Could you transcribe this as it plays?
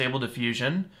Stable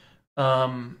Diffusion.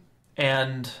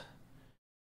 And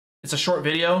it's a short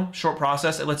video, short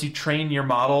process. It lets you train your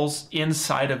models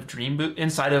inside of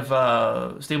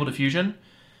Stable Diffusion.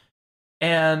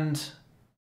 And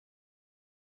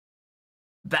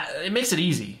that it makes it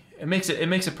easy. It makes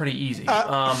it pretty easy.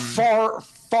 Far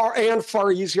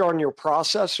easier on your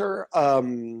processor.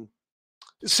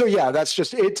 So yeah, that's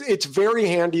just it's very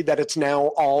handy that it's now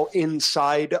all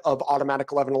inside of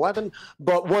Automatic 1111.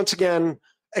 But once again,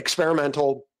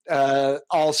 experimental.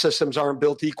 All systems aren't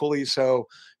built equally, so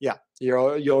yeah,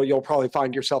 you'll probably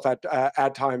find yourself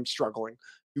at times struggling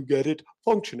to get it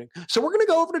functioning. So we're going to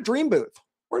go over to Dream Booth.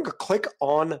 We're going to click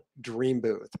on Dream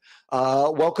Booth.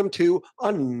 Welcome to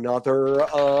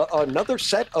another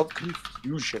set of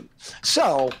confusion.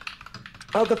 So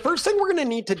the first thing we're going to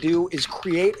need to do is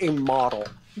create a model.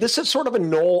 This is sort of a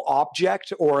null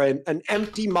object or an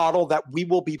empty model that we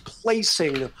will be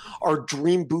placing our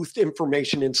Dream Booth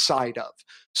information inside of.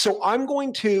 So I'm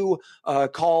going to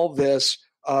call this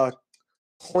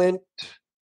Clint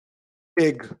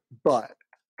Big Butt,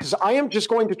 because I am just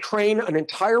going to train an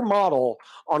entire model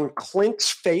on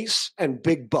Clint's face and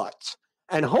big butts.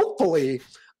 And hopefully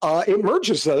it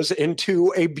merges those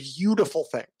into a beautiful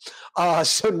thing.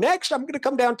 So next, I'm going to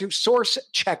come down to source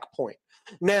checkpoint.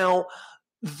 Now,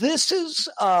 this is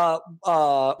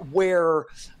where,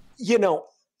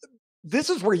 this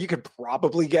is where you could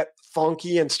probably get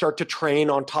funky and start to train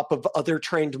on top of other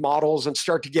trained models and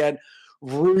start to get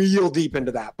real deep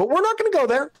into that. But we're not going to go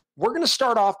there. We're going to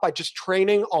start off by just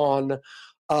training on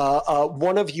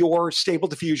one of your Stable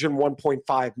Diffusion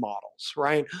 1.5 models,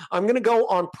 right? I'm going to go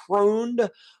on pruned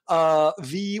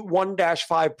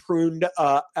V1-5 pruned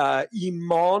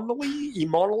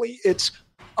Emonally. It's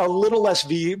a little less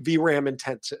VRAM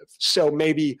intensive. So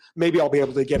maybe I'll be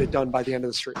able to get it done by the end of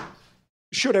the stream.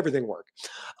 Should everything work.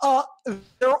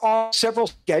 There are several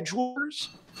schedulers.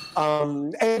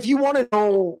 And if you want to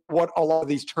know what a lot of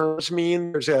these terms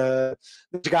mean, there's a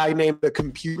guy named the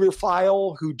Computer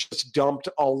File who just dumped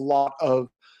a lot of.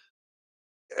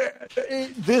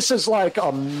 This is like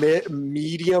a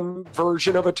medium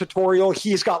version of a tutorial.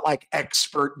 He's got like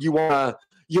expert. You want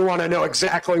to know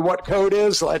exactly what code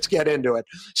is? Let's get into it.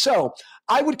 So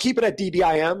I would keep it at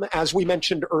DDIM. As we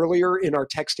mentioned earlier in our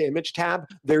text to image tab,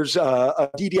 there's a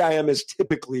DDIM is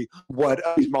typically what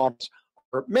these models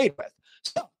are made with.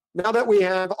 So now that we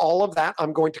have all of that,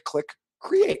 I'm going to click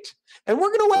create. And we're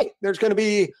going to wait. There's going to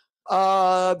be,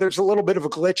 there's a little bit of a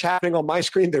glitch happening on my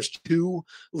screen. There's two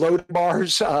loading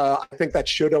bars. I think that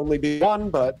should only be one,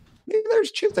 but maybe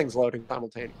there's two things loading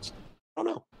simultaneously. I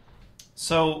don't know.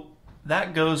 So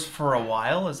that goes for a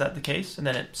while. Is that the case? And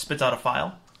then it spits out a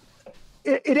file?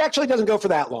 It actually doesn't go for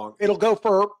that long. It'll go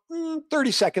for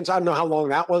 30 seconds. I don't know how long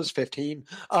that was, 15.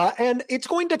 And it's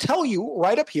going to tell you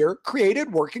right up here,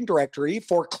 created working directory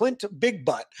for Clint Big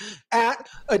Butt at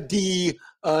a D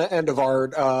end of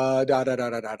our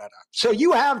So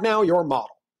you have now your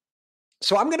model.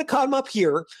 So I'm going to come up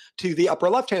here to the upper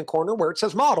left-hand corner where it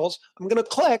says models. I'm going to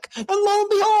click, and lo and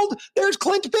behold, there's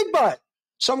Clint Big Butt.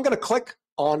 So I'm going to click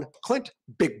on Clint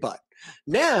Big Butt.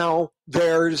 Now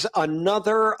there's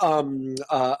another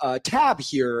tab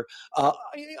here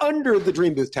under the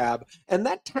Dream Booth tab, and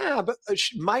that tab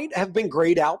might have been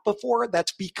grayed out before.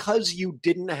 That's because you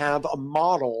didn't have a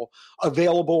model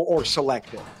available or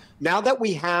selected. Now that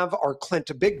we have our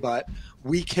Clint Big Butt,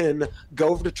 we can go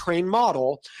over to train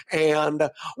model,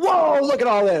 and whoa, look at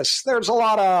all this. There's a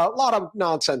lot of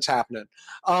nonsense happening.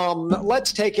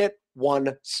 Let's take it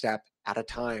one step at a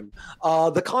time.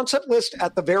 The concept list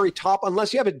at the very top,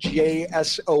 unless you have a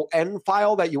JSON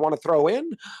file that you want to throw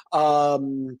in,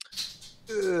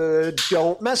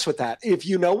 don't mess with that. If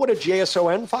you know what a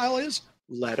JSON file is,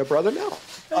 let a brother know.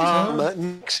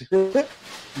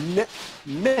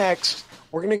 Next,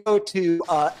 we're going to go to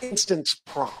instance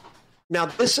prompt. Now,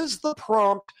 this is the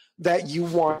prompt that you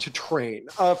want to train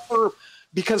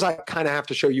because I kind of have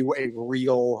to show you a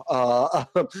real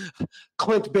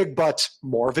Clint Big Butt's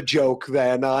more of a joke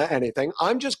than anything.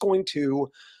 I'm just going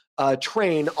to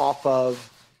train off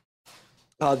of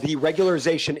the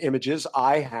regularization images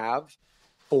I have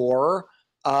for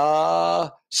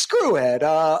screw it.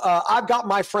 I've got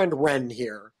my friend Ren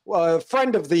here,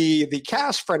 friend of the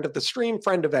cast, friend of the stream,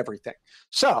 friend of everything.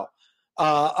 So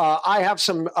I have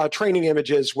some training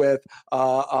images with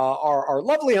our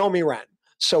lovely homie Ren.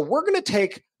 So we're going to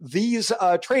take these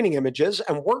training images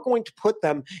and we're going to put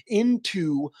them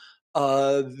into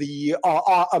the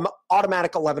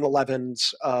automatic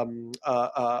 1111's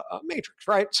matrix,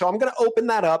 right? So I'm going to open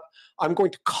that up. I'm going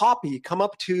to come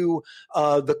up to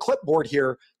the clipboard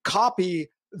here, copy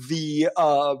the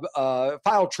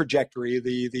file trajectory,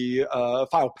 the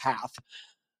file path.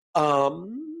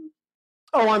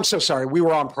 Oh, I'm so sorry. We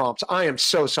were on prompts. I am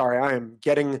so sorry. I am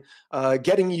getting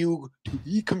you to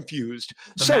be confused.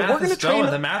 So we're going to train.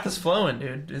 The math is flowing,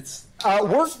 dude. It's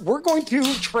we're going to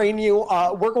train you.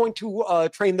 We're going to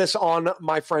train this on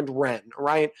my friend Ren,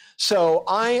 right? So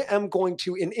I am going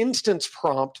to, in instance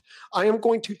prompt, I am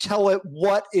going to tell it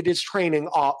what it is training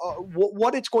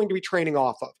what it's going to be training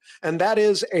off of, and that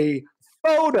is a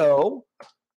photo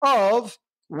of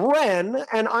Ren,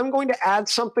 and I'm going to add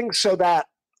something so that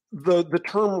the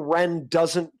term Ren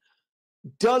doesn't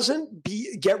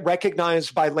get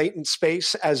recognized by latent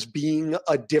space as being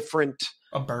a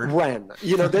bird. Wren.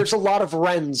 There's a lot of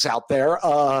Wrens out there.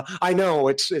 I know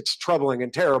it's troubling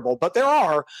and terrible, but there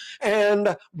are,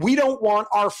 and we don't want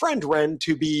our friend Wren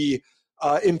to be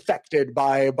infected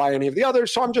by any of the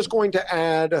others. So I'm just going to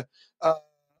add a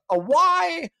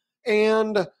Y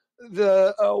and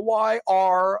the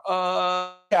YR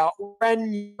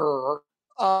Ren.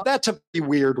 That's a pretty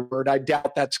weird word. I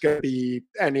doubt that's going to be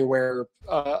anywhere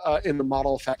in the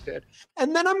model affected.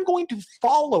 And then I'm going to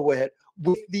follow it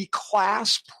with the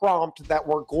class prompt that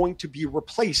we're going to be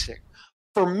replacing.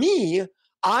 For me,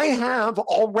 I have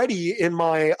already in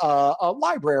my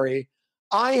library,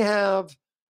 I have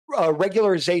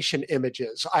regularization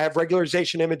images. I have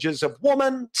regularization images of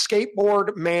woman,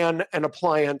 skateboard, man, and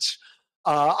appliance.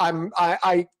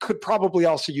 I could probably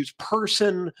also use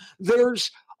person. There's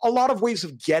a lot of ways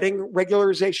of getting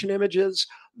regularization images.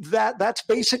 That's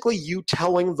basically you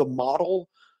telling the model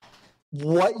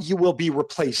what you will be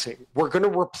replacing. We're going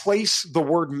to replace the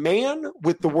word man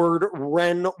with the word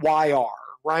Ren YR,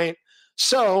 right?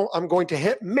 So I'm going to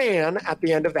hit man at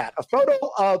the end of that. A photo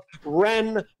of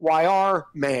Ren YR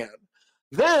man.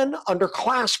 Then under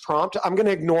class prompt, I'm going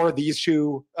to ignore these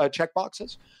two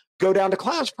checkboxes. Go down to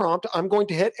class prompt. I'm going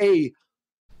to hit a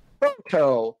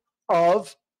photo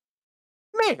of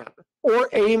man or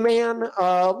a man.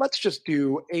 Let's just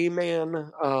do a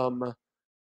man.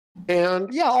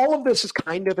 And yeah, all of this is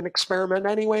kind of an experiment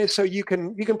anyway, so you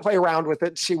can play around with it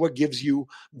and see what gives you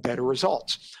better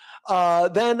results.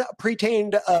 Then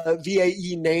pre-trained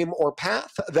VAE name or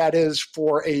path, that is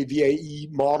for a VAE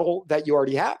model that you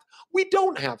already have. We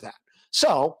don't have that.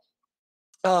 So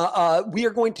we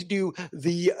are going to do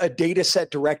the data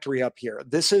set directory up here.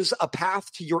 This is a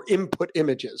path to your input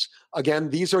images. Again,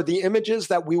 these are the images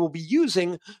that we will be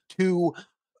using to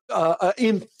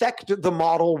infect the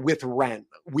model with Ren.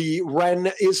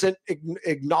 Ren isn't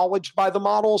acknowledged by the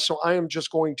model, so I am just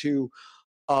going to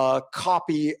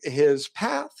copy his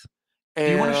path. Do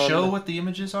you want to show what the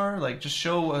images are? Like, just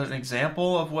show an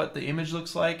example of what the image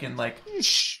looks like, and like.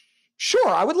 Sure,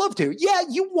 I would love to. Yeah,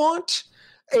 you want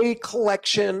a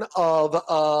collection of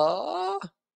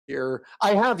here.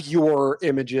 I have your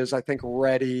images, I think,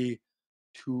 ready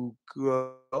to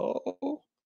go.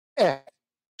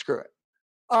 Screw it.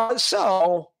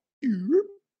 So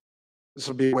this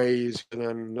will be way easier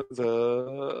than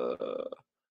the.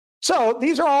 So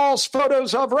these are all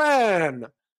photos of Ren,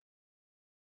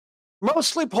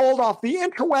 mostly pulled off the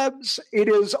interwebs. It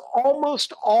is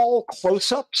almost all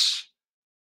close-ups.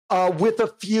 With a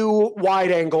few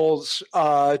wide angles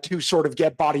to sort of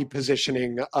get body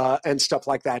positioning and stuff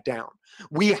like that down.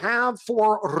 We have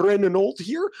for Renault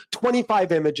here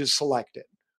 25 images selected,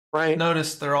 right?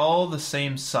 Notice they're all the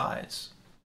same size.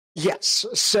 Yes.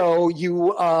 So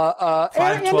you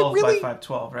 512 by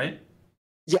 512, right?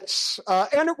 Yes,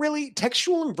 and it really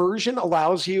textual inversion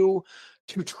allows you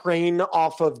to train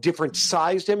off of different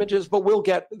sized images, but we'll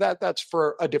get that. That's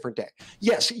for a different day.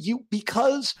 Yes,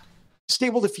 because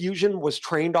Stable Diffusion was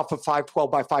trained off of 512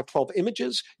 by 512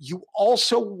 images. You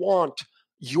also want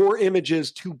your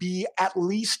images to be at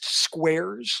least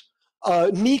squares.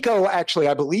 Nico actually,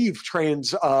 I believe,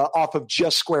 trains off of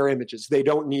just square images. They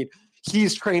don't need.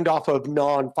 He's trained off of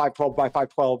non-512 by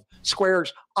 512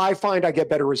 squares. I find I get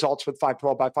better results with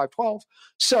 512 by 512.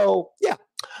 So yeah.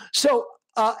 So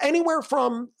anywhere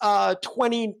from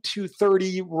 20 to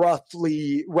 30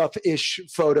 rough-ish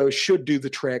photos should do the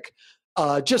trick.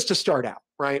 Just to start out,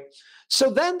 right? So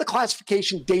then the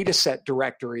classification data set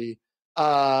directory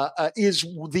is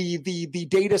the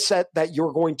data set that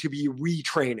you're going to be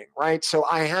retraining, right? So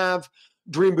I have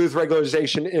Dream Booth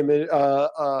regularization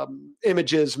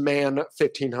images man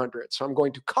 1500. So I'm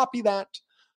going to copy that.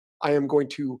 I am going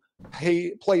to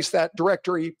place that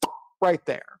directory right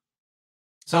there.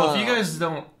 So if you guys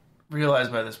don't realize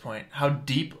by this point how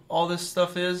deep all this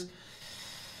stuff is,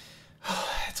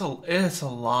 it's a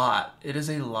lot. It is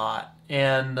a lot.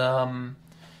 And,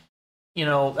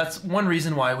 that's one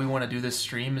reason why we want to do this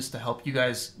stream is to help you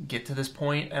guys get to this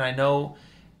point. And I know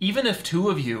even if two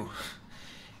of you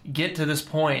get to this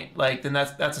point, like, then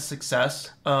that's a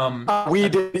success. We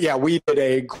did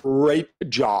a great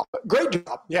job.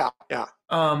 Yeah.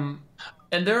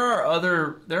 And there are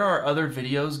other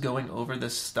videos going over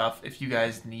this stuff if you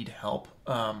guys need help.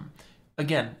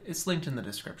 Again, it's linked in the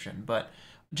description. But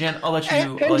Jan, I'll let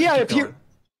you.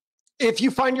 If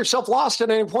you find yourself lost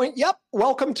at any point,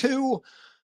 welcome to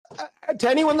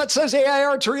anyone that says AI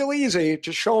art's real easy.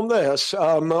 Just show them this.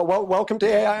 Welcome to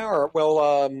AI art.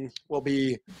 We'll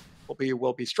be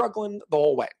struggling the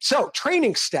whole way. So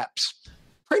training steps.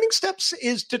 Training steps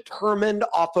is determined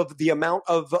off of the amount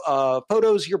of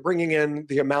photos you're bringing in,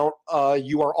 the amount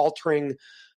you are altering,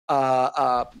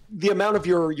 the amount of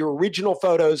your original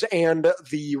photos, and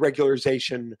the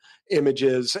regularization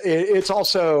images. It's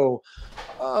also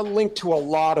linked to a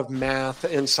lot of math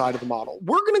inside of the model.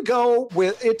 We're going to go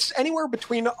with, it's anywhere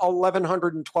between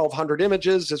 1,100 and 1,200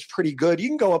 images is pretty good. You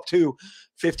can go up to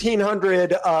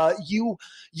 1,500. You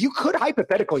could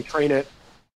hypothetically train it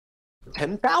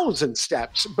 10,000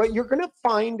 steps, but you're going to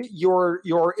find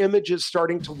your images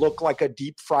starting to look like a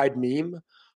deep fried meme,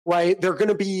 right? They're going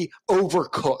to be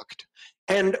overcooked.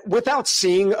 And without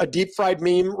seeing a deep fried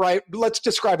meme, right? Let's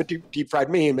describe a deep fried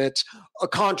meme. It's a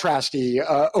contrasty,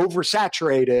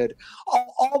 oversaturated,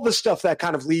 all the stuff that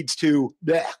kind of leads to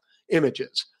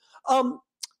images.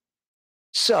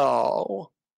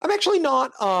 So I'm actually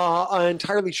not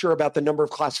entirely sure about the number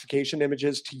of classification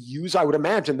images to use. I would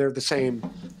imagine they're the same.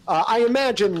 I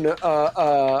imagine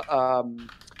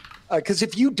because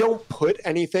if you don't put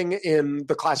anything in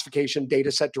the classification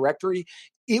dataset directory,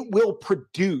 it will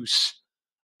produce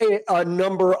a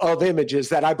number of images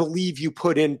that I believe you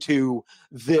put into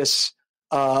this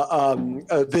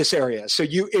this area. So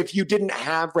if you didn't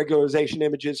have regularization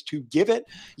images to give it,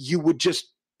 you would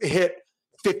just hit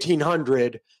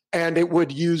 1,500. And it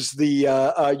would use the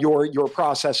your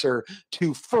processor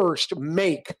to first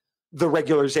make the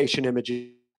regularization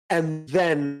images and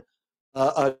then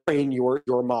train your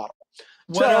model.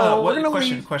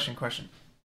 Question.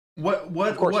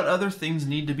 What other things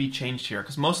need to be changed here?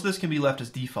 Because most of this can be left as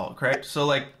default, correct? So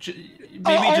like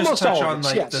maybe just touch on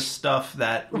like the stuff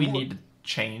that we need to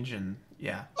change and.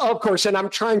 Yeah, of course. And I'm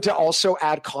trying to also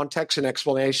add context and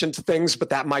explanation to things, but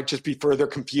that might just be further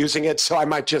confusing it. So I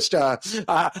might just,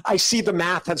 I see the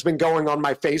math has been going on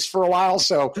my face for a while.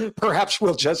 So perhaps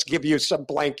we'll just give you some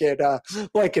blanket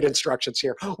instructions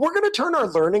here. We're going to turn our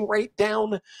learning rate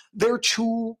down. There are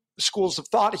two schools of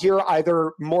thought here,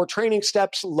 either more training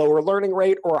steps, lower learning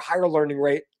rate, or higher learning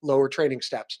rate, lower training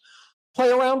steps. Play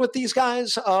around with these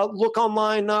guys. Look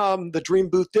online. The Dream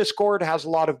Booth Discord has a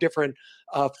lot of different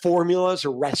formulas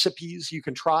or recipes you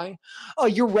can try.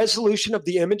 Your resolution of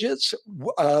the images,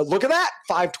 look at that,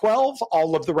 512.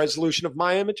 All of the resolution of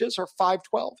my images are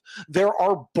 512. There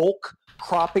are bulk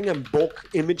cropping and bulk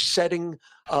image setting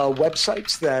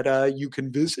websites that you can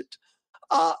visit.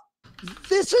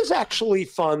 This is actually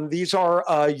fun. These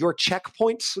are your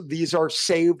checkpoints. These are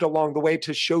saved along the way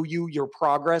to show you your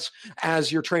progress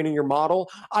as you're training your model.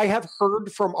 I have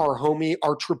heard from our homie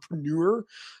entrepreneur,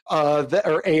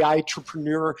 or AI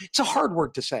entrepreneur. It's a hard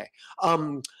word to say.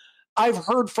 I've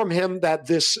heard from him that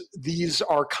these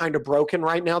are kind of broken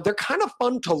right now. They're kind of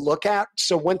fun to look at.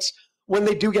 So when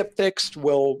they do get fixed,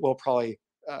 we'll probably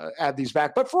add these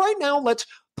back. But for right now, let's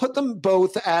put them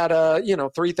both at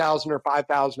 3,000 or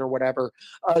 5,000 or whatever,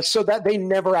 so that they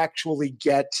never actually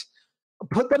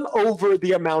put them over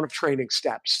the amount of training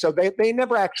steps. So they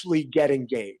never actually get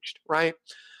engaged, right?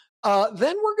 Then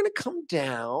we're going to come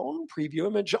down, preview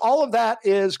image. All of that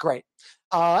is great.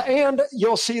 And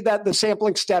you'll see that the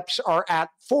sampling steps are at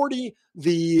 40.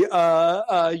 The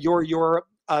your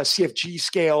CFG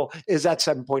scale is at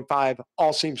 7.5.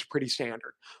 All seems pretty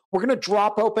standard. We're going to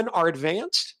drop open our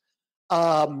advanced.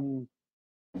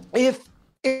 If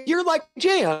you're like,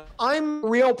 Jan, I'm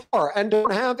real poor and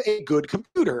don't have a good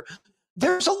computer,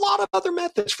 there's a lot of other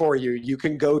methods for you. You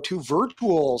can go to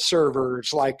virtual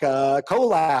servers like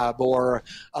Colab or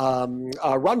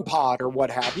RunPod or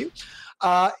what have you.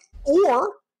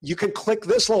 Or you can click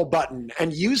this little button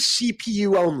and use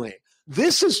CPU only.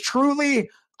 This is truly,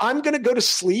 I'm going to go to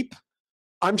sleep.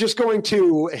 I'm just going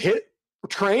to hit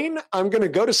train. I'm going to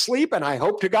go to sleep, and I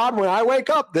hope to God when I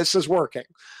wake up, this is working.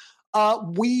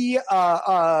 We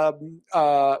have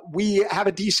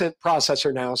a decent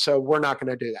processor now, so we're not going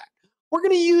to do that. We're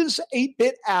going to use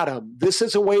 8-bit Atom. This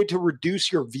is a way to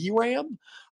reduce your VRAM.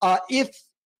 If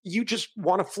you just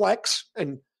want to flex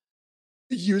and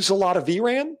use a lot of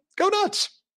VRAM, go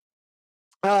nuts.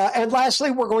 And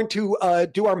lastly, we're going to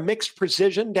do our mixed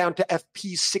precision down to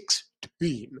FP16.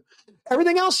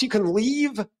 Everything else you can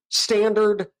leave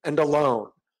standard and alone.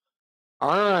 All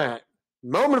right.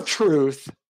 Moment of truth.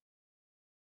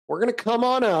 We're going to come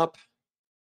on up,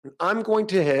 and I'm going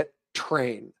to hit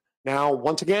train. Now,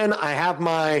 once again, I have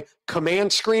my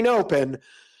command screen open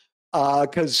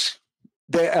because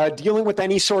dealing with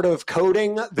any sort of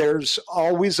coding, there's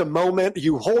always a moment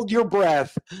you hold your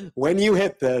breath when you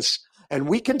hit this. And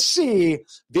we can see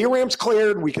VRAM's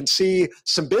cleared. We can see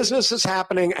some business is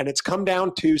happening, and it's come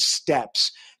down to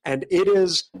steps. And it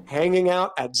is hanging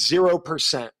out at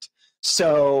 0%.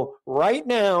 So right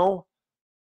now,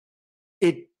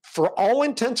 it, for all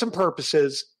intents and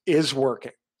purposes, is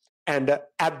working. And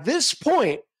at this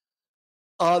point,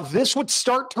 this would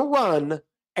start to run.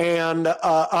 And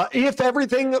if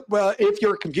everything, if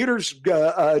your computer's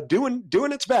doing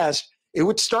its best, it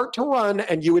would start to run,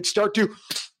 and you would start to,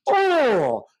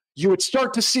 you would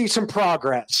start to see some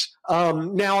progress.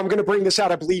 Now I'm going to bring this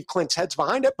out. I believe Clint's head's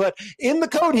behind it, but in the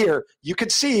code here, you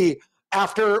could see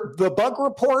after the bug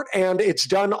report, and it's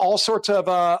done all sorts of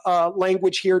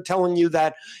language here telling you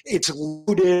that it's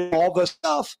loaded all the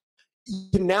stuff. You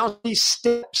can now see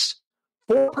steps,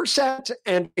 4%,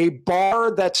 and a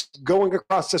bar that's going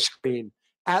across the screen.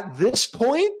 At this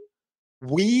point,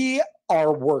 we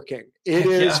are working. It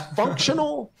is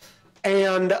functional.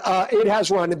 And it has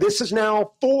run. This is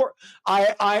now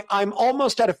I'm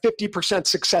almost at a 50%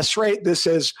 success rate. This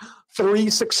is 3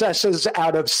 successes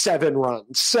out of 7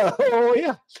 runs. So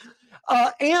yeah.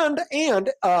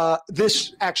 And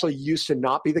this actually used to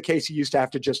not be the case. You used to have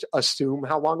to just assume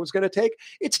how long it was going to take.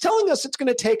 It's telling us it's going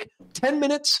to take 10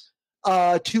 minutes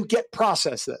to get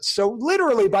process this. So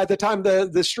literally by the time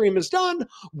the stream is done,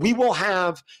 we will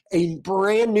have a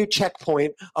brand new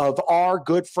checkpoint of our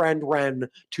good friend Ren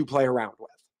to play around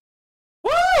with.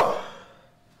 Woo!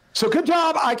 So good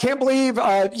job. I can't believe,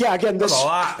 again, this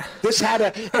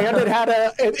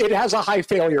it has a high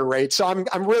failure rate. So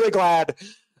I'm really glad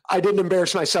I didn't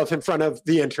embarrass myself in front of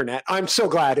the internet. I'm so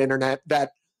glad, internet,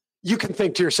 that you can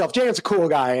think to yourself, Jan's a cool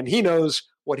guy and he knows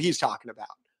what he's talking about.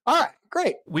 All right,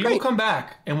 great. We will come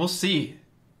back and we'll see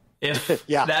if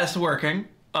that's working.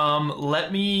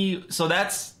 So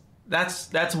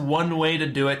that's one way to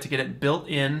do it, to get it built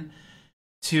in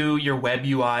to your web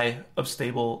UI of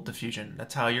Stable Diffusion.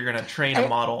 That's how you're going to train a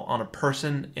model on a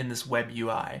person in this web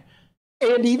UI.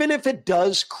 And even if it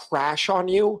does crash on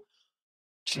you,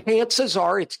 chances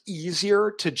are it's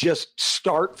easier to just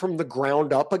start from the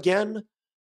ground up again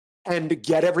and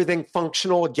get everything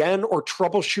functional again, or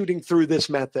troubleshooting through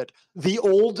this method. The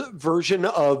old version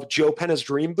of Joe Penna's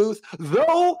Dream Booth,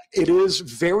 though it is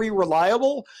very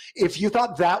reliable, if you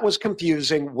thought that was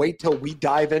confusing, wait till we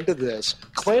dive into this.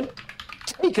 Clint,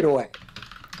 take it away.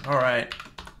 All right.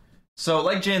 So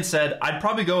like Jan said, I'd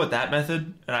probably go with that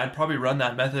method, and I'd probably run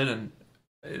that method, and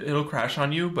it'll crash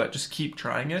on you, but just keep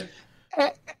trying it.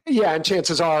 Yeah, and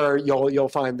chances are you'll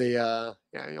find the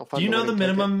you'll find. Do you know the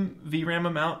minimum VRAM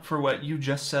amount for what you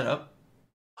just set up?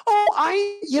 Oh,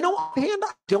 I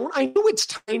don't. I know it's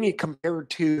tiny compared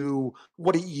to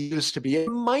what it used to be. It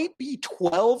might be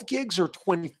 12 gigs or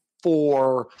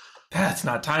 24. That's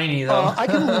not tiny though. I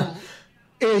can.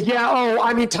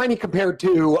 I mean, tiny compared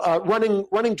to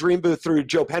running Dream Booth through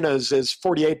Joe Penna's is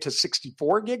 48 to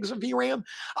 64 gigs of VRAM.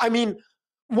 I mean,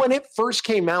 when it first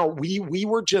came out, we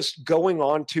were just going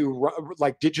on to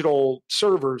like digital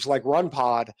servers like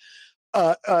RunPod,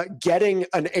 getting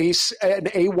an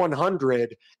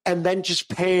A100, and then just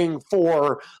paying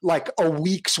for like a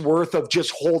week's worth of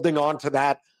just holding on to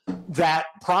that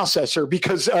processor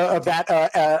because of that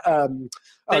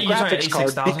graphics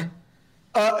card.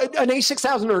 An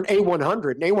A6000 or an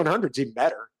A100. An A100's even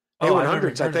better.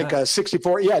 A100's I think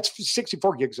 64. Yeah, it's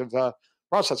 64 gigs of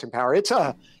processing power. It's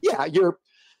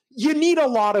you need a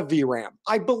lot of VRAM.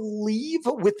 I believe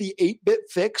with the 8-bit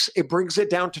fix, it brings it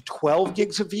down to 12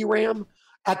 gigs of VRAM.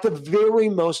 At the very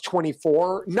most,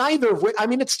 24. Neither of which, I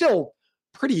mean, it's still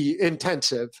pretty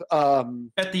intensive.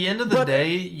 At the end of the day,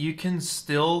 you can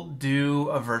still do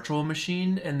a virtual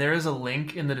machine, and there is a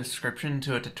link in the description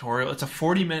to a tutorial. It's a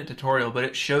 40-minute tutorial, but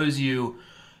it shows you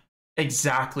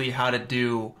exactly how to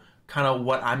do kind of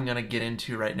what I'm going to get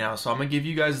into right now. So I'm going to give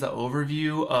you guys the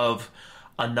overview of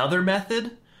another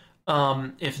method.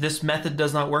 If this method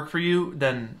does not work for you,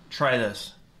 then try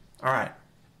this. All right.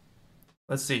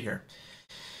 Let's see here.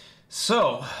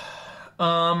 So,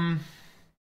 all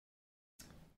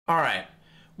right.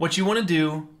 What you want to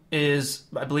do is,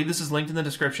 I believe this is linked in the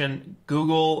description,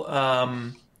 Google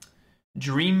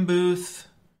Dream Booth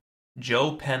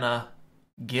Joe Penna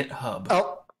GitHub.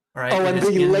 All right. And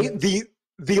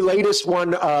the latest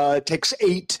one takes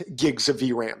 8 gigs of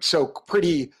VRAM, so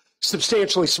pretty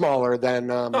substantially smaller than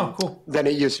cool. than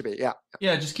it used to be. Yeah.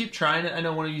 Yeah, just keep trying it. I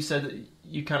know one of you said that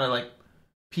you kind of like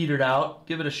petered out.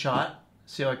 Give it a shot.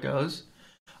 See how it goes.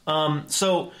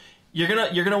 So you're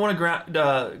gonna want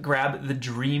to grab the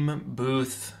Dream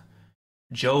Booth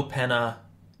Joe Penna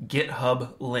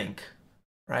GitHub link.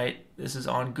 Right. This is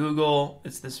on Google.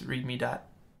 It's this readme.md.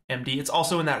 It's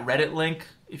also in that Reddit link.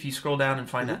 If you scroll down and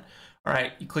find that. All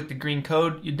right. You click the green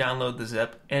code. You download the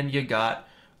zip, and you got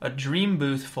a Dream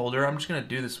Booth folder. I'm just gonna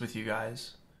do this with you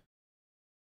guys.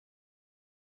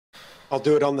 I'll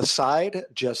do it on the side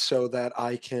just so that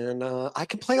I can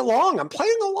play along. I'm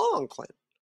playing along, Clint.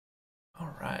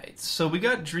 All right, so we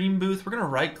got Dream Booth. We're gonna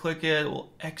right-click it.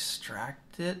 We'll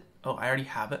extract it. Oh, I already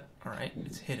have it. All right,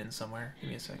 it's hidden somewhere. Give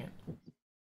me a second.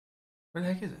 Where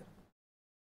the heck is it?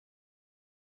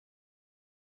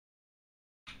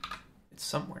 It's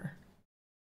somewhere.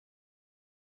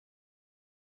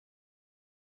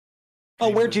 Oh,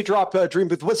 where'd you drop Dream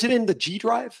Booth? Was it in the G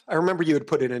drive? I remember you had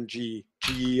put it in G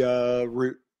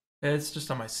root. It's just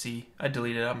on my C. I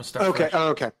deleted it. I'm gonna start. Okay.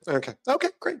 Fresh. Okay.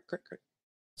 Great.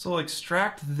 So we'll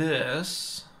extract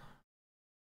this.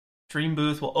 Dream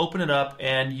Booth. We'll open it up,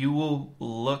 and you will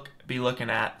be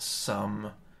looking at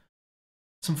some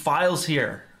files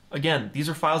here. Again, these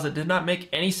are files that did not make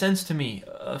any sense to me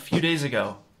a few days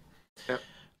ago. Yep.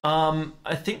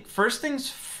 I think first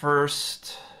things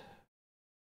first.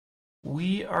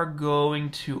 We are going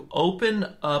to open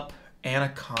up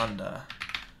Anaconda.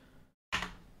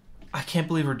 I can't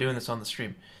believe we're doing this on the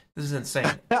stream. This is insane.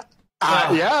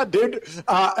 Yeah, dude.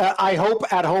 I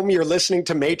hope at home you're listening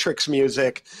to Matrix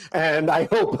music, and I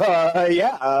hope,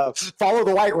 follow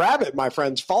the White Rabbit, my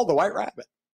friends. Follow the White Rabbit.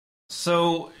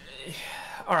 So,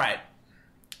 all right.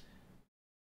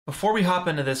 Before we hop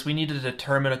into this, we need to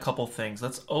determine a couple things.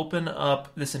 Let's open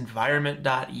up this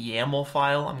environment.yaml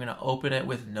file. I'm going to open it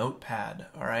with Notepad.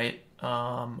 All right.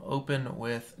 Open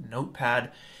with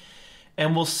Notepad.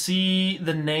 And we'll see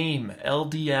the name,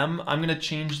 LDM. I'm going to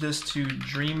change this to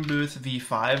Dream Booth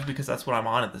V5 because that's what I'm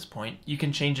on at this point. You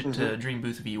can change it to Dream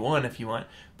Booth V1 if you want.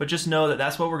 But just know that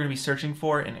that's what we're going to be searching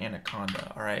for in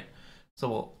Anaconda. All right.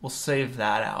 So we'll save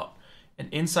that out.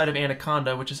 And inside of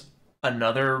Anaconda, which is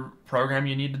another program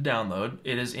you need to download.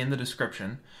 It is in the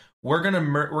description. We're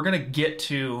gonna get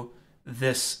to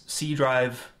this C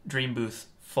drive Dream Booth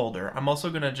folder. I'm also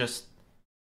gonna just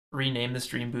rename this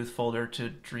Dream Booth folder to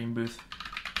Dream Booth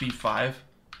V5,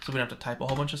 so we don't have to type a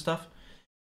whole bunch of stuff.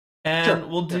 And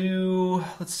we'll do,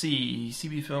 let's see,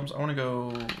 CB Films. I want to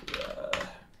go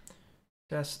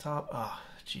desktop. Oh,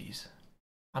 jeez.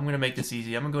 I'm gonna make this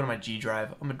easy. I'm gonna go to my G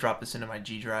drive. I'm gonna drop this into my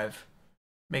G drive.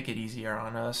 Make it easier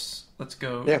on us. Let's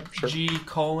go G:.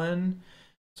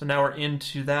 So now we're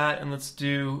into that, and let's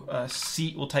do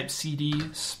C. We'll type CD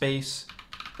space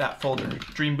that folder,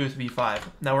 Dream Booth V5.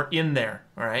 Now we're in there,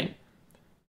 all right?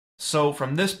 So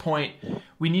from this point,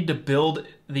 we need to build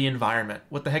the environment.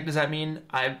 What the heck does that mean?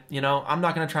 I'm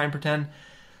not going to try and pretend.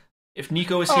 If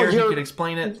Nico is here, he could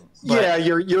explain it. But... Yeah,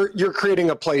 you're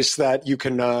creating a place that you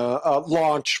can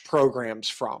launch programs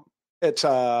from. It's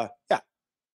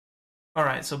All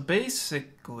right, so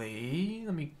basically,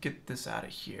 let me get this out of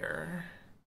here.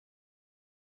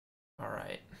 All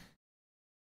right.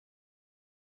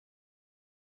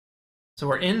 So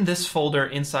we're in this folder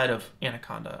inside of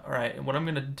Anaconda. All right, and what I'm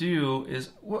going to do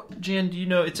is, Jan, do you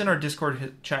know, it's in our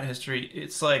Discord chat history.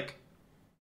 It's like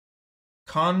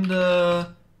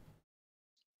Conda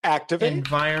activate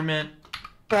environment.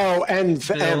 Oh, and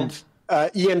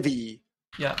env.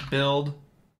 Yeah, build.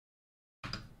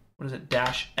 What is it?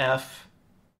 -f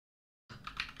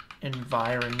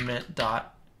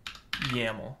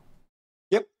environment.yaml.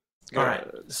 Yep. All right.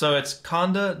 So it's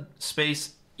conda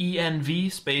space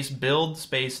env space build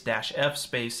space -f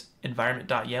space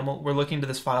environment.yaml. We're looking to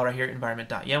this file right here,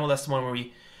 environment.yaml. That's the one where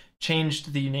we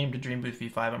changed the name to Dream Booth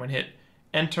V5. I'm going to hit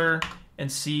enter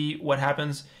and see what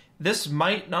happens. This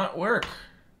might not work.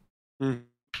 Dream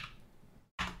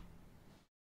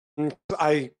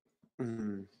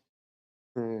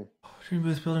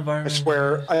Booth build environment.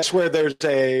 I swear there's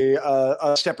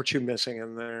a step or two missing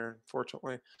in there,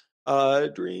 fortunately.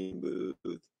 Dream Booth.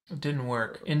 It didn't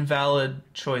work.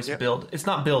 Invalid choice build. It's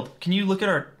not build. Can you look at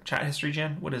our chat history,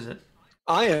 Jan? What is it?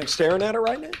 I am staring at it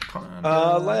right now.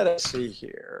 Let us see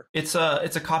here. It's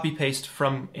a copy paste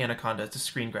from Anaconda. It's a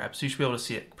screen grab, so you should be able to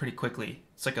see it pretty quickly.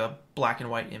 It's like a black and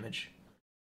white image.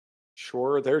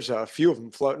 Sure, there's a few of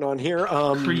them floating on here.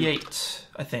 Create,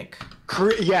 I think.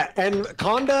 And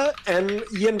Conda and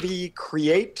env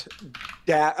create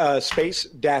space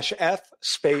 -f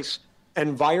space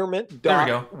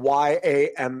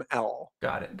environment.yaml.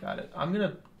 Got it. I'm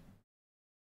gonna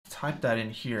type that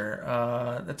in here.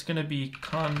 That's gonna be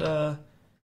Conda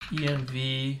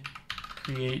env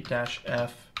create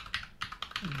 -f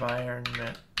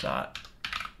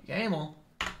environment.yaml.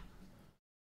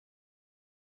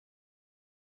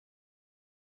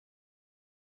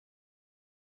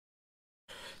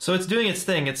 So it's doing its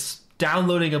thing. It's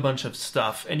downloading a bunch of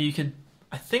stuff, and you can.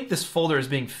 I think this folder is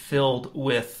being filled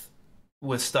with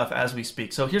stuff as we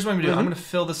speak. So here's what I'm gonna do. I'm gonna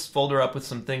fill this folder up with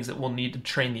some things that we'll need to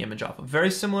train the image off of.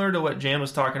 Very similar to what Jan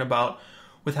was talking about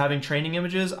with having training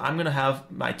images. I'm gonna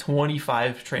have my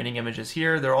 25 training images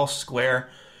here. They're all square,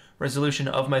 resolution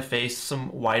of my face,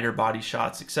 some wider body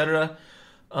shots, etc.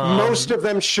 Most of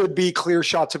them should be clear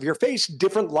shots of your face,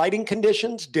 different lighting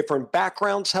conditions, different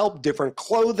backgrounds help, different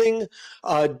clothing,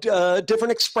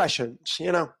 different expressions,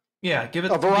 you know. Yeah, give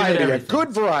it a variety, give it a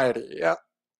good variety. Yeah.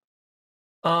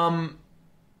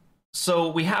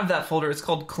 So we have that folder. It's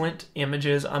called Clint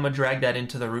Images. I'm gonna drag that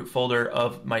into the root folder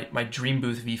of my Dream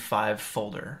Booth V5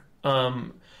 folder.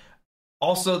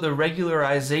 Also, the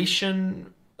regularization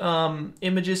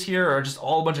images here are just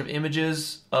all a bunch of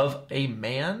images of a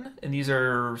man, and these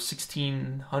are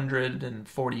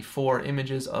 1,644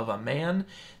 images of a man.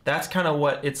 That's kind of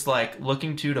what it's like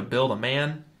looking to build a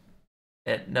man.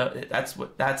 That's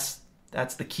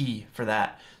the key for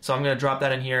that. So I'm going to drop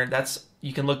that in here.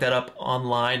 You can look that up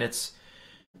online. It's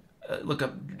look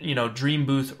up Dream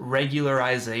Booth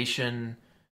regularization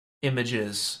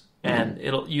images, and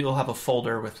you'll have a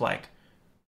folder with like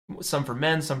some for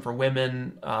men, some for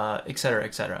women, etc.,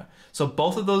 etc. So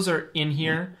both of those are in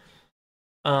here.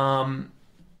 The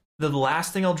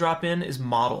last thing I'll drop in is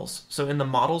models. So in the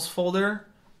models folder,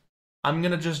 I'm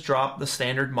going to just drop the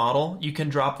standard model. You can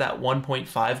drop that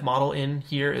 1.5 model in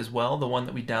here as well, the one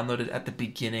that we downloaded at the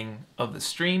beginning of the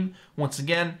stream. Once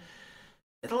again,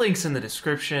 the link's in the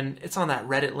description. It's on that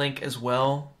Reddit link as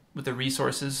well with the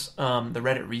resources. The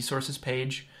Reddit resources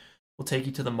page will take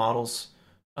you to the models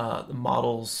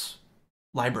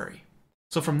library.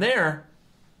 So from there,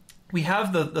 we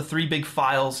have the three big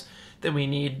files that we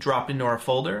need dropped into our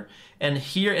folder. And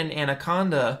here in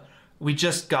Anaconda, we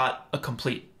just got a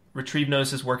complete. Retrieve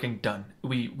notice is working, done.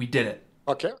 We did it.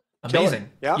 Okay. Amazing.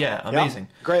 Yeah, amazing.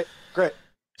 Yeah. Great.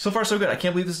 So far, so good. I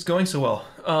can't believe this is going so well.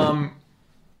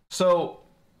 So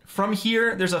from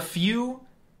here, there's a few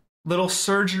little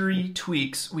surgery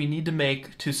tweaks we need to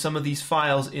make to some of these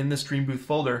files in this Dream Booth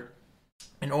folder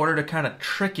in order to kind of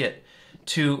trick it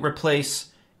to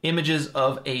replace images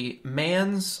of a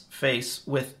man's face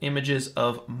with images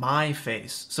of my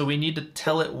face. So we need to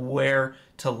tell it where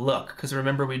to look, because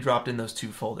remember we dropped in those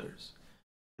two folders.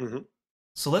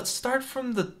 So let's start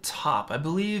from the top. I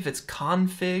believe it's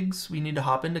configs. We need to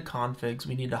hop into configs.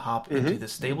 We need to hop into the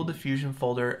stable diffusion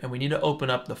folder, and we need to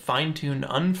open up the fine-tuned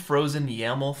unfrozen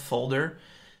YAML folder.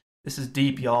 This is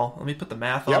deep, y'all. Let me put the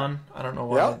math on. I don't know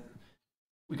why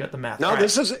we got the math. No,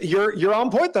 this is you're on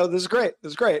point though. This is great.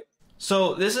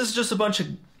 So this is just a bunch of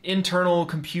internal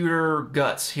computer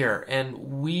guts here,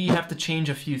 and we have to change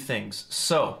a few things.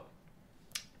 So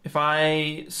if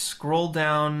I scroll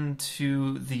down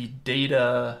to the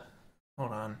data,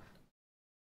 hold on.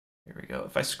 Here we go.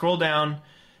 If I scroll down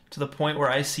to the point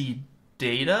where I see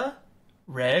data,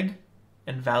 reg,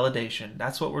 and validation,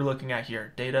 that's what we're looking at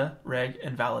here. Data, reg,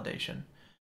 and validation.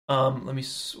 Let me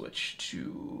switch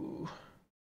to...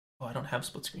 Oh, I don't have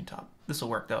split screen top. This will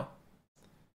work though.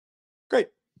 Great.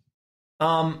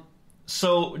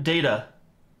 So data.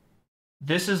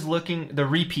 This is looking the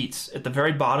repeats at the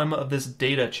very bottom of this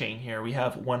data chain here. We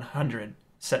have 100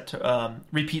 set to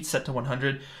repeats set to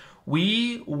 100.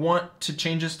 We want to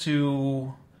change this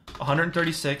to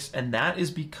 136, and that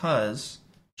is because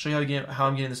I'll show you how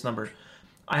I'm getting this number.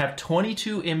 I have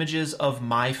 22 images of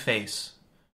my face.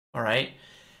 All right.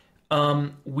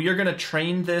 We are going to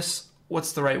train this.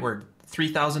 What's the right word?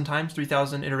 3,000 times,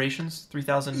 3,000 iterations,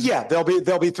 3,000. Yeah,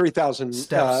 there'll be 3,000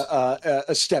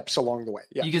 steps along the way.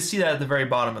 Yeah. You can see that at the very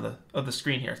bottom of the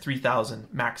screen here,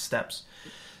 3,000 max steps.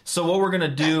 So what we're going to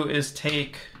do is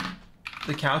take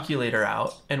the calculator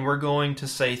out, and we're going to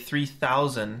say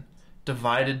 3,000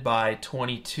 divided by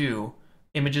 22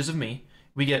 images of me.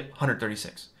 We get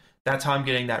 136. That's how I'm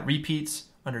getting that repeats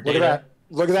under data.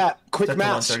 Look at that. Quick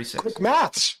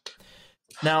maths.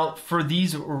 Now, for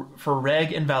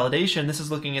reg and validation, this is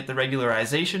looking at the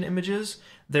regularization images.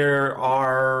 There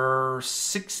are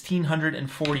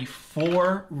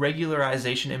 1,644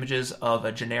 regularization images of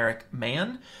a generic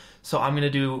man. So I'm going to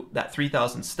do that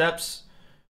 3,000 steps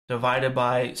divided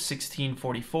by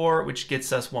 1,644, which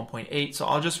gets us 1.8. So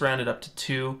I'll just round it up to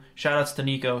 2. Shout outs to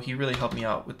Nico. He really helped me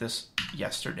out with this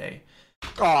yesterday.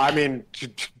 Oh, I mean,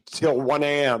 till 1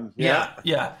 a.m. Yeah.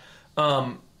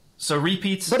 So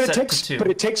repeats But set to 2. But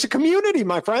it takes a community,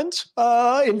 my friends.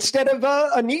 Instead of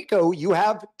a Nico, you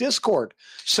have Discord.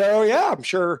 So yeah, I'm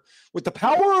sure with the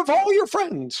power of all your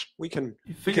friends, we can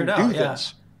figure it out.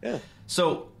 This. Yeah.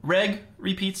 So reg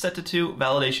repeats set to 2,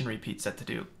 validation repeats set to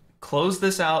 2. Close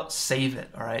this out, save it.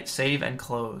 All right, save and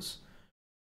close.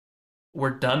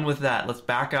 We're done with that. Let's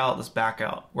back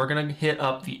out. We're going to hit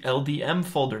up the LDM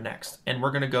folder next, and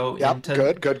we're going to go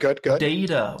into good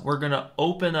data. We're going to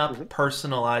open up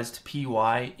personalized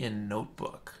PY in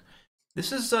Notebook.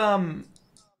 This isn't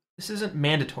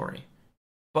mandatory,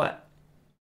 but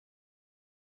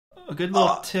a good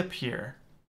little tip here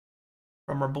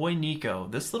from our boy Nico.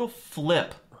 This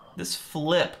flip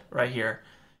right here,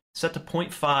 set to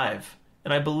 0.5,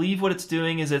 and I believe what it's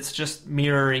doing is it's just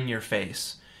mirroring your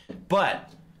face. But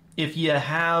if you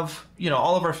have,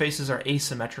 all of our faces are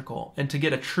asymmetrical, and to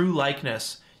get a true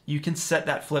likeness, you can set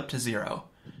that flip to 0,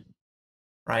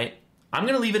 right? I'm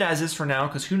going to leave it as is for now,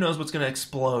 because who knows what's going to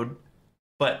explode,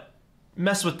 but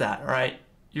mess with that, all right?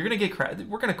 You're going to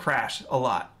we're going to crash a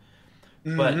lot,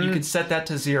 but you can set that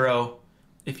to 0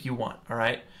 if you want, all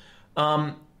right?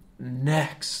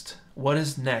 Next, what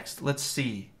is next? Let's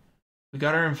see. We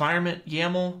got our environment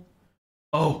YAML.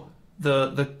 Oh,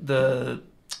 the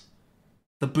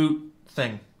boot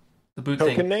thing. The boot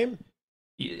token thing. Name?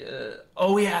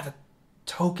 Oh yeah, the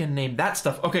token name. That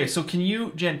stuff. Okay, so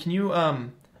Jen, can you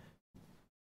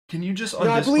just on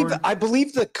Discord? I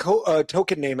believe the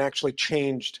token name actually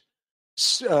changed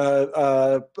spots.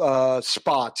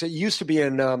 It used to be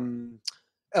in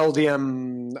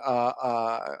LDM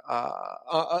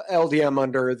LDM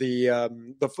under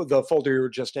the folder you were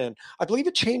just in. I believe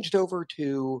it changed over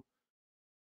to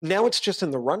now it's just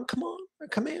in the run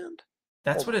command.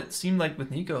 That's what it seemed like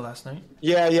with Nico last night.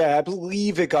 Yeah, I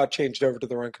believe it got changed over to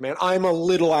the run command. I'm a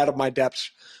little out of my depths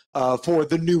for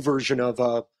the new version of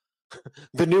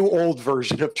the new old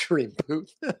version of Dream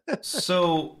Booth.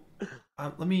 So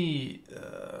let me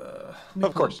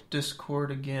of course, Discord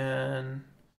again.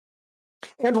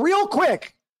 And real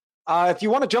quick, if you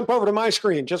want to jump over to my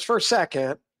screen just for a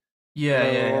second.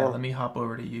 Yeah. Let me hop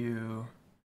over to you.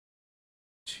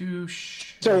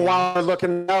 So while I'm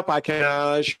looking up, I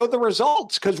can show the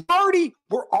results because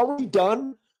we're already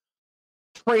done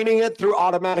training it through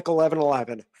automatic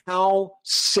 1111. How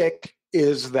sick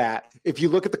is that? If you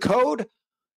look at the code,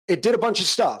 it did a bunch of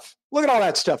stuff. Look at all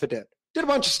that stuff it did. Did a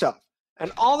bunch of stuff.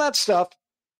 And all that stuff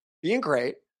being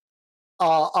great,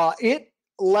 it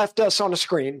left us on a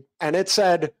screen and it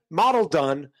said model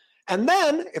done. And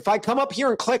then if I come up here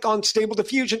and click on Stable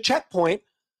Diffusion checkpoint,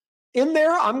 in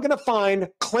there, I'm going to find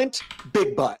Clint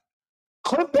Big Butt.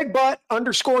 Clint Big Butt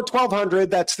 _ 1200.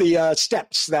 That's the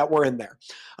steps that were in there.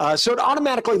 So it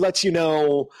automatically lets you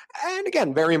know. And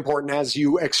again, very important as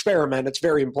you experiment. It's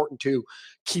very important to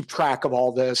keep track of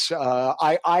all this.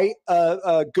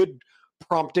 A good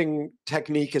prompting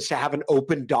technique is to have an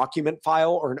open document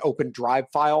file or an open drive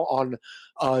file on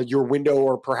your window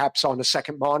or perhaps on a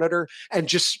second monitor, and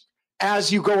just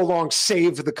as you go along,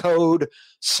 save the code,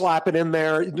 slap it in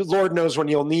there. Lord knows when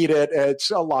you'll need it. It's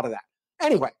a lot of that.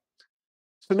 Anyway,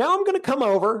 so now I'm going to come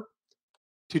over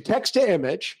to text to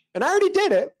image, and I already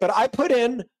did it, but I put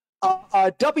in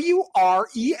WRENYR.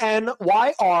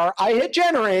 I hit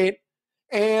generate,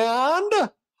 and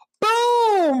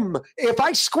boom! If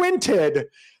I squinted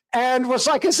and was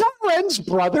like, is that Ren's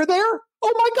brother there?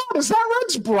 Oh my God, is that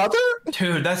Ren's brother?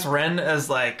 Dude, that's Ren as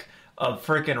like a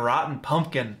freaking rotten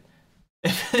pumpkin.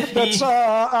 That's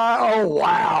oh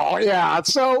wow, yeah.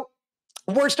 So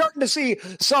we're starting to see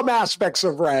some aspects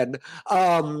of Ren.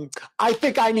 I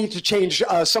think I need to change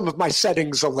some of my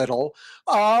settings a little,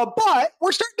 but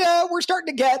we're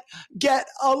starting to get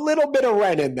a little bit of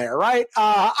Ren in there, right?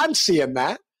 I'm seeing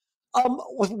that.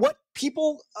 With what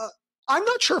people, I'm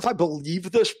not sure if I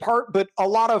believe this part, but a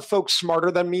lot of folks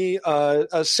smarter than me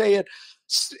say it.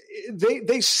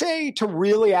 They say to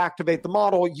really activate the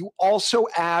model, you also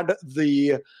add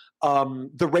the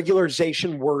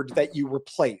regularization word that you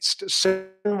replaced. So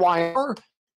YR,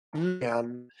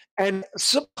 and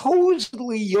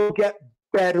supposedly you'll get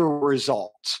better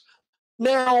results.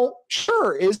 Now,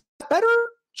 sure, is that better?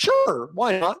 Sure,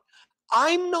 why not?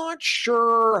 I'm not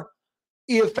sure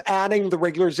if adding the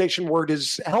regularization word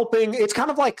is helping. It's kind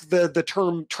of like the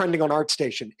term trending on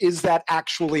ArtStation. Is that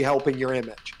actually helping your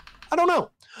image? I don't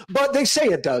know, but they say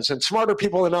it does, and smarter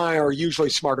people than I are usually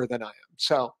smarter than I am.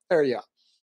 So there you go.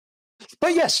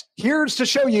 But yes, here's to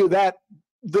show you that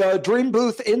the Dream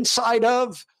Booth inside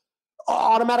of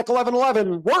Automatic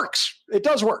 1111 works. It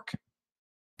does work.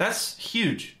 That's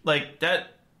huge. Like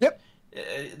that. Yep.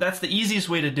 That's the easiest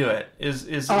way to do it. Is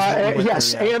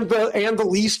yes, and the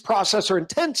least processor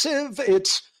intensive.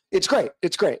 It's It's great.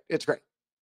 It's great. It's great.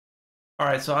 All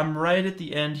right, so I'm right at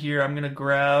the end here. I'm gonna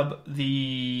grab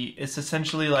it's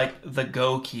essentially like the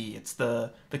go key. It's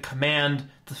the command,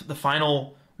 the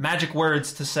final magic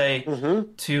words to say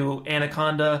to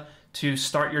Anaconda to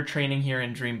start your training here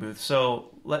in Dream Booth. So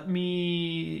give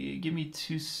me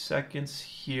 2 seconds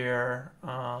here.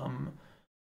 All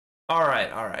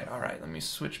right. Let me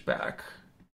switch back.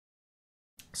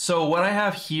 So what I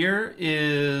have here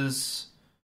is,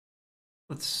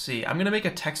 let's see. I'm gonna make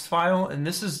a text file, and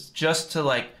this is just to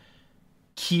like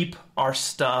keep our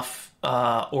stuff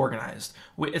organized.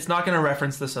 It's not gonna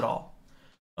reference this at all.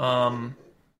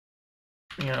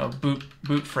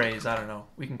 Boot phrase. I don't know.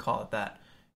 We can call it that.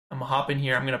 I'm gonna hop in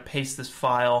here. I'm gonna paste this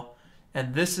file,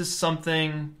 and this is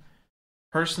something.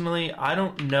 Personally, I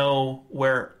don't know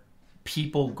where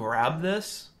people grab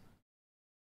this.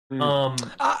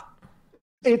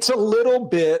 It's a little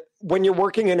bit, when you're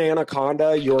working in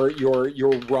Anaconda, your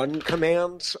run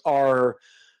commands are,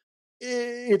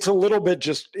 it's a little bit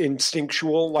just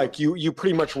instinctual. Like you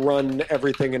pretty much run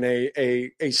everything in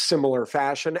a similar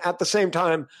fashion. At the same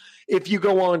time, if you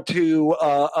go on to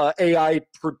AI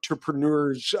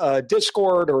Entrepreneurs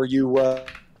Discord, or you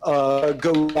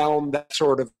go down that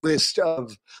sort of list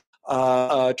of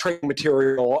training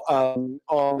material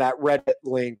on that Reddit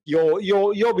link,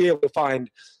 you'll be able to find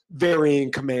varying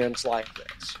commands like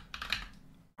this.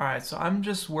 All right, so I'm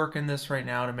just working this right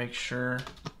now to make sure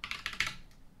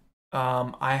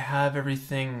I have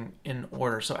everything in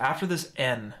order. So after this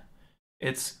N,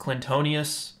 it's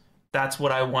Clintonius. That's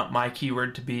what I want my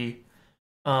keyword to be.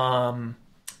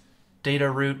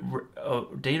 Data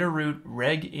root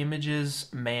reg images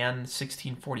man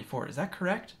 1644. Is that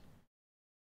correct?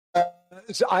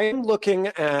 So I am looking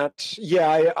at,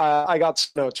 I got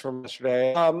some notes from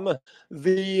yesterday.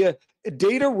 The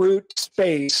data root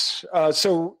space,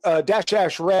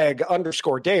 dash reg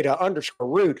underscore data underscore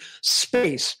root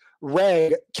space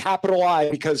reg capital I,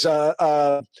 because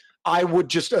I would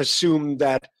just assume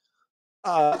that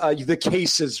the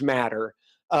cases matter.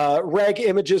 Reg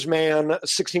images man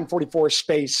 1644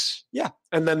 space,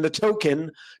 and then the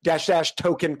token dash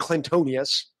token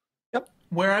Clintonius. Yep.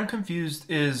 Where I'm confused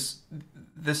is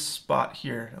this spot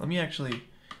here. Let me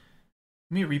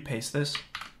repaste this.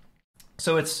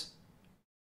 So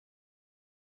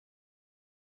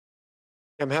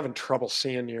I'm having trouble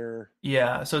seeing your.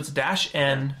 Yeah, so it's dash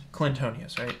N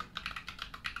Clintonius, right?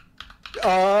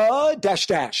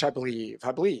 Dash, I believe.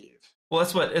 Well,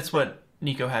 it's what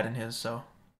Nico had in his, so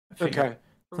I figured. Okay.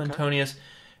 Clintonius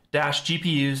dash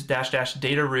GPUs dash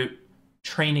data root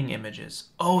training images.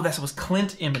 Oh, that was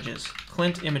Clint images.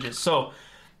 So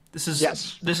this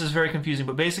is very confusing,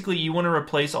 but basically you want to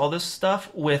replace all this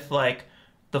stuff with like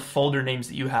the folder names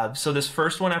that you have. So this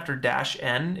first one after dash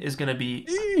N is going to be,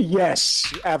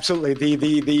 yes, absolutely,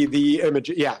 the image.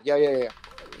 Yeah. The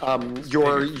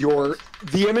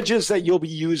images that you'll be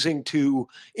using to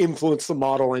influence the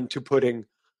model into putting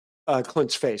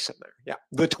Clint's face in there. Yeah,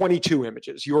 the 22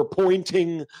 images. You're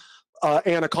pointing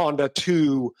Anaconda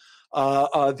to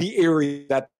the area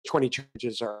that 22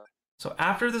 images are. So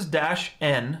after this dash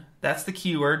N, that's the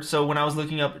keyword. So when I was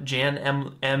looking up Jan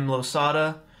M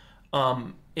Losada,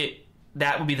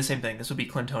 that would be the same thing. This would be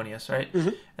Clintonius, right? Mm-hmm.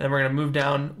 And then we're going to move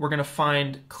down. We're going to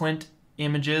find Clint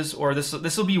images, or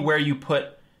this will be where you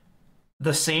put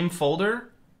the same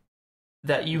folder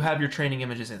that you have your training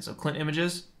images in. So Clint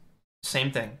images,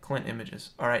 same thing, Clint images.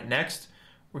 All right, next,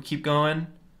 we'll keep going.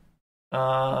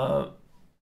 I'm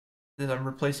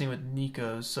replacing with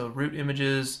Nico's. So root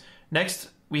images. Next,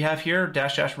 we have here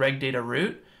dash reg data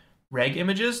root. Reg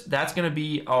images, that's going to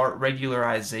be our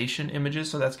regularization images.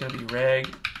 So that's going to be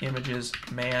reg images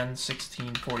man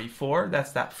 1644.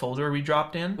 That's that folder we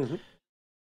dropped in. Mm-hmm.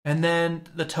 And then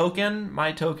the token,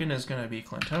 my token is going to be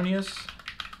Clintonius.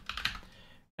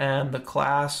 And the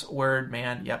class word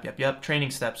man, yep,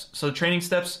 training steps. So the training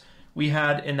steps we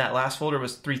had in that last folder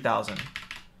was 3,000.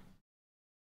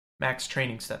 Max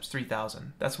training steps,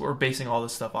 3,000. That's what we're basing all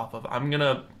this stuff off of. I'm going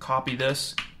to copy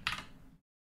this,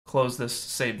 close this,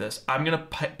 save this. I'm going to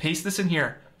paste this in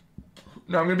here.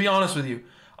 Now, I'm going to be honest with you.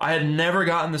 I had never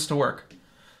gotten this to work.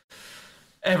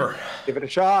 Ever. Give it a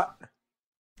shot.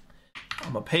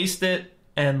 I'm going to paste it,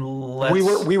 and let's...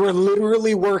 We were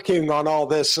literally working on all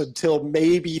this until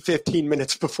maybe 15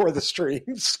 minutes before the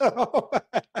stream, so...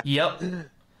 Yep.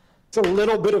 It's a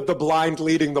little bit of the blind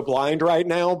leading the blind right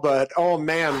now, but oh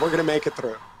man, we're going to make it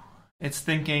through. It's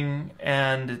thinking,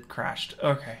 and it crashed.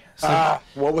 Okay. So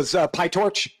what was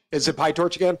PyTorch? Is it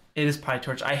PyTorch again? It is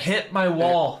PyTorch. I hit my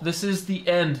wall. Yeah. This is the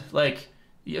end. Like,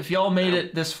 if y'all made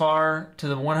it this far to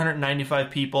the 195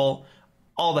 people,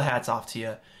 all the hats off to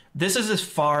you. This is as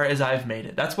far as I've made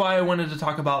it. That's why I wanted to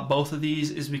talk about both of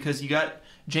these, is because you got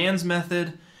Jan's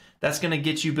method. That's going to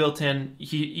get you built in.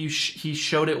 He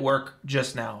showed it work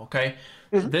just now, okay?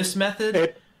 Mm-hmm. This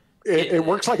method... It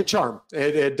works like a charm.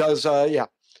 It does, yeah.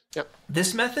 Yep.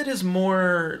 This method is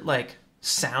more like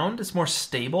sound. It's more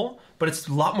stable, but it's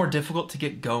a lot more difficult to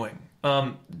get going.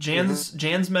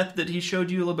 Jan's method that he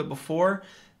showed you a little bit before,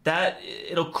 that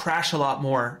it'll crash a lot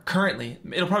more. Currently,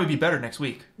 it'll probably be better next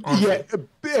week. Honestly.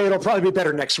 Yeah, it'll probably be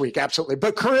better next week. Absolutely.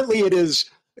 But currently it is,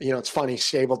 it's funny,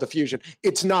 stable diffusion.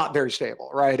 It's not very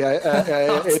stable, right?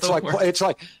 It's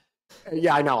like,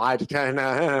 yeah, I know.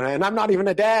 And I'm not even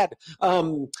a dad.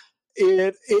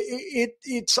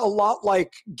 It's a lot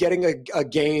like getting a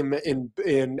game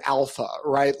in alpha,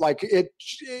 right? Like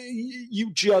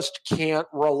you just can't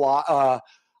rely.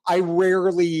 I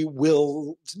rarely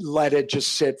will let it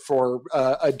just sit for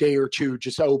a day or two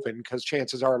just open, because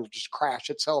chances are it'll just crash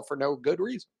itself for no good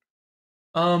reason.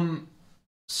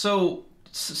 So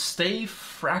stay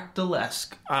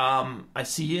fractalesque. I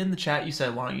see you in the chat. You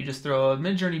said, why don't you just throw a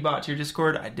Midjourney bot to your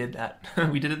Discord? I did that.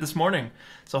 We did it this morning.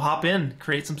 So hop in,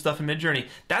 create some stuff in Midjourney.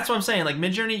 That's what I'm saying. Like,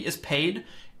 Midjourney is paid.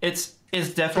 It's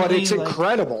definitely, but it's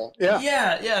incredible. Yeah.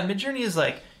 Yeah. Midjourney is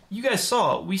like, you guys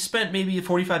saw, we spent maybe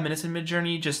 45 minutes in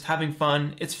Midjourney just having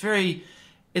fun. It's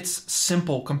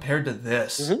simple compared to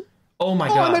this. Mm-hmm. Oh my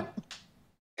God.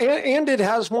 And it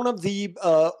has one of the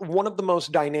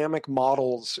most dynamic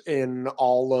models in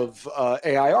all of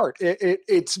AI art.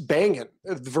 It's banging.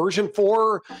 Version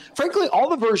 4, frankly, all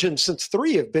the versions since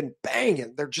 3 have been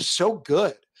banging. They're just so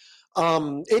good.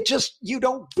 You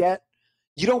don't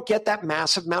get that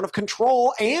massive amount of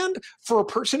control. And for a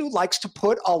person who likes to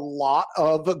put a lot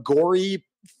of gory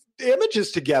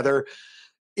images together,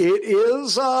 it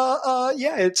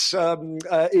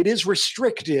is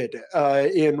restricted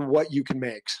in what you can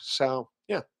make. So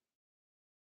yeah.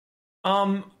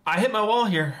 I hit my wall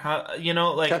here.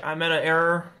 Okay. I'm at an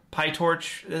error.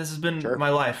 PyTorch. This has been my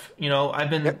life. I've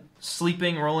been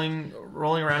sleeping, rolling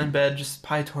around in bed, just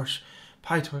PyTorch.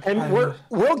 And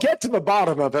we'll get to the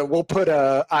bottom of it. We'll put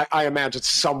I imagine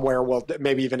somewhere, we'll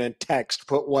maybe even in text,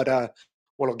 put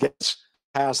what'll get us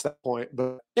past that point.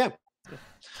 But yeah.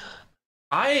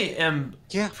 I am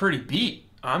pretty beat.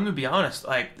 I'm going to be honest.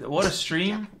 Like, what a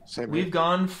stream. We've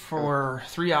gone for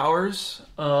 3 hours.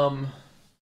 Do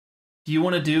you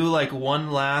want to do like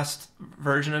one last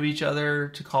version of each other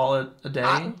to call it a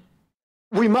day?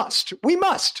 We must. What do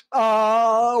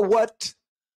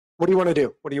you want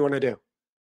to do?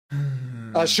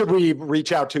 Should we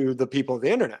reach out to the people of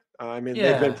the internet?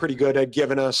 They've been pretty good at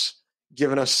giving us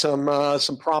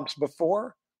some prompts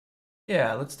before.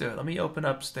 Yeah, let's do it. Let me open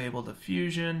up Stable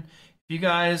Diffusion. If you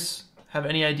guys have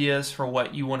any ideas for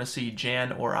what you want to see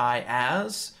Jan or I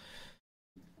as,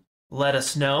 let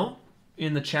us know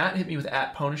in the chat. Hit me with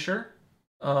 @Punisher.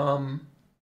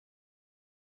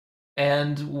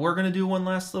 And we're going to do one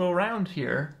last little round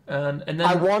here. And then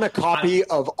I want a copy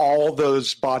of all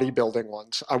those bodybuilding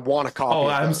ones. I want a copy. Oh,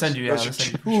 I'm going to send you. Yeah, those are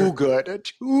too good.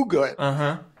 Too good.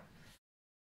 Uh-huh.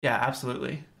 Yeah,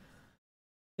 absolutely.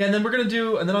 Yeah, and then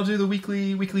I'll do the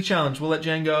weekly challenge. We'll let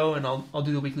Jen go, and I'll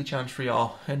do the weekly challenge for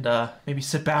y'all, and maybe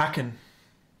sit back and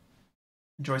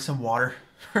enjoy some water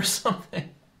or something.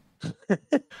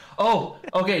 Oh,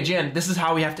 okay, Jen. This is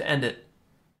how we have to end it.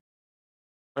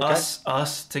 Okay.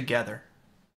 Us together.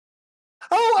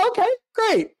 Oh, okay,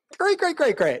 great.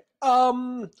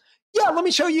 Yeah, let me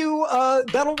show you.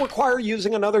 That'll require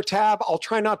using another tab. I'll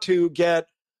try not to get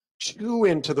too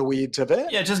into the weeds of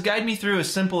it. Yeah, just guide me through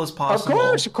as simple as possible.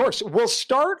 Of course. We'll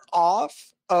start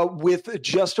off with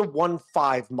just a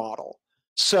 1.5 model.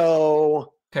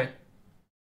 So okay,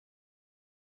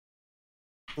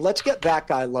 let's get that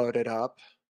guy loaded up.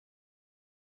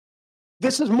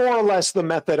 This is more or less the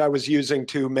method I was using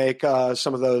to make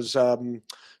some of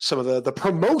the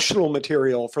promotional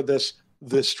material for this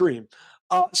stream.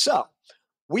 So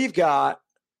we've got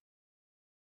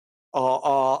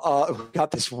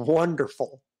this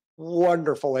wonderful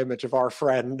image of our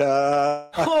friend.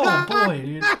 Oh boy,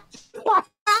 dude.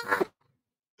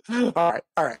 All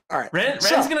right. Rand's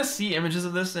gonna see images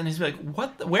of this and he's like,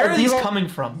 "What? Where are these coming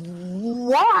from?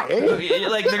 Why?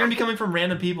 Like they're gonna be coming from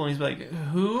random people." And he's like,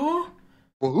 "Who?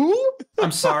 Who?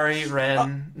 I'm sorry,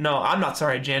 Ren. No, I'm not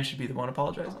sorry. Jan should be the one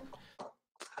apologizing."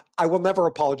 I will never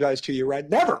apologize to you, Ren.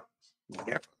 Never.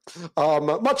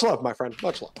 Much love, my friend.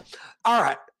 Much love. All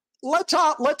right.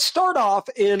 Let's start off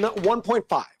in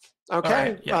 1.5. Okay.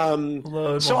 Right, yeah.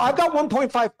 So I've got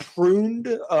 1.5 pruned.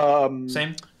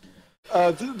 Same.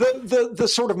 The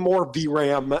sort of more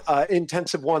VRAM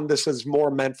intensive one. This is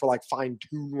more meant for like fine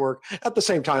tune work. At the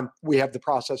same time, we have the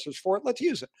processors for it. Let's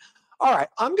use it. All right,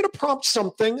 I'm going to prompt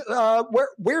something.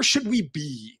 Where should we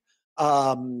be?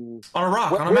 On a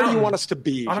rock, on a where mountain. do you want us to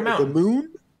be? On a mountain. The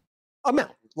moon? A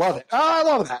mountain. Love it. I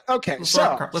love that. Okay, let's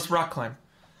rock climb.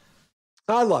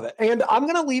 I love it. And I'm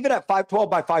going to leave it at 512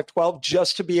 by 512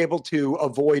 just to be able to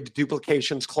avoid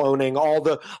duplications, cloning, all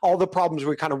the problems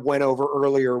we kind of went over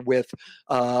earlier with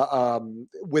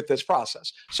this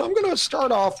process. So I'm going to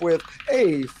start off with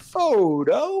a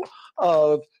photo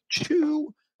of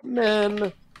two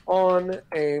men on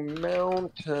a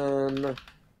mountain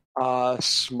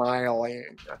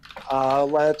smiling.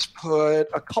 Let's put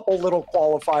a couple little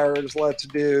qualifiers. Let's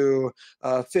do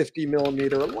 50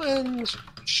 millimeter lens,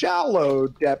 shallow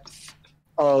depth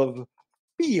of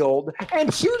field.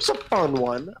 And here's a fun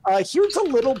one. Here's a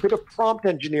little bit of prompt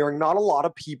engineering not a lot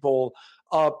of people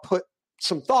put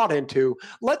some thought into.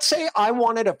 Let's say I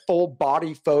wanted a full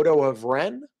body photo of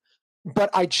Ren, but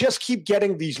I just keep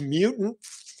getting these mutant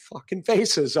fucking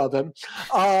faces of him.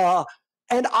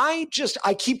 And I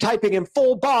keep typing in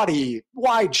full body,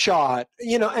 wide shot,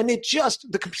 and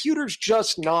the computer's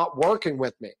just not working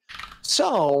with me.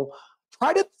 So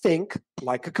try to think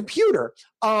like a computer.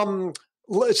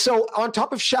 So on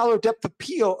top of shallow depth of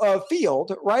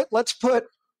field, right, let's put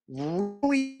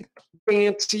really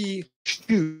fancy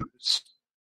shoes.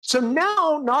 So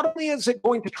now not only is it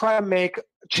going to try to make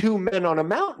two men on a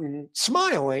mountain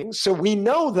smiling, so we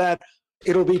know that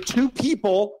it'll be two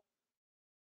people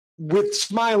with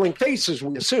smiling faces,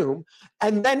 we assume,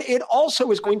 and then it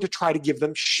also is going to try to give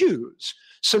them shoes.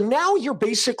 So now you're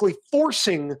basically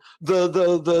forcing the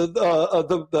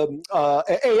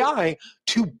AI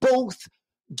to both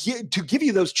to give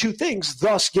you those two things,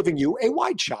 thus giving you a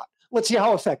wide shot. Let's see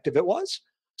how effective it was.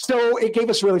 So it gave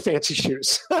us really fancy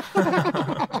shoes.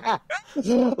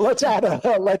 Let's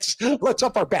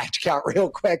up our batch count real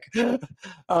quick.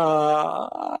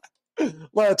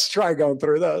 Let's try going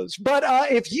through those. But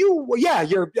I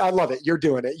love it. You're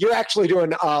doing it. You're actually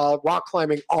doing rock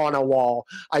climbing on a wall.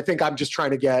 I think I'm just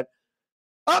trying to get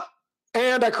up,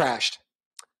 and I crashed.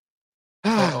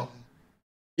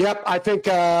 Yep, I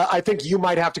think you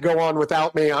might have to go on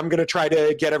without me. I'm going to try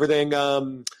to get everything.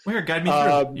 Here, guide me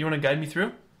through. You want to guide me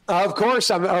through? Of course,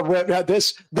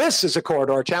 this is a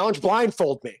corridor challenge.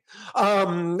 Blindfold me.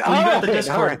 You got the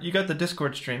Discord. Right. You got the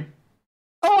Discord stream.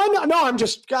 Oh, no,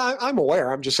 I'm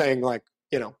aware. I'm just saying, like,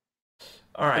 All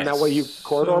right. And that way you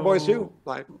corridor boys do.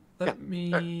 Like, let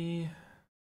me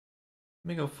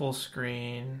go full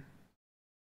screen.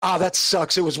 That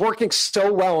sucks. It was working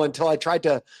so well until I tried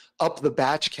to up the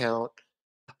batch count.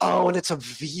 Oh, and it's a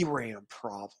VRAM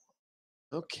problem.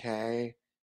 Okay.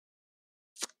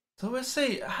 So let's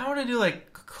say, how would I do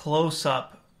like close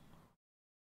up?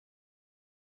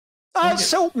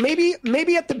 So maybe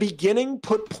at the beginning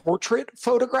put portrait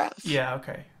photograph. Yeah.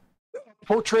 Okay.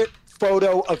 Portrait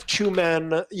photo of two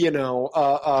men.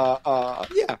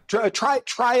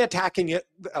 Try attacking it.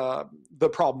 The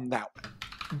problem that way.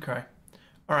 Okay.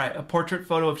 All right. A portrait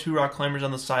photo of two rock climbers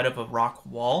on the side of a rock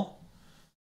wall.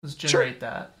 Let's generate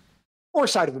that. Or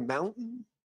side of a mountain.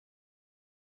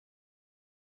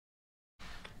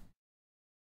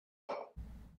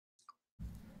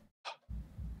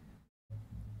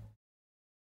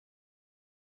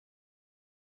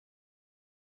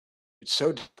 It's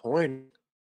so disappointing.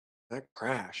 That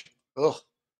crashed. Ugh.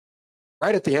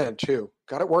 Right at the end, too.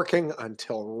 Got it working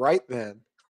until right then.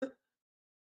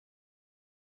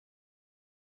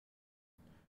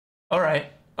 All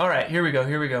right. Here we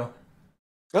go.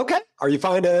 Okay. Are you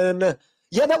finding...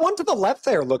 Yeah, that one to the left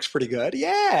there looks pretty good.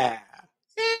 Yeah.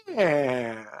 Look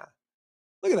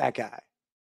at that guy.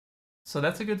 So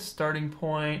that's a good starting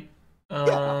point.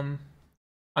 I'm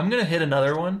going to hit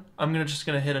another one. Just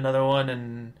going to hit another one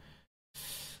and...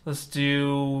 Let's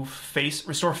do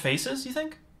restore faces, you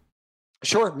think?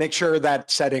 Sure. Make sure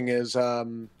that setting is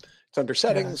it's under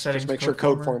settings. Just make sure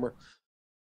code former.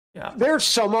 Yeah. There's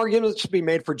some arguments to be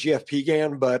made for GFP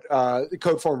GAN, but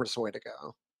code former is the way to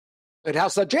go. It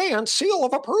has the Jan seal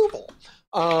of approval.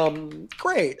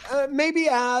 Great. Maybe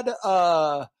add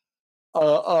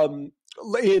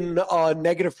in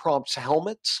negative prompts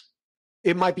helmets.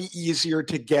 It might be easier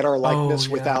to get our likeness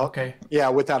without a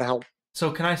helmet. So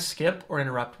can I skip or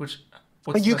interrupt?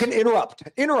 You can interrupt.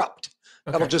 Okay.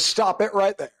 That'll just stop it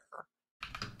right there.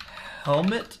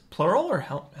 Helmet, plural, or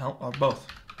or both?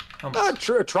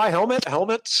 Try helmet,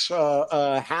 helmets,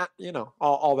 hat,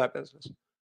 all that business.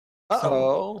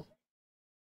 Uh-oh.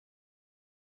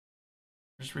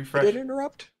 Just refresh. Did it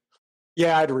interrupt?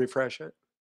 Yeah, I'd refresh it.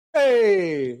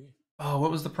 Hey! Oh,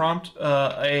 what was the prompt?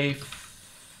 A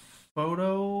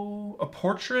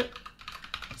portrait?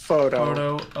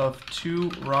 Photo of two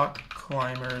rock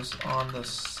climbers on the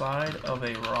side of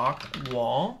a rock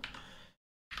wall.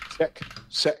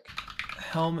 Sick.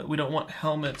 Helmet. We don't want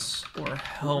helmets or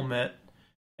helmet.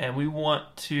 And we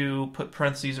want to put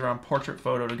parentheses around portrait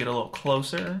photo to get a little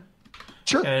closer.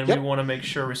 Sure. And we want to make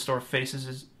sure restore faces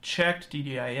is checked.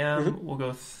 DDIM. We'll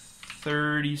go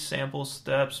 30 sample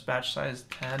steps, batch size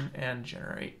 10, and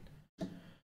generate.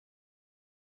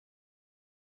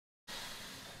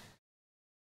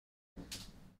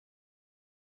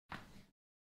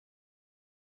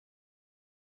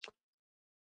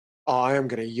 Oh, I am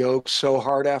going to yoke so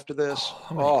hard after this. Oh,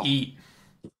 I'm going to eat.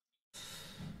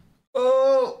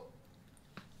 Oh!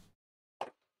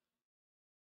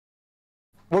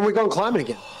 When we going climbing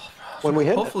again? When we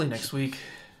hit Hopefully next week.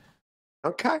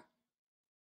 Okay.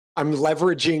 I'm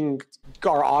leveraging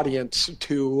our audience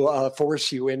to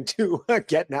force you into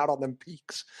getting out on them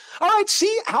peaks. All right,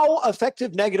 see how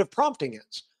effective negative prompting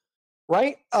is,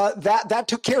 right? That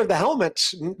took care of the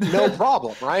helmets, no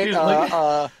problem, right? Dude,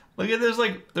 look at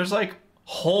there's like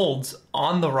holds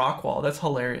on the rock wall. That's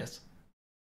hilarious.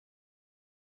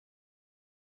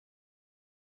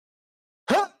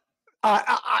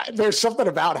 There's something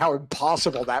about how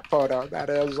impossible that photo. That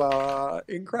is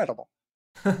incredible.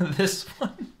 This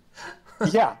one.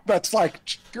 Yeah, that's like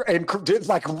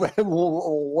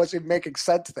was it making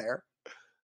sense there?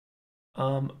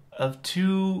 Of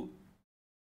two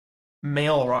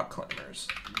male rock climbers.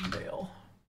 Male.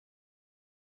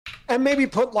 And maybe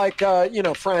put like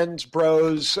friends,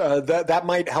 bros. That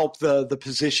might help the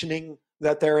positioning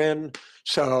that they're in.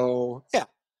 So yeah,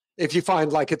 if you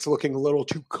find like it's looking a little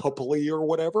too coupley or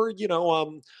whatever,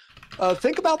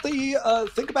 think about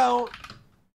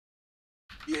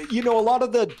a lot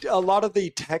of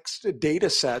the text data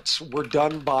sets were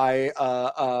done by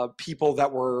people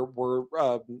that were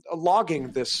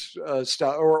logging this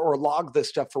stuff or log this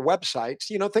stuff for websites.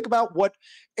 Think about what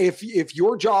if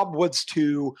your job was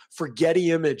to for Getty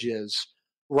Images,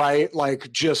 right?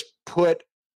 Like just put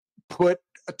a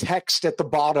text at the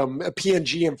bottom, a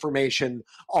PNG information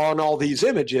on all these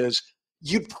images.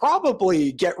 You'd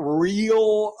probably get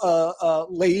real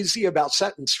lazy about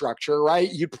sentence structure,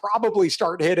 right? You'd probably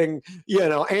start hitting,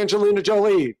 Angelina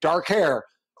Jolie, dark hair,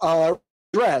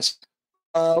 dress,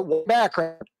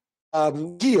 background,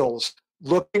 heels,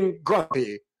 looking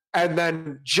grumpy, and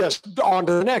then just on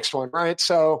to the next one, right?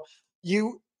 So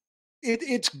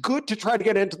it's good to try to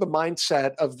get into the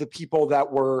mindset of the people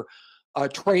that were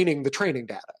training the training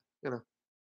data.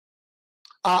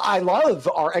 I love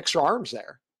our extra arms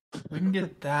there. We can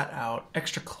get that out.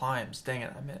 Extra climbs. Dang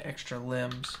it, I meant extra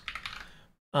limbs.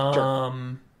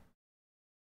 Sure.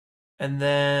 And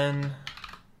then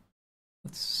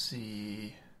let's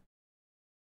see.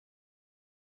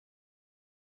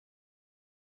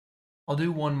 I'll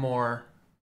do one more.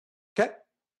 Okay.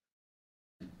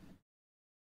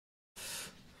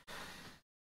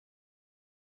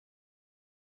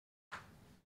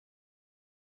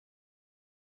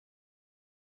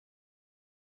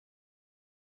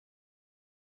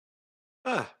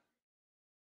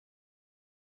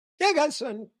 Yeah, guys,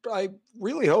 and I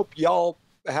really hope y'all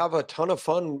have a ton of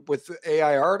fun with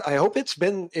AI art. I hope it's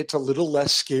a little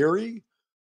less scary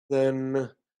than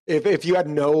if you had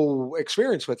no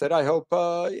experience with it. I hope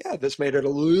this made it a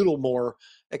little more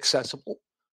accessible.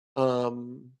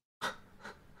 And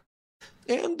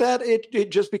that it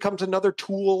just becomes another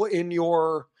tool in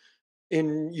your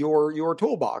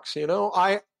toolbox.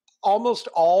 Almost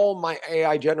all my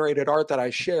AI generated art that I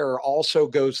share also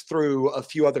goes through a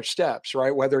few other steps,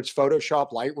 right? Whether it's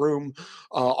Photoshop, Lightroom,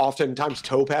 oftentimes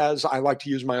Topaz. I like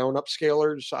to use my own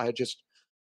upscalers. I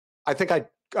think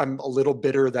I'm a little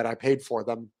bitter that I paid for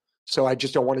them. So I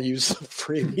just don't want to use the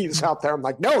freebies out there. I'm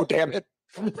like, no, damn it.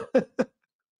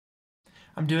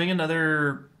 I'm doing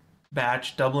another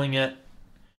batch, doubling it,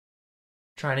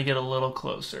 trying to get a little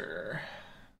closer.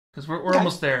 Because we're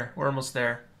almost there. We're almost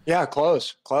there. Yeah,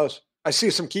 close. I see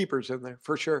some keepers in there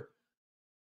for sure.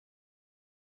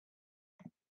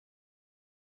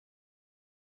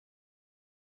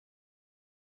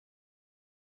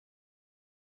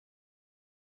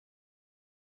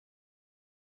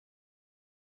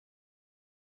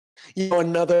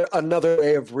 Another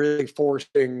way of really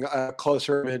forcing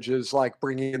closer images, like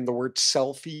bringing in the word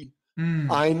selfie.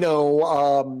 I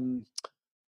know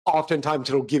oftentimes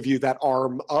it'll give you that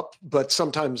arm up, but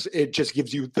sometimes it just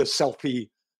gives you the selfie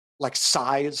like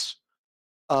size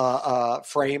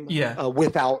frame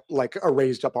without like a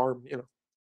raised up arm,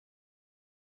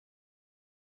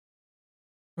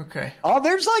 Okay. Oh,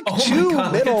 there's like two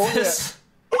middle.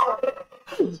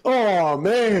 Oh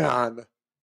man.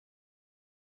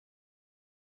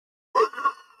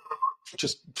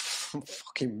 Just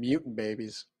fucking mutant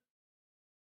babies.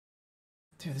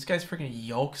 Dude, this guy's freaking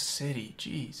Yolk City.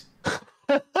 Jeez.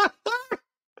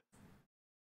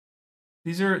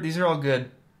 These are all good.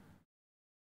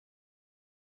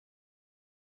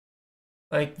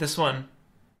 Like this one.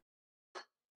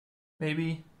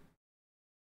 Maybe.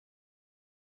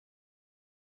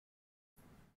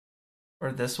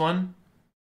 Or this one.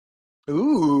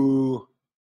 Ooh.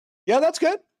 Yeah, that's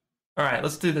good. All right,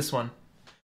 let's do this one.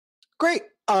 Great.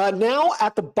 Now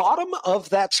at the bottom of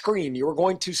that screen, you're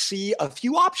going to see a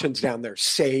few options down there.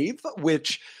 Save,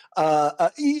 which all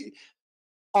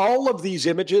of these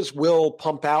images will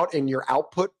pump out in your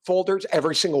output folders,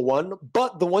 every single one,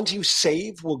 but the ones you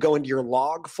save will go into your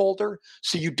log folder,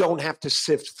 so you don't have to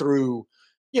sift through.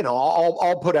 You know,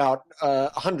 I'll put out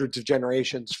hundreds of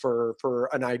generations for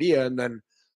an idea, and then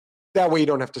that way you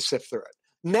don't have to sift through it.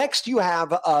 Next, you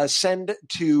have send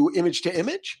to image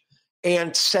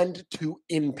and send to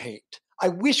in paint. I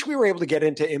wish we were able to get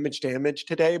into image to image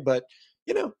today, but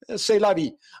you know, c'est la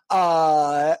vie.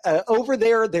 Over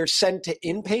there, there's send to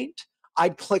in paint.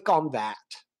 I'd click on that.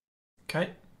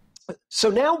 Okay. So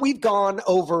now we've gone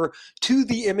over to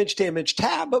the image to image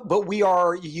tab, but we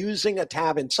are using a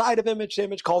tab inside of image to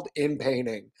image called in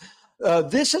painting.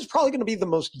 This is probably going to be the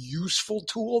most useful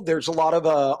tool. There's a lot of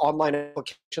online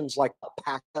applications like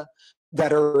Alpaca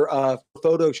that are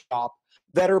Photoshop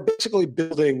that are basically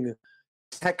building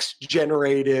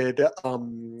text-generated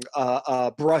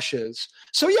brushes.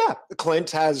 So yeah,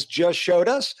 Clint has just showed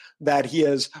us that he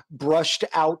has brushed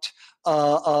out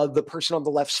the person on the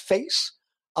left's face.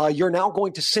 You're now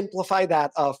going to simplify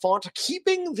that font,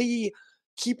 keeping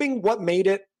what made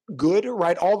it good,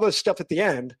 right? All the stuff at the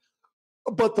end,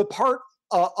 but the part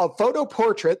a photo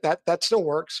portrait that still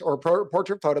works, or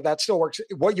portrait photo that still works.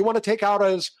 What you want to take out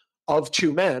is of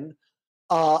two men,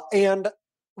 and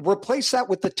replace that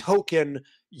with the token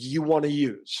you want to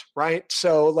use, right?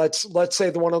 So let's say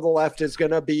the one on the left is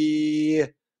going to be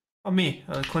me,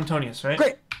 Clintonius, right?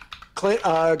 Great, Clint,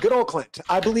 good old Clint.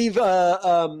 I believe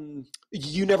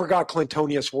you never got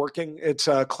Clintonius working. It's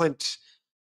Clint.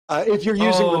 If you're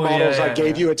using the models I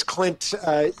gave you, it's Clint.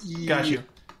 Got you.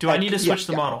 Do I need to switch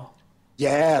the model?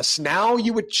 Yes. Now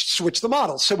you would switch the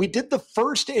model. So we did the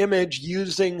first image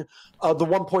using the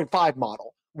 1.5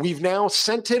 model. We've now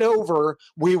sent it over.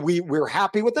 We're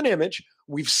happy with an image.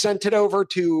 We've sent it over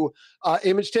to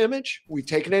image to image. We've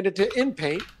taken it into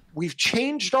InPaint. We've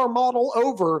changed our model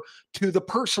over to the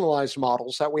personalized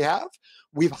models that we have.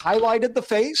 We've highlighted the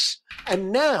face,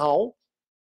 and now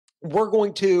we're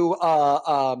going to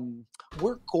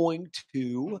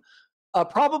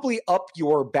probably up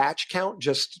your batch count,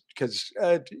 just because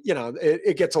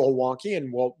it gets a little wonky,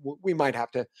 and we might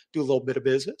have to do a little bit of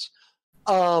business.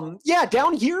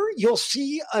 Down here you'll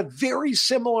see a very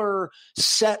similar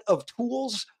set of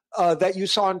tools that you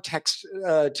saw in text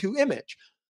to image.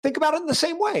 Think about it in the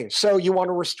same way. So you want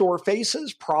to restore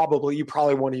faces? You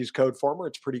probably want to use CodeFormer.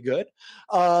 It's pretty good.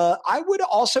 I would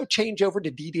also change over to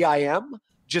DDIM,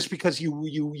 just because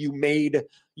you made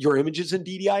your images in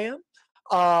DDIM.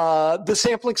 The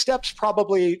sampling steps,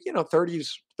 probably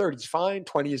 30's fine,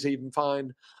 20 is even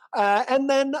fine. And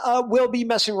then we'll be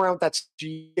messing around with that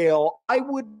scale. I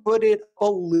would put it a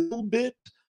little bit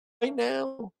right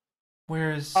now.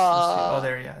 Where is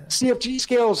there? Yeah. CFG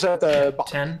scales at the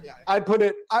 10. I'd put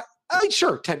it.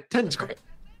 Sure, 10. 10 is great.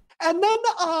 And then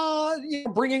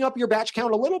bringing up your batch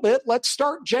count a little bit. Let's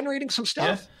start generating some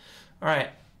stuff. Yeah. All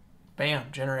right. Bam.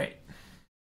 Generate.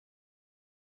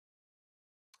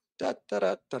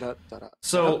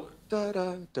 So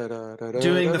doing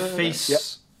the face. Yep.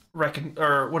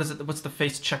 What is it? What's the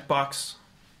face checkbox?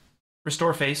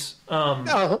 Restore face.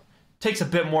 Takes a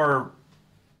bit more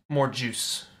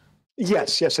juice.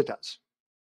 Yes, it does.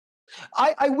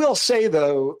 I will say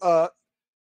though,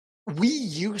 we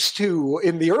used to,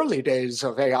 in the early days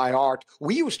of AI art,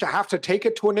 we used to have to take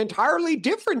it to an entirely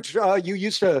different. You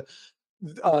used to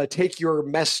take your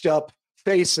messed up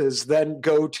faces, then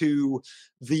go to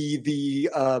the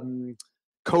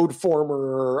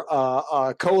CodeFormer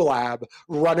collab,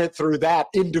 run it through that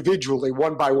individually,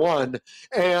 one by one,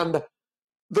 and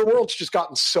the world's just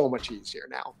gotten so much easier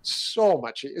now, so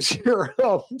much easier.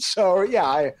 So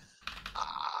yeah,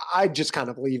 I just kind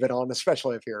of leave it on,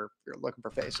 especially if you're looking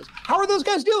for faces. How are those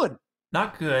guys doing?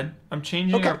 Not good. I'm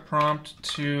changing our prompt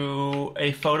to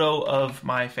a photo of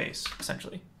my face,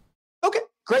 essentially. Okay,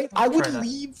 great. I would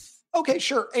leave. Okay,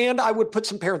 sure, and I would put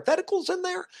some parentheticals in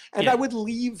there, and I would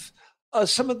leave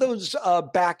some of those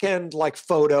back end like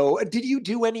photo. Did you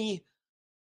do any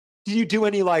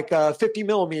like 50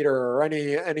 millimeter or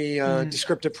any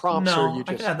descriptive prompts? No, or you just,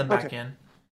 I can add them back in.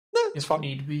 It's fine.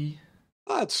 Need be.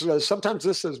 Sometimes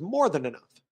this is more than enough.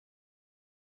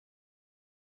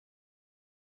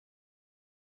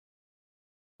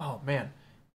 Oh man,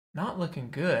 not looking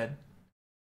good.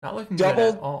 Not looking good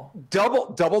at all.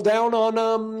 Double down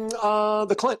on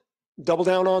the Clint. Double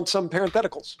down on some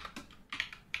parentheticals.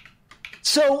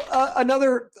 So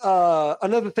another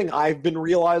thing I've been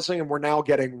realizing, and we're now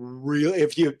getting real.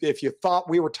 If you thought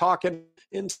we were talking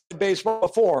in baseball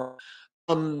before,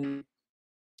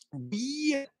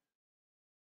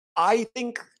 I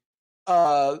think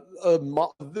I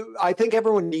think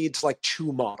everyone needs like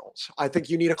two models. I think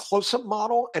you need a close-up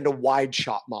model and a wide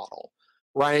shot model,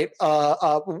 right?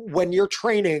 When you're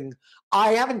training,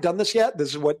 I haven't done this yet. This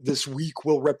is what this week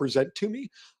will represent to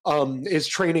me, is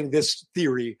training this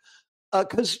theory.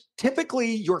 Because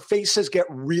typically your faces get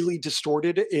really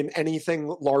distorted in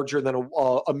anything larger than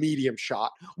a medium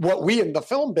shot, what we in the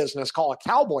film business call a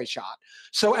cowboy shot.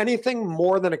 So anything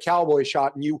more than a cowboy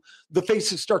shot, and the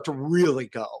faces start to really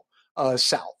go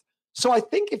south. So I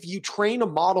think if you train a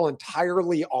model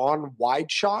entirely on wide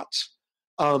shots,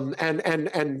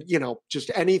 and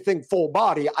just anything full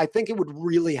body, I think it would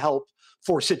really help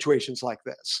for situations like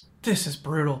this. This is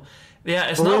brutal. Yeah,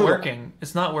 it's not working.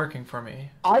 It's not working for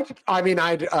me. I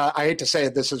hate to say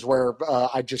it. This is where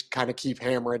I just kind of keep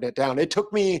hammering it down. It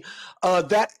took me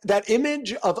that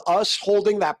image of us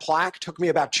holding that plaque took me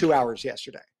about 2 hours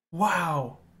yesterday.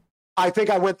 Wow. I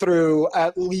think I went through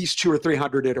at least 200 or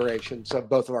 300 iterations of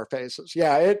both of our faces.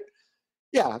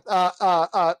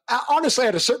 Honestly,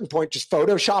 at a certain point, just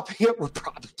photoshopping it would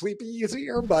probably be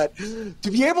easier. But to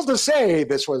be able to say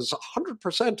this was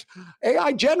 100%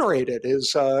 AI generated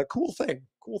is a cool thing.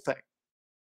 Cool thing.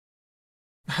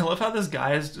 I love how the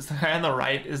guy on the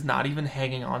right is not even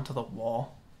hanging on to the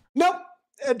wall. Nope.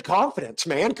 And confidence,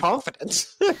 man.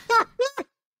 Confidence.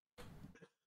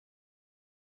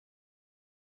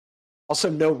 Also,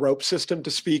 no rope system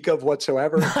to speak of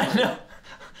whatsoever. I know.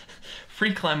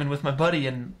 Free climbing with my buddy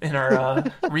in our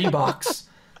Reeboks.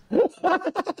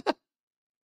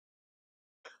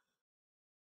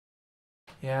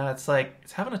 Yeah, it's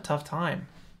having a tough time.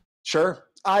 Sure.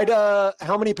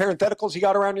 How many parentheticals you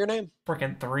got around your name?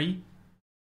 Freaking 3.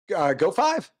 Go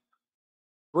 5.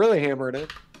 Really hammering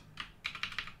it.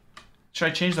 Should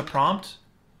I change the prompt?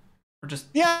 Or just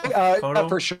photo?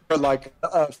 For sure. Like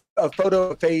a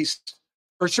photo face.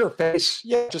 For sure, face.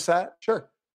 Yeah, just that. Sure.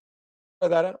 Try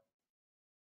that out.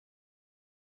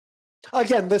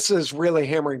 Again, this is really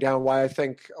hammering down why I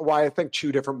think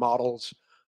 2 different models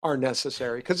are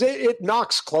necessary, because it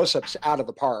knocks close-ups out of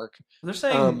the park. They're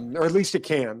saying, or at least it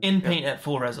can. In paint at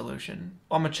full resolution.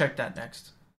 I'm gonna check that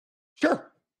next.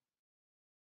 Sure.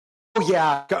 Oh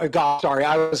yeah, God, sorry,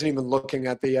 I wasn't even looking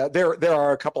at the. There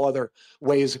are a couple other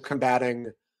ways of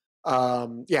combating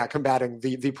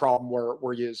the problem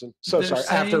we're using. So sorry.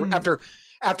 Saying,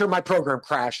 after my program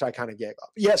crashed, I kind of gave up.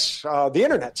 Yes, the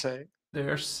internet saying.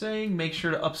 They're saying make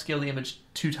sure to upscale the image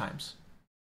 2 times.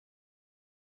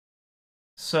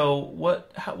 So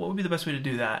what would be the best way to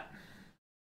do that?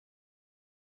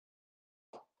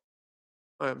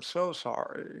 I am so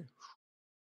sorry.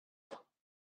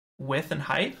 Width and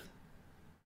height?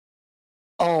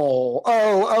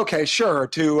 Oh, okay, sure.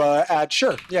 To add,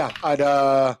 sure, yeah, I'd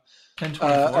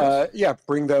 1024.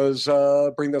 bring those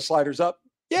sliders up.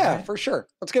 Yeah, okay. For sure.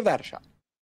 Let's give that a shot.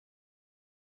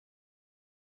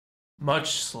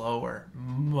 Much slower.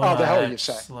 The hell you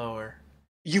say? Slower.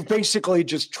 You basically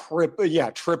just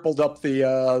tripled up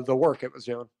the work it was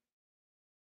doing.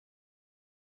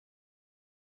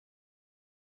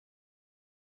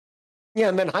 Yeah,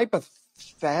 and then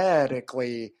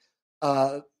hypothetically,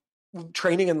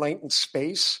 training in latent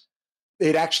space,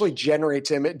 it actually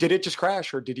generates image. Did it just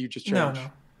crash, or did you just change?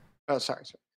 No. Oh, sorry.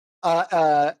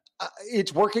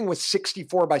 It's working with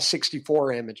 64 by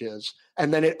 64 images,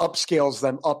 and then it upscales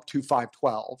them up to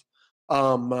 512.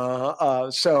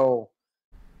 So,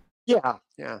 yeah.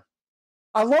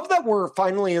 I love that we're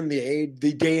finally in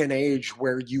the day and age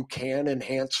where you can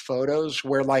enhance photos,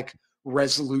 where like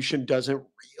resolution doesn't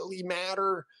really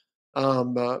matter.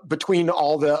 Between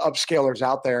all the upscalers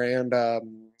out there and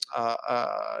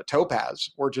Topaz,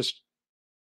 we're just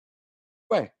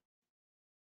way.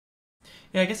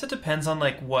 Yeah, I guess it depends on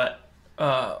like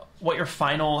how you're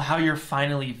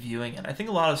finally viewing it. I think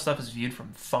a lot of stuff is viewed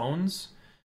from phones,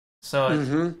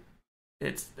 so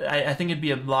I think it'd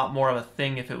be a lot more of a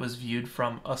thing if it was viewed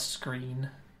from a screen,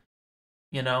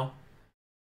 a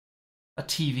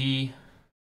TV,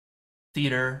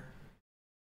 theater.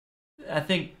 I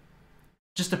think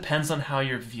just depends on how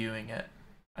you're viewing it,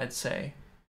 I'd say.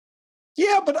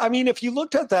 Yeah, but I mean, if you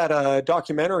looked at that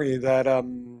documentary that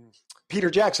Peter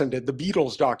Jackson did, the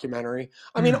Beatles documentary,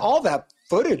 I mean, all that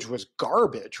footage was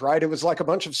garbage, right? It was like a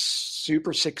bunch of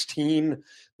Super 16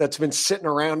 that's been sitting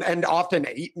around, and often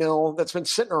 8mm that's been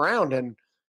sitting around, and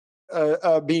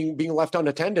being left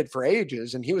unattended for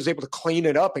ages, and he was able to clean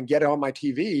it up and get it on my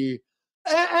TV.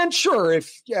 And sure,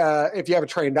 if you have a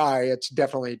trained eye, it's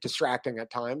definitely distracting at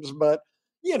times. But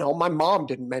my mom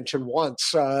didn't mention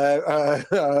once that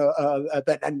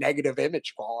a negative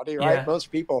image quality, right? Yeah.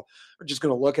 Most people are just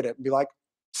going to look at it and be like,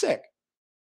 sick.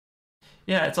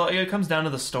 Yeah, it comes down to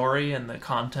the story and the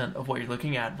content of what you're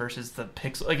looking at versus the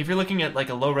pixel. Like if you're looking at like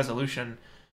a low resolution,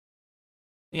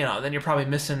 then you're probably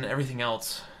missing everything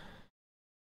else.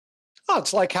 Oh,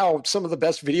 it's like how some of the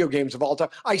best video games of all time.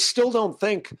 I still don't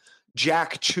think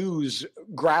Jak 2's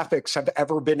graphics have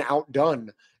ever been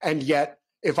outdone. And yet,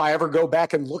 if I ever go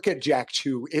back and look at Jak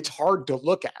 2, it's hard to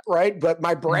look at, right? But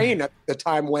my brain at the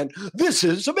time went, this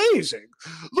is amazing.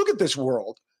 Look at this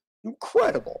world.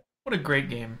 Incredible. What a great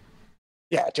game.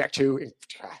 Yeah, Jak 2.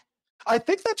 I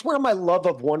think that's where my love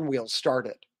of One Wheel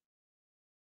started.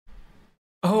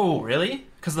 Oh, really?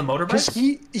 Because the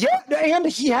motorbike? And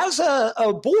he has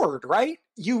a board, right?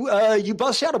 You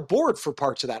bust out a board for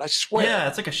parts of that, I swear. Yeah,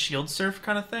 it's like a shield surf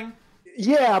kind of thing.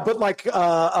 Yeah, but like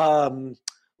a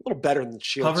little better than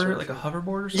shield surf. Like a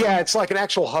hoverboard or something? Yeah, it's like an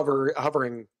actual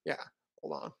hovering. Yeah,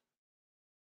 hold on.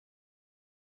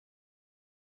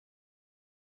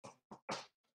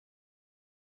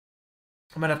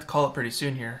 I might have to call it pretty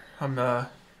soon here.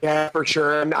 Yeah, for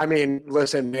sure. And I mean,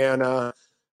 listen, man, AI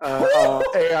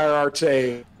Art's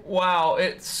a... Wow,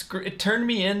 it turned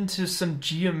me into some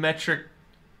geometric...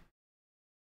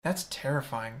 That's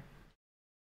terrifying.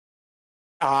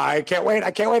 I can't wait.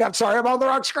 I'm sorry, I'm on the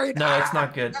wrong screen. No, it's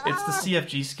not good. It's the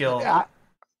CFG skill.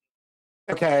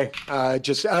 Okay.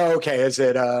 Okay. Is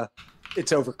it,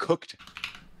 it's overcooked?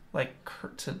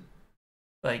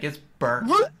 It's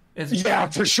burnt. Yeah,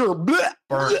 for sure.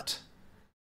 Burnt.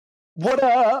 What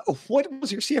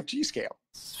was your CFG scale?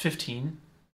 15.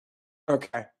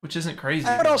 Okay. Which isn't crazy.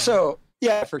 I would also,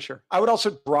 yeah, for sure. I would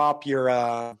also drop your,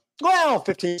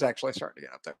 15 is actually starting to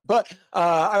get up there. But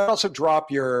I would also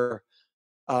drop your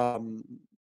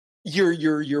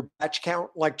batch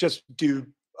count. Like, just do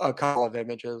a couple of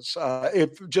images,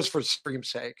 just for stream's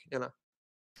sake,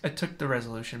 I took the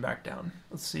resolution back down.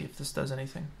 Let's see if this does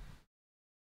anything.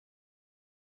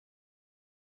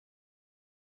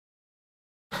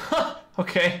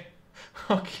 Okay.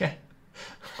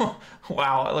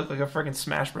 Wow, I look like a freaking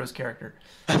Smash Bros. Character.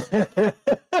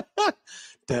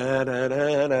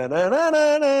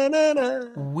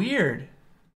 Weird.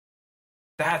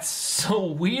 That's so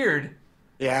weird.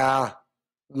 Yeah.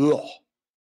 Ugh.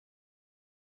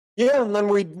 Yeah, and then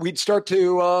we'd start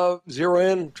to zero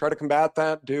in, try to combat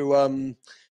that, do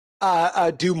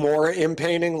more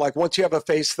painting. Like once you have a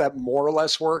face that more or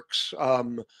less works,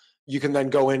 you can then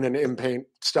go in and paint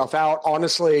stuff out.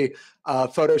 Honestly,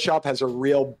 Photoshop has a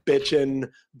real bitchin'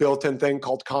 built-in thing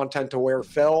called content-aware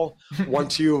fill.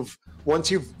 Once you've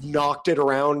knocked it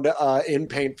around in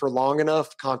paint for long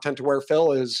enough, content-aware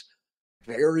fill is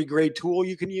a very great tool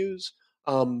you can use.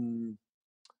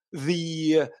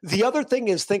 The other thing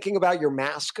is thinking about your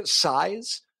mask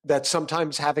size, that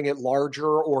sometimes having it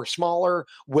larger or smaller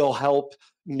will help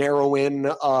narrow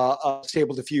in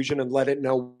Stable Diffusion and let it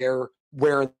know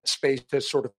where in space to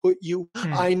sort of put you.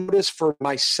 I notice for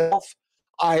myself,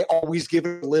 I always give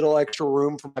it a little extra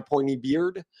room for my pointy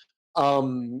beard.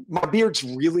 My beard's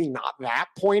really not that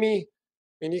pointy,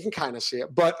 and you can kind of see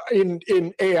it. But in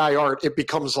AI art, it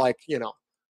becomes like,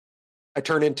 I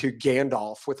turn into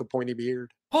Gandalf with a pointy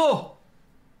beard. Oh!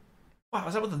 Wow,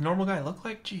 is that what the normal guy looked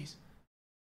like? Jeez.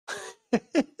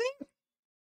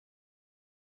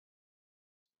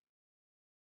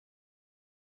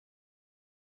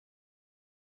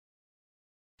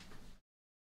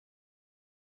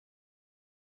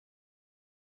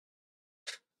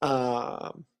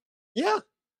 Yeah.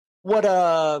 What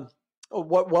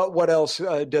else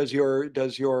does your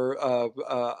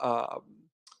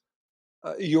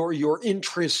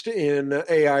interest in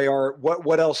AI art?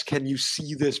 What else can you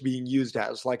see this being used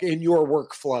as, like in your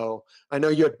workflow? I know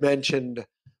you had mentioned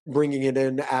bringing it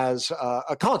in as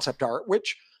a concept art,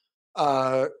 which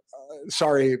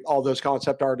sorry, all those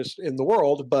concept artists in the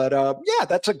world, but yeah,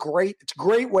 it's a great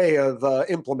way of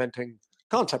implementing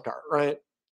concept art, right?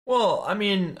 Well, I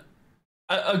mean,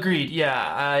 agreed.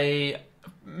 Yeah,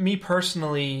 me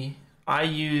personally, I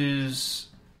use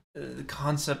the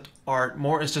concept art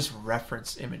more as just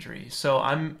reference imagery. So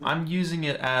I'm using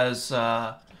it as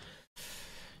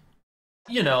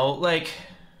like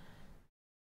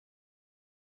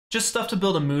just stuff to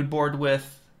build a mood board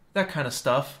with, that kind of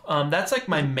stuff. That's like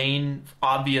my main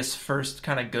obvious first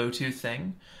kind of go-to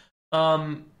thing.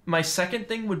 My second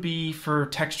thing would be for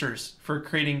textures, for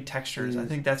creating textures. I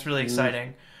think that's really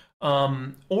exciting.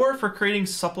 or for creating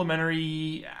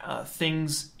supplementary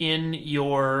things in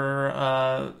your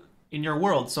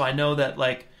world. So I know that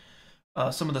like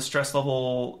some of the stress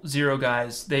level 0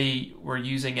 guys, they were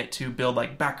using it to build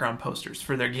like background posters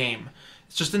for their game.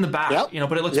 It's just in the back, Yep.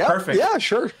 but it looks Yep. perfect. Yeah,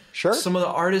 sure. Sure. Some of the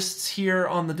artists here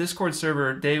on the Discord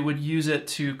server, they would use it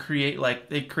to create like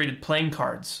they created playing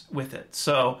cards with it.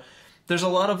 So there's a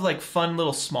lot of like fun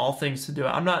little small things to do.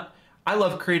 I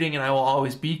love creating and I will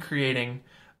always be creating,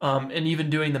 and even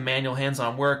doing the manual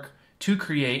hands-on work to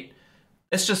create.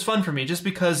 It's just fun for me. Just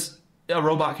because a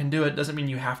robot can do it doesn't mean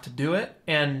you have to do it.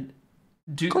 And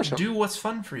do what's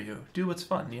fun for you. Do what's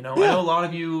fun. Yeah. I know a lot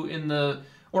of you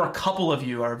or a couple of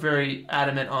you are very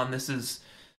adamant on this is,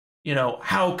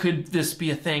 how could this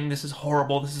be a thing? This is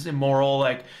horrible. This is immoral.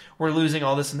 Like we're losing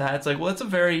all this and that. It's like, well, it's a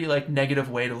very like negative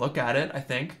way to look at it, I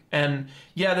think. And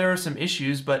yeah, there are some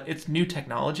issues, but it's new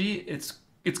technology. It's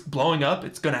blowing up.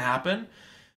 It's going to happen,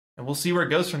 and we'll see where it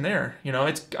goes from there.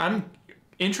 I'm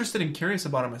interested and curious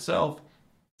about it myself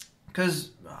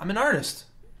because I'm an artist.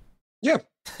 Yeah.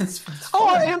 It's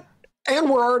fun. And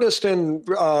we're artists, and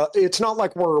it's not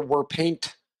like we're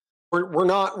paint. We're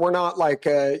not like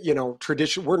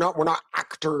tradition. We're not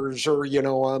actors, or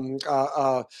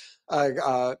we're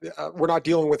not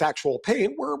dealing with actual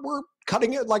paint. We're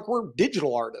cutting it like we're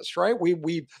digital artists, right?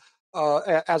 We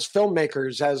as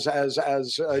filmmakers, as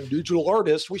digital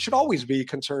artists, we should always be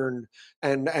concerned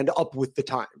and up with the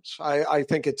times. I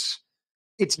think it's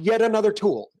yet another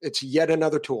tool. It's yet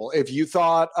another tool. If you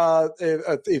thought,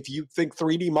 if you think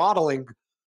 3D modeling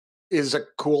is a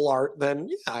cool art, then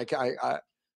yeah,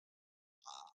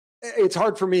 it's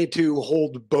hard for me to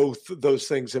hold both those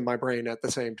things in my brain at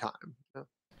the same time.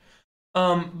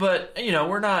 But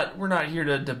we're not here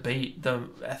to debate the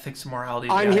ethics and morality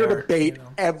of I'm here to art, bait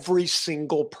every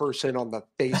single person on the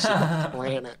face of the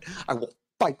planet. I will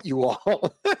fight you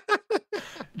all.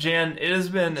 Jan, it has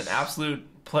been an absolute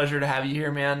pleasure to have you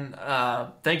here, man.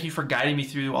 Thank you for guiding me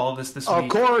through all of this week. Of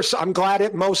course, I'm glad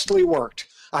it mostly worked.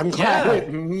 I'm glad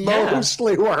it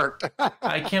mostly worked.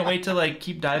 I can't wait to like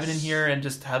keep diving in here and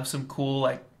just have some cool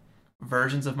like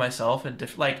versions of myself and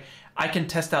like I can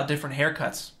test out different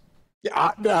haircuts.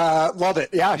 Yeah, love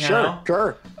it. Yeah,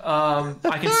 sure.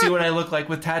 I can see what I look like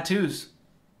with tattoos.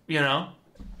 Can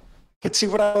see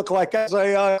what I look like as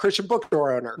a Christian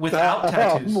bookstore owner without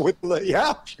tattoos.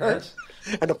 Yeah, sure. Yes.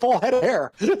 And a full head of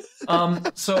hair.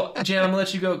 So Jan, I'm gonna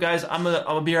let you go, guys. I'm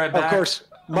gonna be right back. Of course.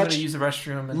 I'm gonna use the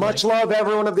restroom. And much love,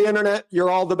 everyone of the internet. You're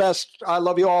all the best. I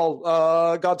love you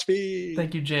all. Godspeed.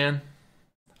 Thank you, Jan.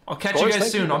 I'll catch you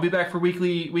guys soon. I'll be back for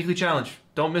weekly challenge.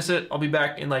 Don't miss it. I'll be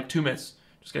back in like 2 minutes.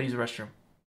 Just gotta use the restroom.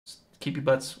 Just keep your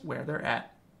butts where they're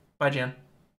at. Bye, Jan.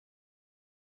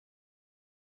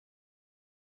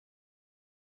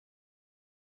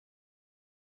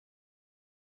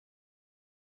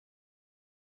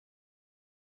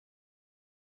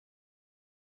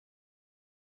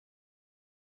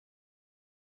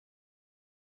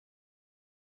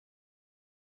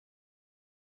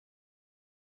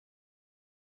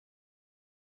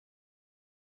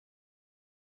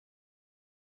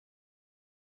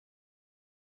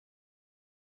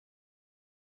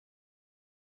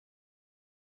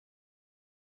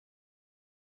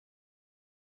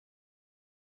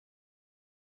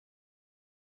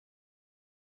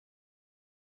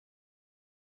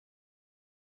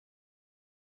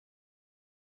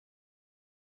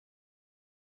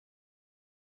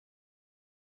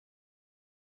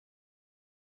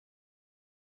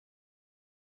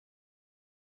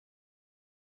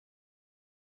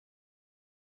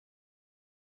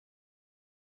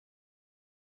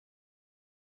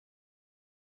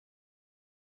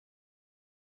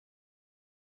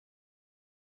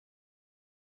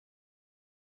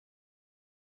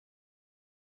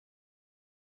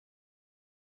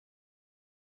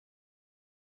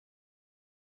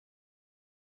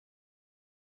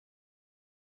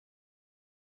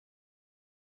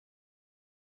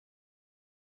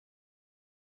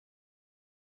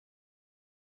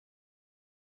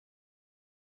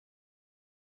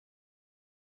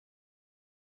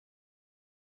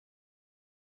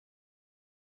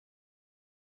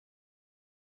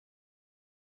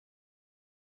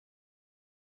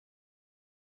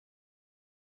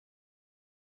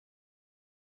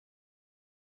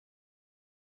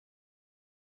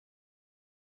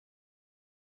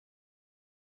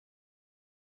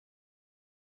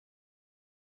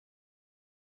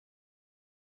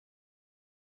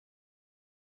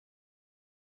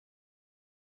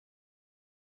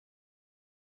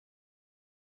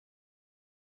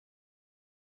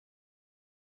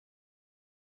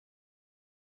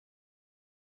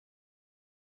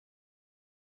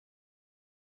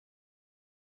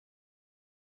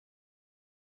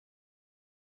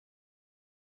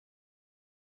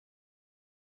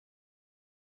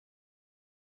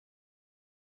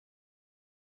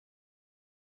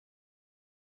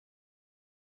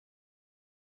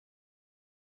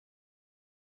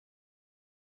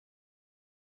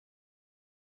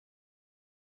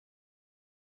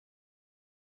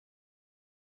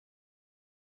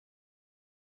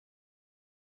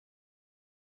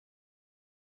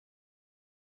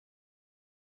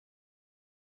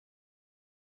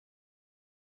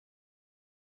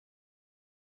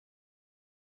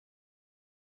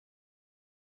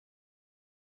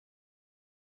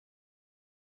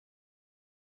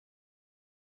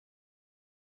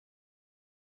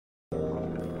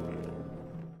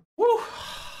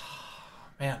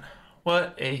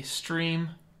 What a stream.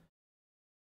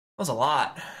 That was a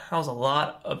lot. That was a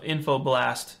lot of info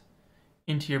blast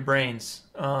into your brains.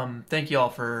 Thank you all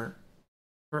for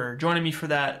joining me for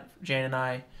that, Jane and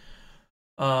I.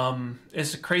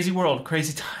 It's a crazy world,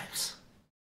 crazy times.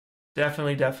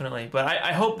 Definitely. But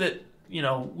I hope that,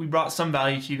 we brought some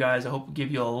value to you guys. I hope we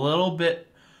give you a little bit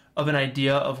of an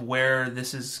idea of where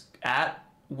this is at.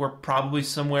 We're probably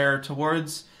somewhere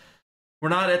towards... We're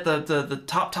not at the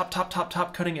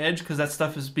top cutting edge because that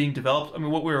stuff is being developed. I mean,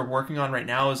 what we're working on right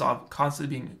now is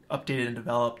constantly being updated and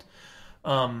developed.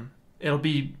 It'll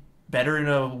be better in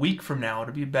a week from now.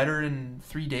 It'll be better in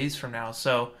 3 days from now.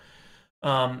 So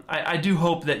I do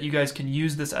hope that you guys can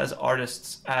use this as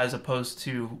artists as opposed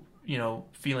to,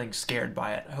 feeling scared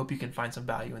by it. I hope you can find some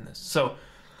value in this. So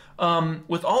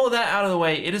with all of that out of the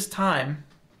way, it is time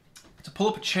to pull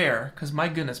up a chair because, my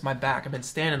goodness, my back. I've been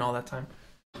standing all that time.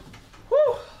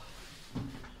 Whew.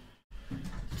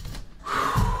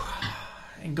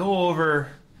 And go over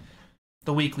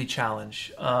the weekly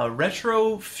challenge.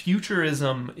 Retro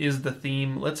futurism is the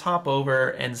theme. Let's hop over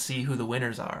and see who the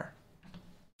winners are.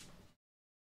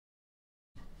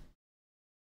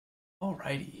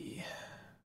 Alrighty.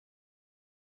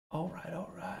 All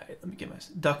right. Let me get my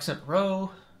ducks in a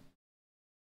row.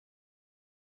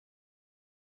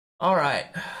 All right.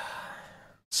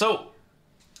 So,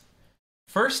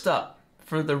 first up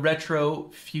for the retro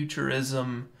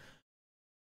futurism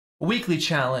weekly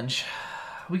challenge,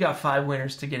 we got 5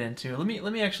 winners to get into.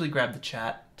 Let me actually grab the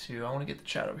chat too. I want to get the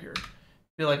chat over here. I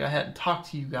feel like I hadn't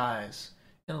talked to you guys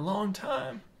in a long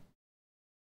time.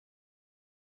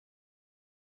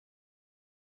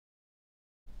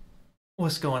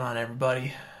 What's going on,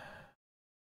 everybody?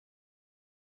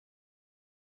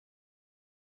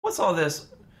 What's all this?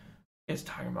 It's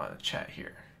talking about the chat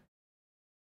here.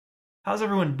 How's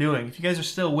everyone doing? If you guys are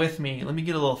still with me, let me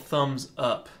get a little thumbs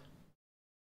up.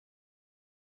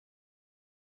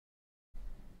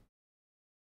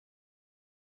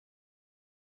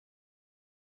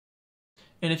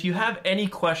 And if you have any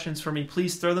questions for me,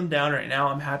 please throw them down right now.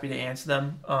 I'm happy to answer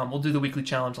them. We'll do the weekly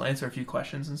challenge. I'll answer a few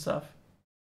questions and stuff.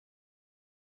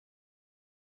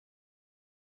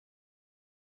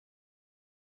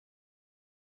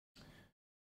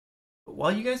 But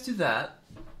while you guys do that,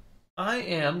 I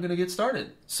am going to get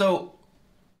started. So,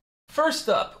 first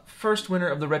up, first winner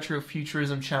of the Retro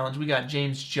Futurism Challenge, we got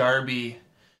James Jarby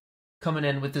coming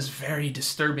in with this very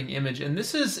disturbing image. And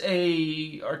this is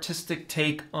a artistic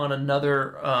take on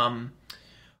another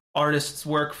artist's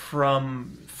work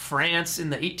from France in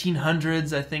the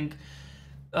 1800s, I think,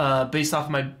 based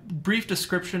off my brief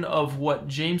description of what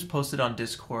James posted on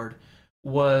Discord.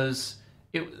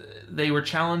 They were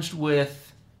challenged with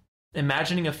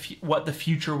imagining what the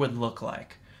future would look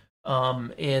like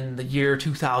in the year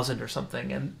 2000 or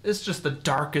something. And it's just the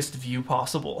darkest view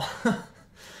possible.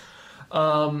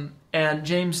 And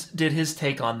James did his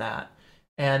take on that.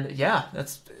 And yeah,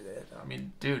 that's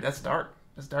dark.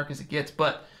 As dark as it gets.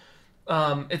 But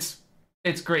it's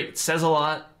great. It says a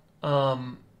lot.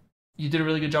 You did a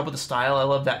really good job with the style. I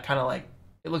love that kind of like,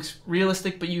 it looks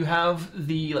realistic, but you have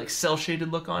the like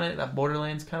cel-shaded look on it, that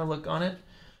Borderlands kind of look on it.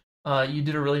 You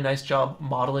did a really nice job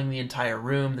modeling the entire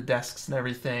room, the desks and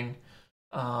everything.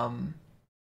 The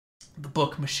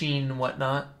book machine and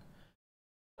whatnot.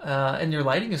 And your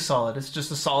lighting is solid. It's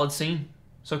just a solid scene.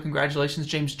 So congratulations,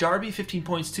 James Jarby. 15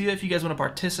 points to you. If you guys want to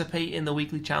participate in the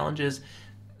weekly challenges,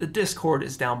 the Discord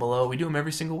is down below. We do them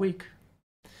every single week.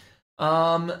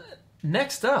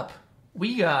 Next up,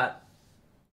 we got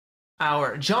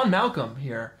our John Malcolm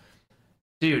here.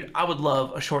 Dude, I would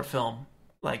love a short film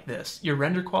like this. Your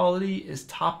render quality is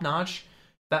top notch.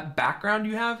 That background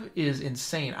you have is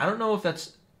insane. I don't know if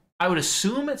that's... I would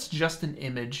assume it's just an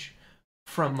image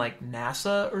from like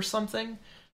NASA or something.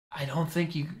 I don't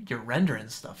think you're rendering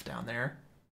stuff down there.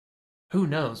 Who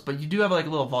knows? But you do have like a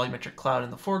little volumetric cloud in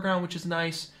the foreground, which is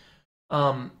nice.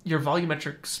 Your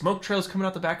volumetric smoke trails coming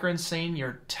out the back are insane.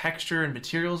 Your texture and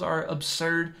materials are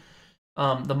absurd.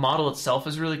 The model itself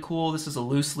is really cool. This is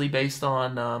loosely based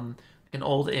on an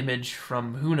old image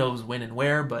from who knows when and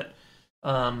where, but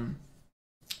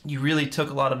you really took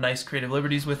a lot of nice creative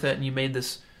liberties with it, and you made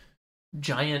this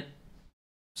giant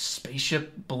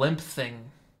spaceship blimp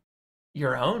thing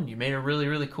your own. You made it really,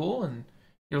 really cool, and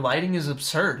your lighting is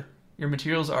absurd. Your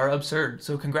materials are absurd.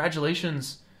 So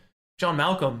congratulations, John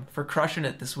Malcolm, for crushing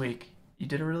it this week. You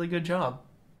did a really good job.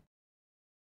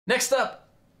 Next up,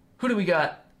 who do we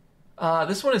got?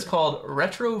 This one is called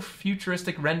Retro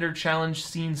Futuristic Render Challenge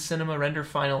Scene Cinema Render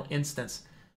Final Instance.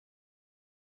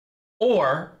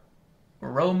 Or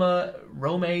Rome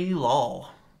Lol.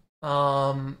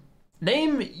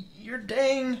 Name your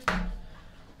dang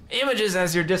images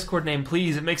as your Discord name,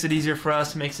 please. It makes it easier for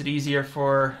us. It makes it easier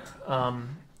for,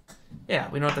 yeah,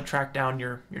 we don't have to track down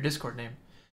your Discord name.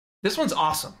 This one's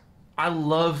awesome. I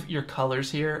love your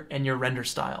colors here and your render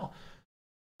style.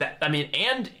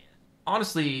 And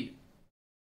honestly,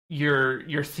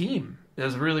 your theme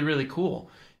is really, really cool.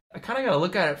 I kind of got to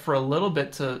look at it for a little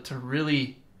bit to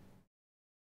really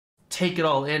take it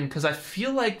all in, because I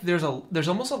feel like there's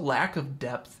almost a lack of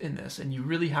depth in this, and you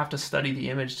really have to study the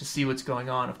image to see what's going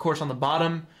on. Of course, on the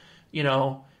bottom,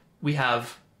 we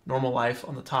have normal life.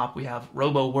 On the top, we have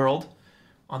Robo World.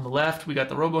 On the left, we got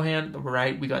the Robo Hand. On the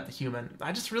right, we got the human.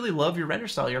 I just really love your render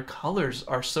style. Your colors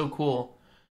are so cool.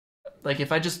 Like,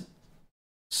 if I just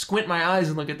squint my eyes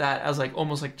and look at that as like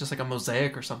almost like just like a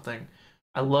mosaic or something,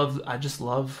 I just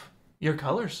love your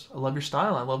colors. I love your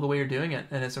style. I love the way you're doing it.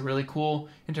 And it's a really cool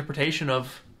interpretation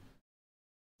of,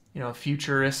 a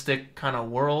futuristic kind of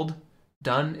world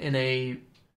done in a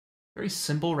very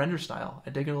simple render style. I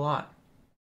dig it a lot.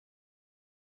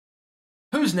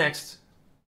 Who's next?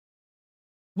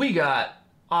 We got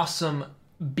Awesome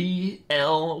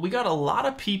BL. We got a lot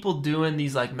of people doing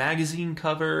these like magazine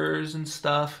covers and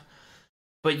stuff,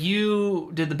 but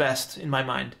you did the best in my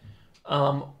mind.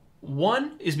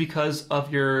 One is because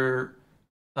of your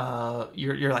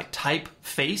like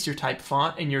typeface, your type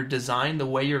font, and your design, the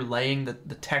way you're laying the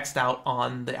text out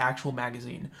on the actual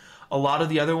magazine. A lot of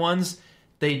the other ones,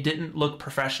 they didn't look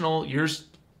professional. Yours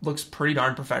looks pretty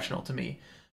darn professional to me.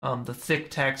 The thick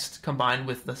text combined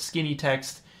with the skinny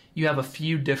text. You have a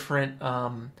few different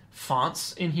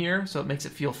fonts in here, so it makes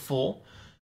it feel full.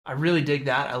 I really dig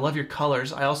that. I love your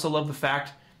colors. I also love the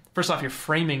fact, first off, your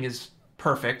framing is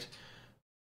perfect.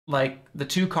 Like, the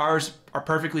two cars are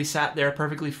perfectly sat there,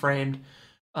 perfectly framed.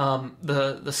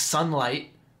 The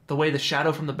sunlight, the way the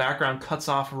shadow from the background cuts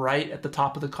off right at the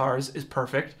top of the cars is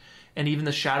perfect. And even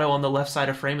the shadow on the left side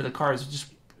of frame of the car is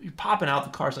just you're popping out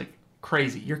the cars like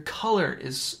crazy. Your color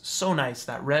is so nice.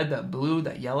 That red, that blue,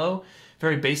 that yellow.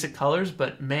 Very basic colors,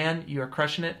 but man, you are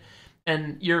crushing it.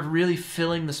 And you're really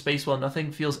filling the space well.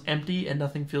 Nothing feels empty and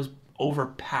nothing feels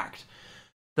overpacked.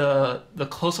 The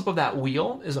close-up of that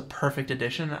wheel is a perfect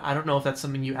addition. I don't know if that's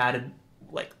something you added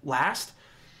like last,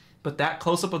 but that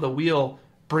close-up of the wheel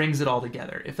brings it all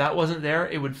together. If that wasn't there,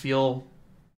 it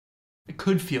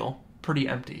could feel pretty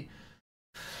empty.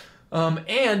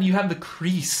 And you have the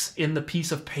crease in the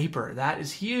piece of paper. That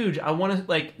is huge. I want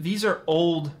to, these are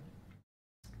old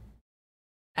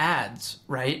ads,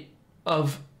 right,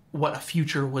 of what a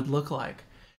future would look like.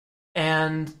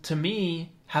 And to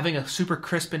me, having a super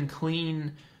crisp and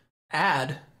clean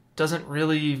ad doesn't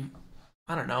really,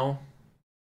 I don't know.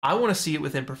 I want to see it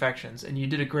with imperfections, and you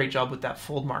did a great job with that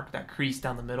fold mark, that crease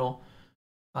down the middle.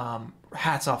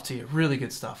 Hats off to you. Really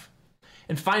good stuff.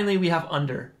 And finally, we have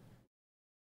under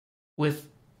with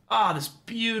this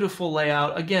beautiful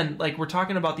layout. Again, like, we're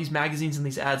talking about these magazines and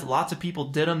these ads. Lots of people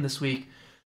did them this week.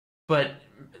 But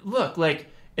look, like,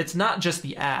 it's not just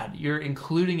the ad. You're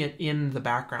including it in the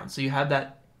background. So you have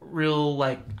that real,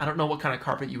 like, I don't know what kind of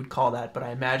carpet you would call that, but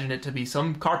I imagine it to be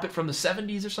some carpet from the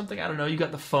 70s or something. I don't know. You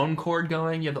got the phone cord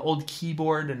going. You have the old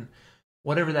keyboard and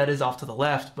whatever that is off to the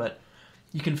left. But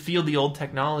you can feel the old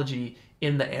technology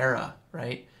in the era,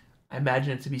 right? I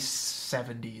imagine it to be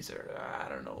 70s or, I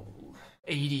don't know,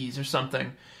 80s or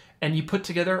something. And you put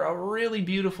together a really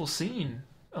beautiful scene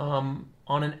on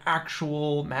an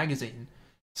actual magazine.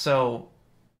 So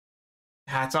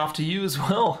hats off to you as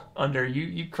well, Under.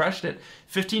 You crushed it.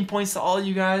 15 points to all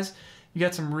you guys. You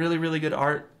got some really, really good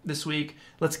art this week.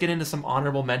 Let's get into some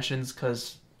honorable mentions,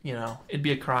 because, it'd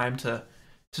be a crime to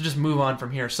just move on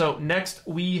from here. So next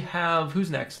we have,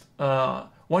 who's next?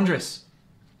 Wondrous.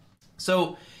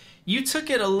 So you took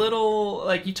it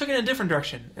you took it in a different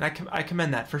direction, and I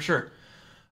commend that for sure.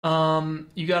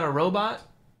 You got a robot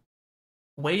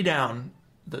way down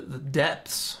the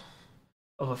depths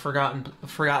of a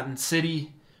forgotten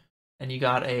city, and you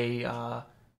got a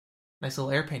nice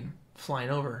little airplane flying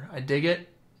over. I dig it.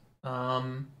 I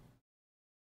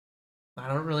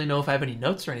don't really know if I have any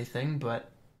notes or anything, but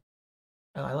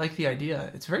I like the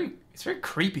idea. It's very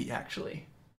creepy, actually.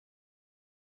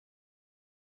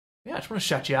 Yeah, I just want to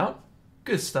shout you out.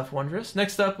 Good stuff, Wondrous.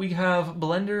 Next up, we have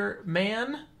Blender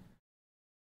Man.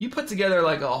 You put together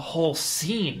like a whole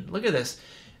scene. Look at this.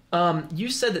 You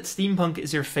said that steampunk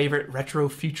is your favorite retro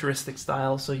futuristic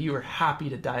style, so you were happy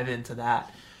to dive into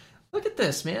that. Look at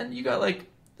this, man. You got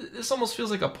this almost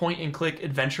feels like a point-and-click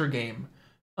adventure game.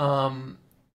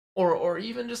 Or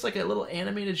even just like a little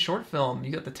animated short film.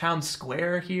 You got the town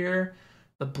square here,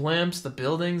 the blimps, the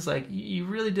buildings. Like, you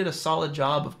really did a solid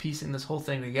job of piecing this whole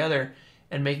thing together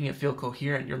and making it feel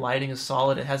coherent. Your lighting is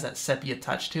solid. It has that sepia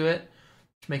touch to it.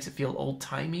 which makes it feel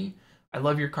old-timey. I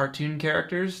love your cartoon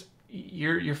characters.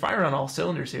 You're firing on all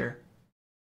cylinders here.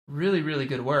 Really, really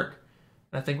good work.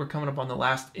 And I think we're coming up on the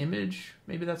last image.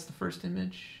 Maybe that's the first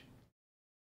image.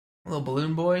 Little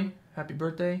balloon boy. Happy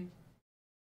birthday.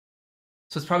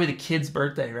 So it's probably the kid's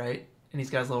birthday, right? And he's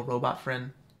got his little robot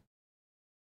friend.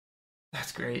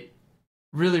 That's great.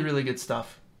 Really, really good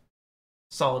stuff.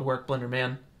 Solid work, Blender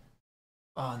Man.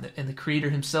 Oh, and the creator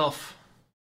himself.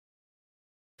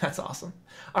 That's awesome.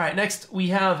 All right, next we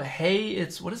have, hey,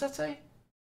 what does that say?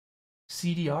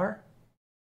 CDR?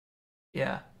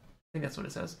 Yeah, I think that's what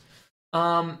it says.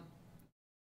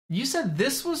 You said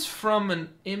this was from an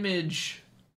image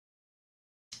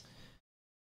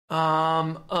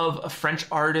of a French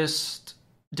artist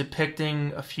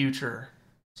depicting a future,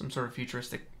 some sort of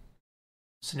futuristic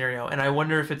scenario. And I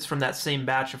wonder if it's from that same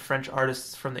batch of French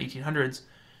artists from the 1800s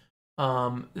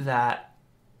that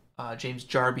James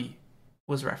Jarby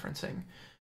was referencing.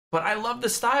 But I love the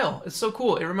style. It's so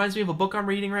cool. It reminds me of a book I'm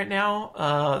reading right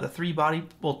now. The Three Body...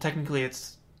 Well, technically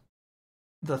it's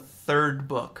the third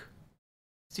book.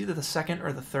 It's either the second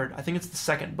or the third. I think it's the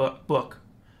second book.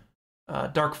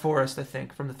 Dark Forest, I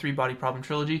think, from the Three Body Problem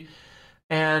trilogy.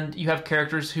 And you have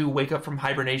characters who wake up from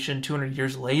hibernation 200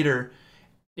 years later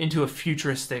into a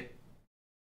futuristic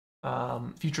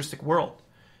world.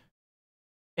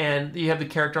 And you have the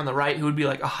character on the right who would be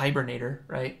like a hibernator,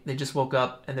 right? They just woke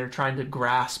up and they're trying to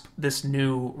grasp this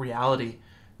new reality,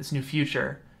 this new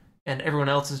future. And everyone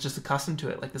else is just accustomed to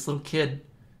it. Like this little kid,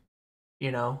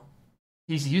 you know,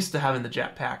 he's used to having the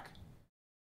jetpack.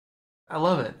 I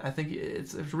love it. I think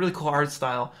it's a really cool art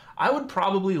style. I would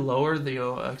probably lower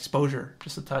the exposure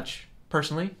just a touch,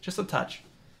 personally, just a touch.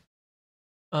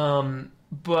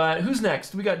 But who's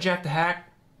next? We got Jack the Hack.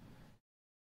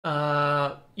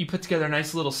 You put together a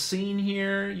nice little scene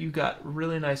here. You got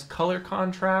really nice color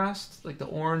contrast, like the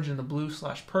orange and the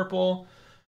blue/purple.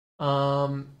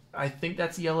 I think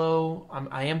that's yellow.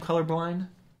 I am colorblind,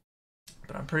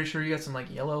 but I'm pretty sure you got some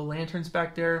like yellow lanterns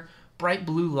back there. Bright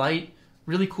blue light.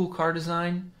 Really cool car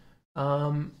design.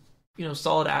 Solid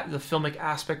the filmic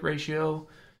aspect ratio,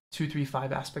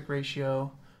 2:3:5 aspect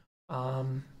ratio.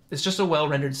 It's just a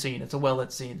well-rendered scene. It's a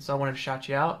well-lit scene, so I wanted to shout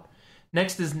you out.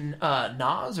 Next is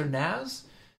Naz.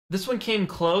 This one came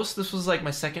close. This was like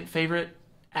my second favorite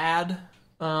ad.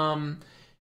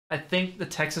 I think the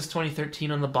Texas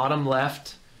 2013 on the bottom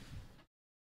left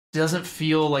doesn't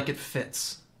feel like it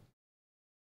fits.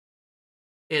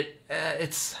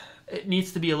 It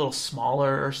needs to be a little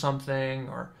smaller or something,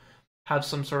 or have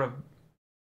some sort of...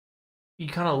 You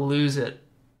kind of lose it,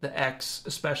 the X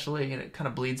especially, and it kind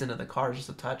of bleeds into the car just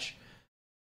a touch.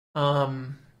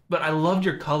 But I loved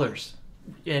your colors,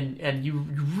 and you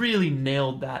really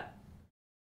nailed that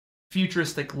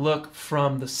futuristic look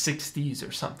from the 60s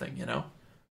or something, you know?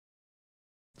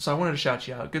 So I wanted to shout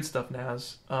you out. Good stuff,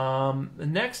 Naz.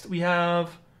 Next, we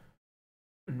have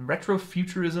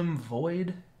Retrofuturism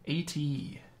Void AT.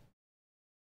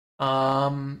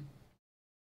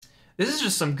 This is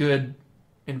just some good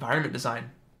environment design.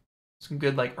 Some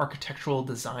good like architectural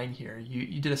design here.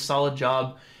 You did a solid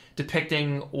job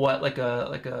depicting what like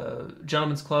a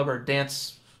gentleman's club or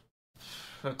dance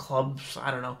club, I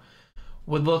don't know,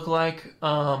 would look like.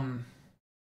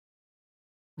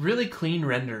 Really clean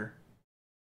render.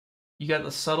 You got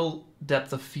the subtle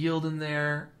depth of field in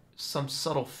there, some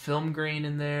subtle film grain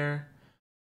in there,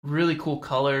 really cool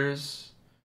colors,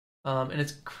 and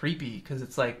it's creepy because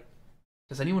it's like,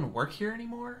 does anyone work here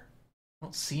anymore? I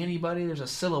don't see anybody. There's a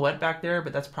silhouette back there,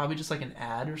 but that's probably just like an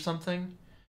ad or something.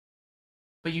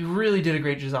 But you really did a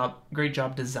great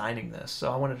job designing this,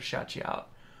 so I wanted to shout you out.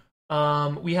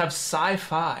 We have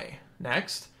Sci-Fi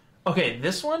next. Okay,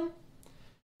 this one,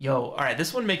 all right,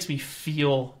 this one makes me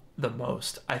feel the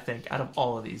most, I think, out of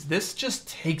all of these. This just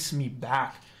takes me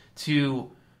back to,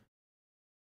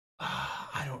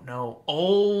 I don't know,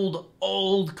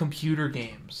 old computer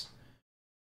games.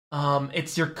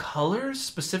 It's your colors,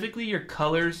 specifically your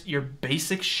colors, your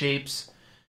basic shapes,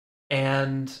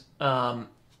 and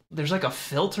there's like a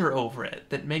filter over it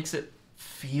that makes it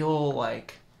feel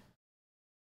like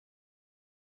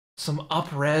some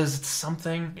up-resed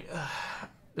something.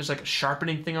 There's like a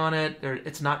sharpening thing on it.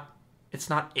 It's not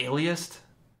aliased.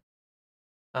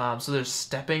 So there's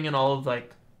stepping in all of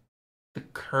like the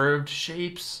curved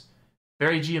shapes.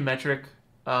 Very geometric.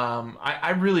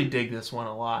 I really dig this one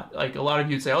a lot. Like a lot of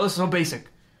you'd say, oh, this is so basic.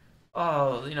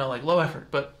 Oh, like low effort.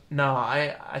 But no,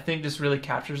 I think this really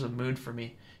captures the mood for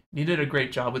me. You did a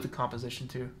great job with the composition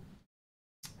too.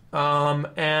 And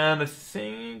I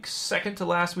think second to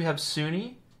last we have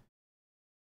Suni.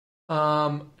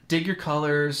 dig your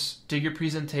colors, dig your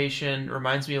presentation. It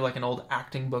reminds me of like an old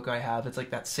acting book I have. It's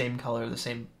like that same color, the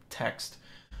same text.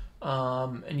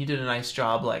 And you did a nice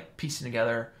job like piecing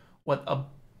together what a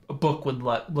book would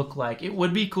look like. It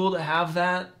would be cool to have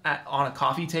that on a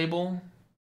coffee table,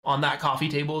 on that coffee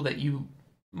table that you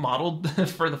modeled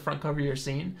for the front cover of your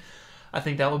scene. I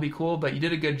think that would be cool, but you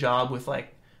did a good job with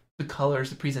like the colors,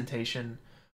 the presentation,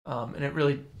 and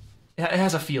it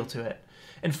has a feel to it.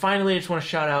 And finally, I just want to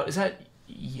shout out, is that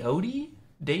Yodi?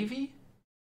 Davey? Is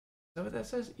that what that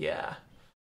says? Yeah.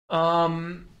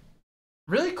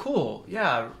 Really cool.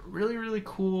 Yeah, really, really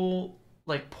cool,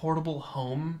 like, portable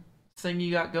home thing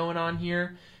you got going on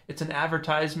here. It's an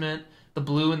advertisement. The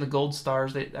blue and the gold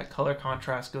stars, that color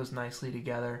contrast goes nicely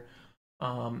together.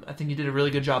 I think you did a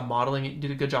really good job modeling it. You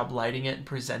did a good job lighting it and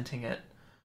presenting it.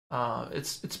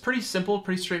 It's pretty simple,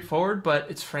 pretty straightforward, but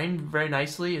it's framed very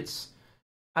nicely.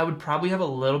 I would probably have a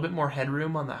little bit more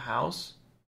headroom on the house.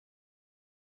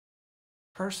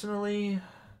 Personally,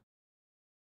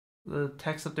 the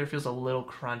text up there feels a little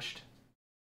crunched.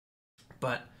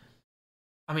 But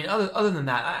I mean, other than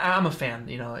that, I'm a fan.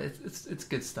 You know, it's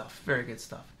good stuff, very good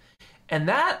stuff. And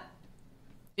that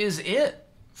is it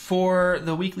for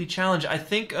the weekly challenge. I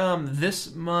think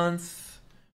this month,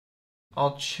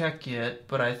 I'll check it,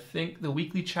 but I think the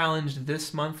weekly challenge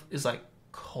this month is like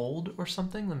cold or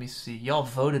something. Let me see. Y'all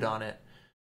voted on it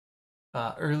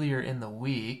earlier in the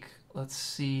week. Let's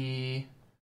see.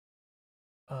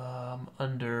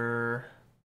 Under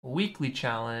weekly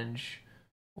challenge,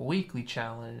 we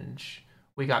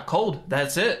got cold.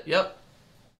 That's it. Yep.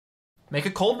 Make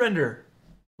a cold render.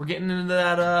 We're getting into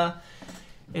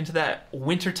that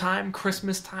winter time.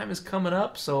 Christmas time is coming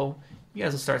up, so you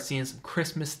guys will start seeing some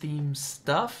Christmas themed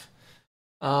stuff.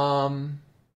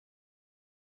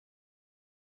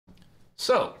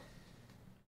 So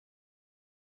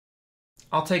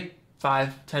I'll take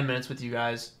 5-10 minutes with you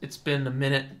guys. It's been a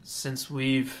minute since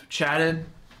we've chatted.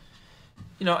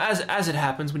 You know, as it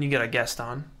happens when you get a guest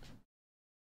on.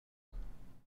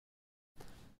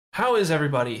 How is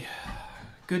everybody?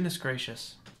 Goodness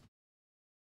gracious.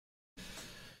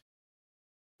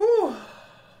 Whew.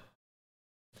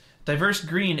 Diverse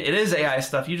green. It is AI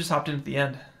stuff. You just hopped in at the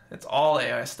end. It's all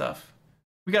AI stuff.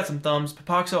 We got some thumbs.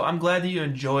 Papaxo, I'm glad that you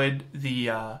enjoyed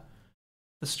the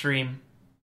stream.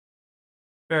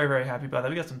 Very, very happy about that.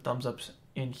 We got some thumbs ups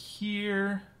in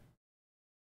here.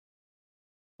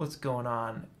 What's going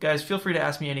on? Guys, feel free to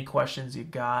ask me any questions you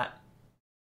got.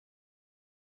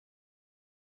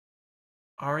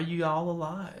 Are you all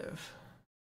alive?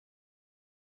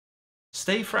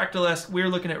 Stay Fractalesque. We're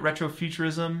looking at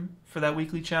retrofuturism for that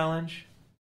weekly challenge.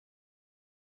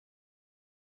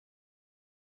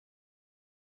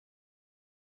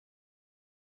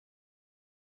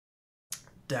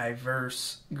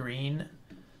 Diverse green.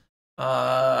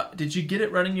 Did you get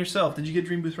it running yourself? Did you get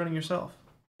Dream Booth running yourself?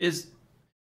 Is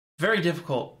very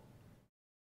difficult.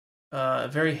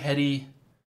 Very heady.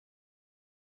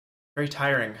 Very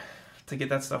tiring to get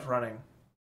that stuff running.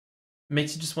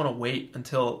 Makes you just want to wait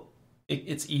until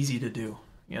it's easy to do,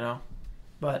 you know?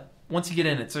 But once you get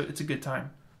in, it's a good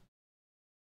time.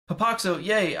 Papaxo,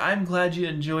 yay, I'm glad you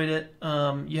enjoyed it.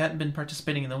 You hadn't been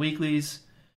participating in the weeklies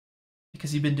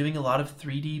because you've been doing a lot of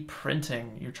 3D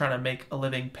printing. You're trying to make a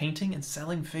living painting and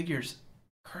selling figures.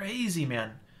 Crazy,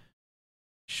 man.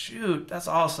 Shoot, that's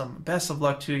awesome. Best of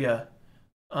luck to you.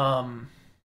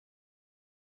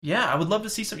 Yeah, I would love to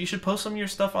see some. You should post some of your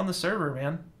stuff on the server,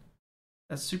 man.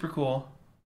 That's super cool.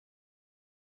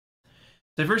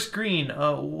 Diverse Green,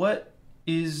 what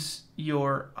is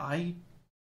your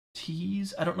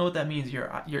ITs? I don't know what that means.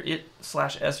 Your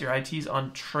it/s, your ITs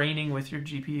on training with your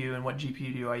GPU, and what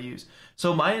GPU do I use?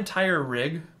 So my entire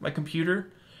rig, my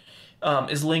computer,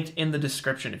 is linked in the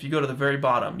description. If you go to the very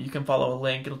bottom, you can follow a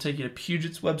link. It'll take you to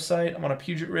Puget's website. I'm on a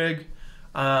Puget rig.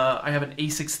 I have an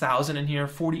A6000 in here,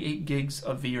 48 gigs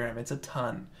of VRAM. It's a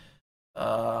ton.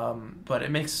 But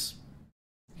it makes,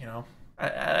 you know,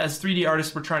 as 3D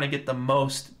artists, we're trying to get the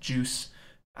most juice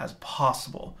as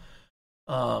possible.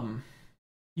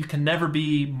 You can never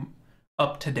be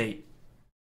up to date.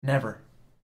 Never.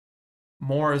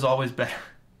 More is always better,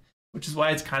 which is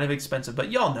why it's kind of expensive.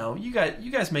 But y'all know, you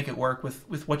guys make it work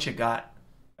with what you got.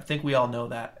 I think we all know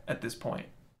that at this point.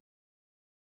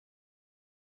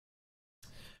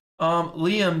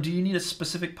 Liam, do you need a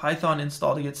specific Python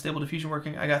install to get Stable Diffusion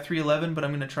working? I got 3.11, but I'm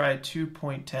going to try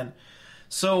 2.10.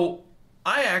 So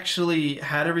I actually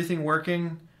had everything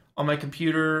working on my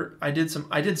computer. I did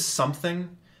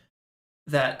something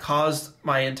that caused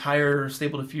my entire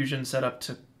Stable Diffusion setup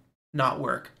to not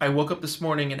work. I woke up this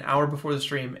morning an hour before the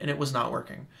stream and it was not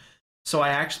working. So I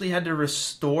actually had to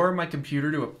restore my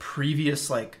computer to a previous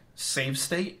like save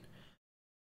state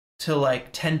till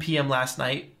like 10 p.m. last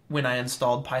night when I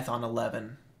installed Python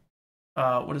 11.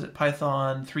 What is it?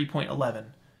 Python 3.11.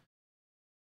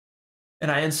 And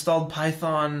I installed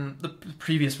Python, the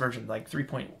previous version, like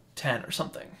 3.10 or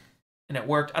something. And it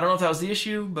worked. I don't know if that was the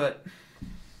issue, but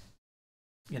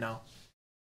you know.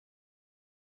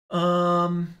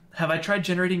 Have I tried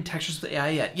generating textures with AI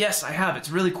yet? Yes, I have. It's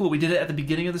really cool. We did it at the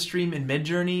beginning of the stream in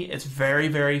Midjourney. It's very,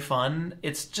 very fun.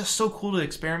 It's just so cool to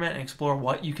experiment and explore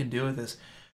what you can do with this.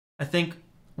 I think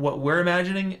what we're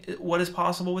imagining, what is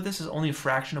possible with this, is only a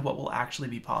fraction of what will actually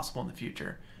be possible in the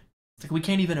future. It's like we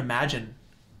can't even imagine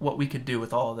what we could do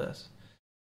with all of this.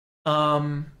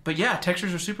 But yeah,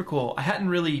 textures are super cool. I hadn't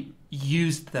really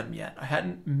used them yet. I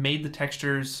hadn't made the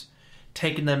textures,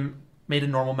 taken them, made a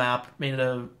normal map, made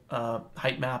a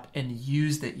height map, and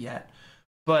used it yet.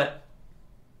 But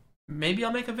maybe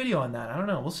I'll make a video on that. I don't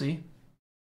know. We'll see.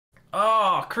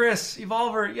 Oh, Chris,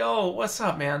 Evolver, yo, what's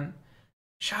up, man?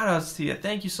 Shout outs to you.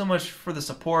 Thank you so much for the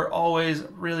support. Always,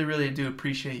 really, really do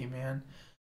appreciate you, man.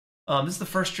 This is the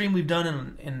first stream we've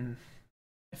done in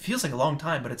it feels like a long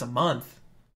time, but it's a month.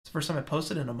 It's the first time I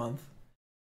posted in a month.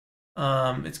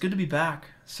 It's good to be back,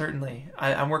 certainly.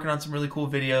 I'm working on some really cool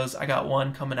videos. I got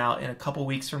one coming out in a couple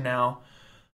weeks from now.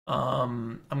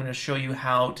 I'm going to show you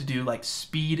how to do like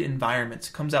speed environments.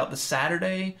 It comes out the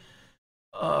Saturday,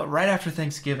 right after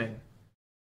Thanksgiving.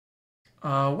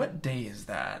 What day is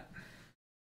that?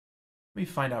 Let me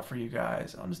find out for you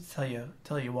guys. I'll just tell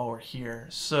you while we're here.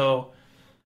 So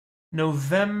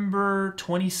November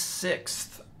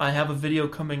 26th, I have a video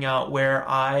coming out where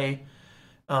I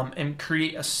and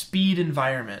create a speed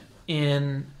environment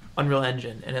in Unreal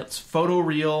Engine, and it's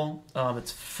photoreal.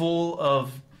 It's full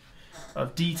of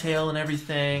detail and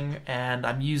everything, and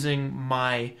I'm using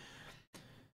my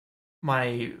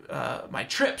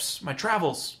trips, my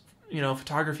travels,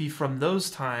 photography from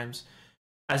those times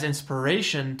as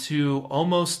inspiration to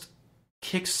almost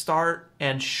kickstart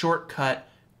and shortcut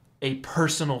a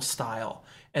personal style.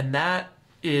 And that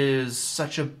is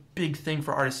such a big thing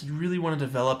for artists. You really want to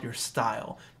develop your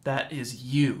style. That is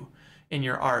you in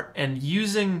your art. And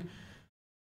using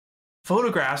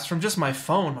photographs from just my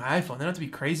phone, my iPhone, they don't have to be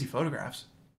crazy photographs.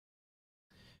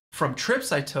 From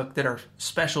trips I took that are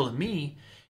special to me,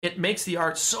 it makes the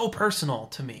art so personal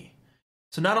to me.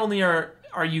 So not only are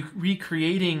you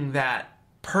recreating that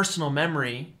personal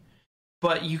memory,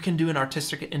 but you can do an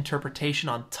artistic interpretation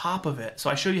on top of it. So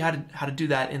I show you how to do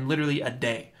that in literally a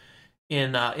day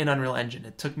in Unreal Engine.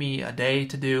 It took me a day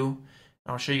to do,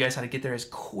 and I'll show you guys how to get there as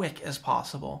quick as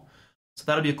possible. So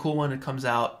that'll be a cool one. It comes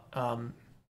out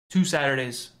 2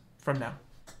 Saturdays from now.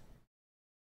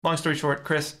 Long story short,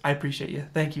 Chris, I appreciate you.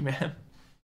 Thank you, man.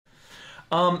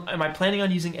 Am I planning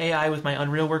on using AI with my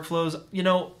Unreal workflows?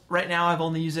 Right now I've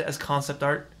only used it as concept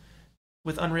art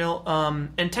with Unreal.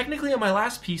 And technically on my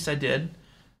last piece I did.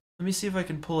 Let me see if I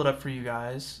can pull it up for you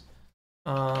guys.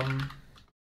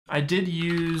 I did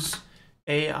use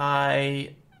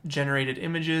AI generated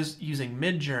images using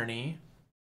Midjourney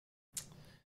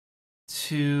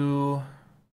to,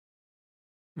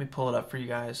 let me pull it up for you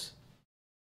guys,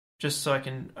 just so I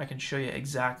can show you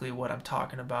exactly what I'm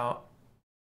talking about.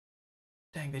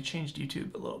 Dang, they changed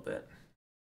YouTube a little bit.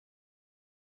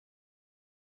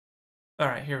 All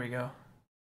right, here we go.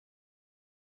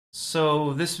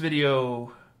 So this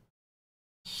video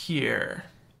here,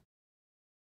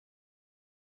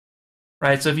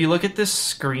 right? So if you look at this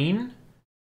screen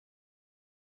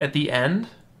at the end,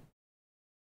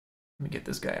 let me get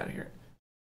this guy out of here.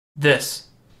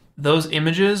 Those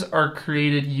images are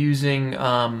created using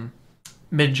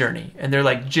Midjourney, and they're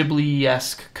like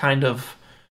Ghibli-esque kind of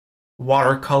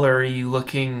watercolory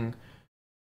looking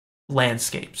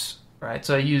landscapes, right?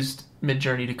 So I used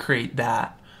Midjourney to create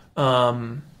that.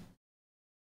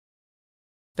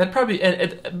 That probably,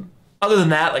 other than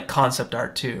that, like concept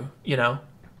art too,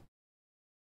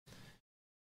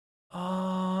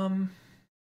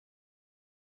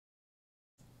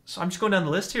 So I'm just going down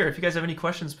the list here. If you guys have any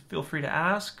questions, feel free to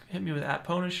ask. Hit me with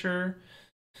 @Punisher.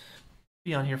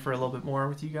 Be on here for a little bit more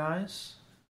with you guys.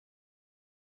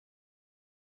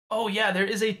 Oh yeah, there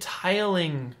is a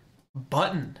tiling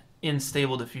button in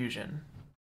Stable Diffusion.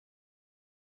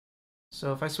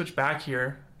 So if I switch back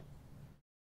here,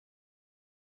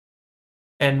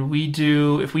 and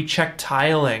if we check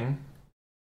tiling,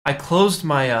 I closed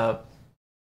my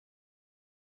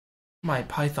my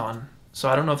Python, so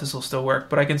I don't know if this will still work,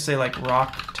 but I can say like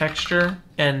rock texture,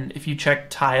 and if you check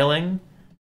tiling,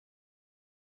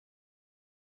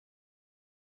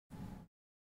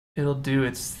 it'll do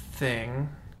its thing.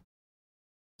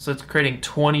 So it's creating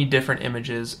 20 different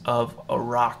images of a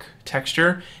rock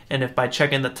texture. And if by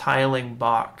checking the tiling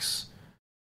box,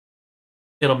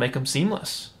 it'll make them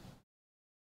seamless.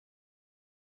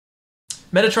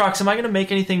 Metatrox, am I going to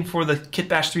make anything for the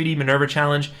Kitbash 3D Minerva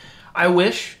Challenge? I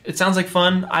wish. It sounds like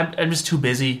fun. I'm just too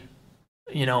busy,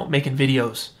 making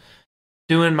videos.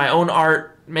 Doing my own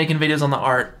art, making videos on the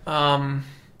art.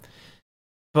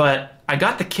 But I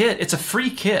got the kit. It's a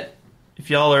free kit. If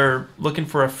y'all are looking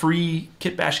for a free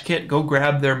Kitbash kit, go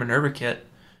grab their Minerva kit.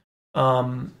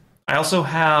 I also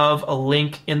have a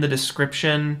link in the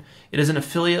description. It is an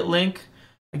affiliate link.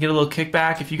 I get a little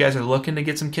kickback. If you guys are looking to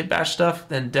get some Kitbash stuff,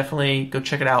 then definitely go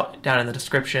check it out down in the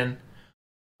description.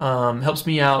 Helps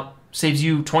me out, saves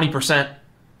you 20%.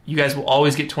 You guys will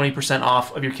always get 20%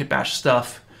 off of your Kitbash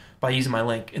stuff by using my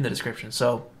link in the description.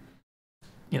 So,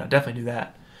 definitely do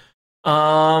that.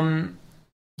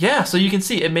 Yeah, so you can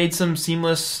see it made some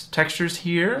seamless textures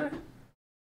here.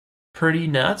 Pretty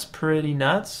nuts, pretty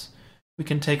nuts. We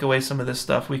can take away some of this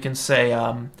stuff. We can say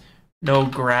no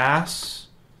grass,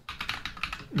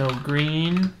 no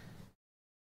green,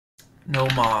 no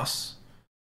moss.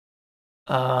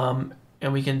 And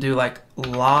we can do like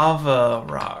lava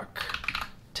rock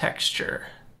texture.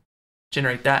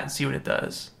 Generate that and see what it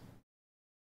does.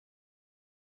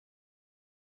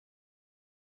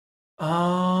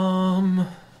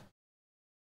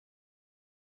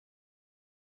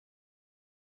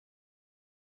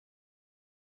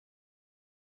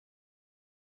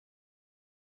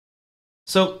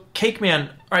 So, Cake Man,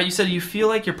 all right, you said you feel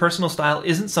like your personal style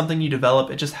isn't something you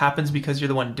develop, it just happens because you're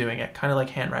the one doing it, kind of like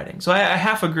handwriting. So I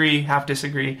half agree, half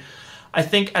disagree. I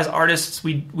think as artists,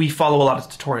 we follow a lot of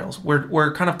tutorials.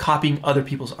 We're kind of copying other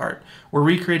people's art. We're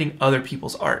recreating other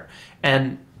people's art.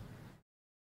 And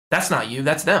that's not you,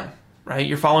 that's them, right?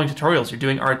 You're following tutorials, you're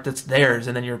doing art that's theirs,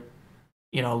 and then you're,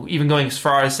 even going as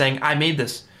far as saying, I made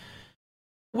this.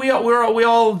 We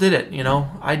all did it,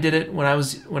 I did it when I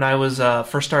was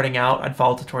first starting out. I'd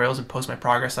follow tutorials and post my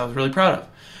progress. I was really proud of.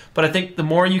 But I think the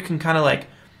more you can kind of like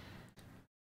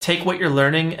take what you're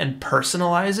learning and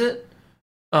personalize it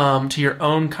to your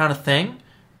own kind of thing,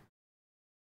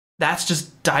 that's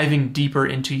just diving deeper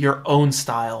into your own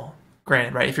style.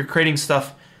 Granted, right? If you're creating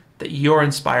stuff that you're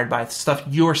inspired by, stuff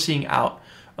you're seeing out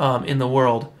in the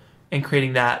world, and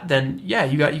creating that, then yeah,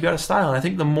 you got a style. And I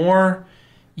think the more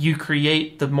you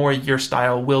create, the more your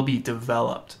style will be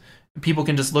developed. People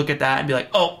can just look at that and be like,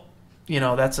 oh,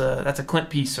 that's a Clint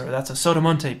piece, or that's a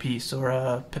Sotomonte piece, or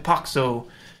a Pipaxo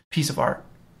piece of art.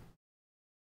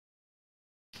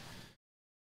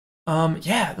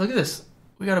 Yeah, look at this.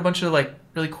 We got a bunch of like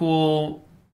really cool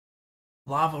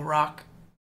lava rock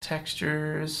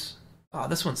textures. Oh,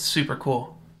 this one's super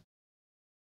cool.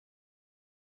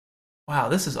 Wow,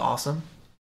 this is awesome.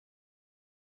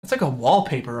 It's like a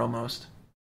wallpaper almost.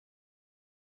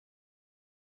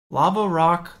 Lava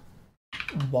rock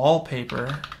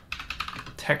wallpaper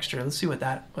texture. Let's see what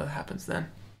happens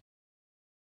then.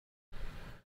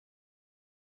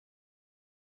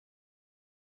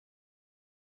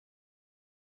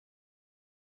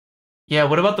 Yeah,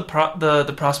 what about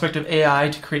the prospect of AI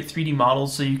to create 3D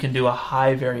models so you can do a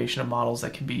high variation of models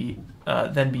that can be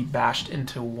then be bashed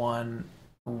into one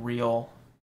real?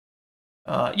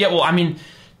 Yeah, well, I mean,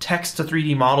 text to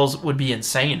 3D models would be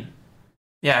insane.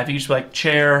 Yeah, if you just like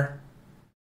chair,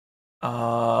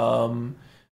 Victorian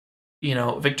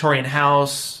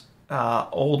house,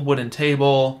 old wooden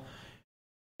table,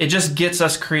 it just gets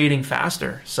us creating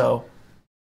faster. So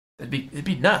it'd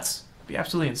be nuts. It'd be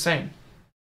absolutely insane.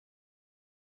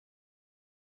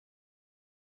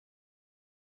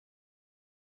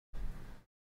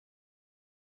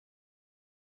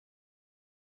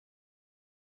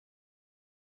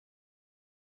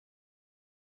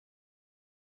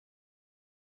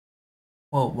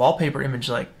 Whoa, wallpaper image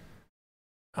like,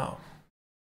 oh,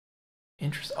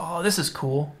 interesting. Oh, this is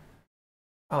cool.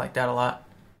 I like that a lot.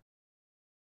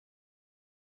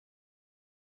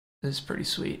 This is pretty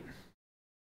sweet.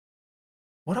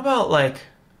 What about like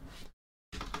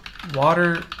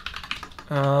water,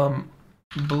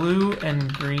 blue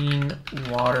and green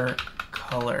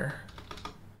watercolor?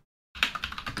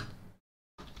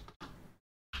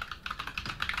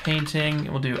 Painting,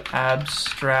 we'll do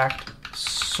abstract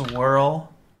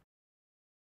swirl.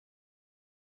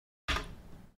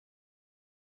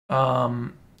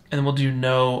 And then we'll do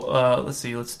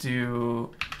let's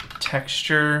do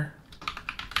texture.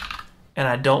 And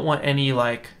I don't want any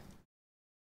like,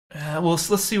 well,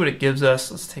 let's see what it gives us.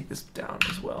 Let's take this down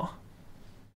as well.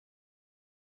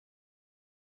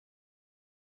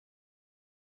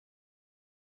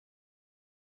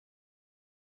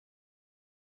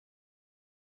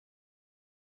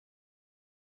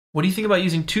 What do you think about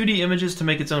using 2D images to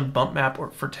make its own bump map or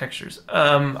for textures?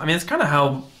 I mean, it's kind of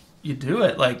how you do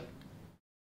it. Like,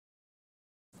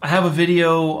 I have a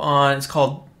video on, it's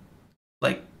called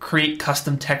like create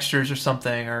custom textures or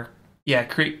something, or yeah,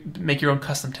 make your own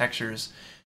custom textures.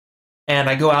 And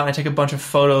I go out and I take a bunch of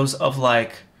photos of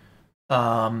like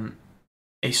um,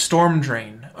 a storm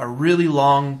drain, a really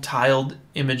long tiled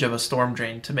image of a storm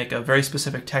drain to make a very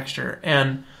specific texture.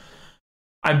 And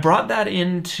I brought that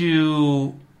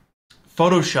into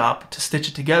Photoshop to stitch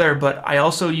it together, but I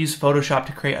also use Photoshop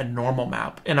to create a normal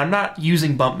map. And I'm not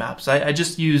using bump maps. I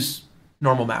just use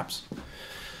normal maps.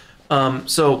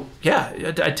 So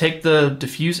yeah, I take the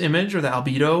diffuse image or the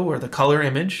albedo or the color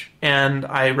image and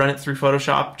I run it through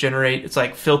Photoshop, generate, it's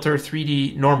like filter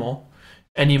 3D normal,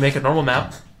 and you make a normal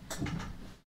map.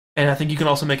 And I think you can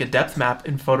also make a depth map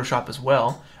in Photoshop as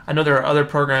well. I know there are other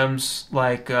programs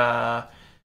like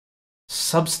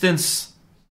Substance,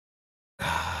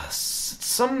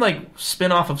 some like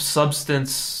spin-off of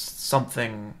Substance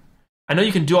something. I know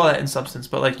you can do all that in Substance,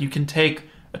 but like you can take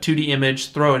a 2D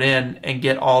image, throw it in, and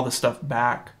get all the stuff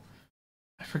back.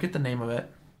 I forget the name of it.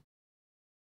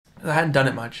 I hadn't done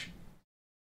it much.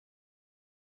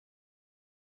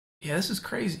 Yeah, this is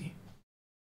crazy.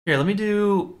 Here, let me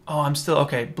do. Oh, I'm still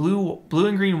okay. Blue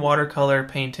and green watercolor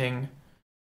painting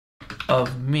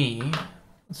of me.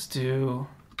 Let's do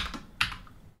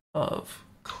of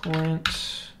Clint.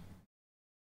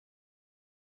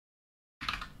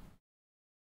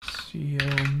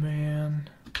 CEO man.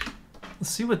 Let's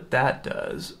see what that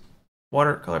does.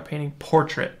 Watercolor painting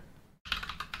portrait.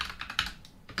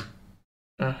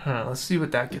 Let's see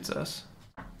what that gets us.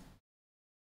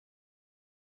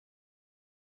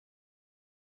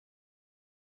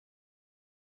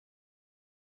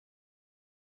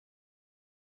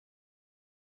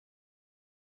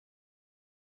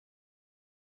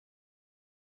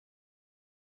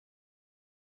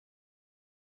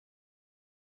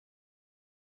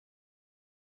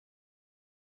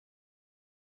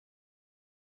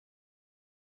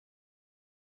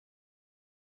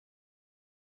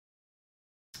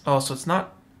 Oh, so it's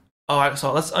not. Oh,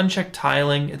 so let's uncheck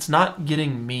tiling. It's not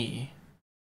getting me.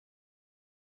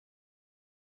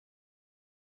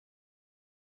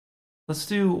 Let's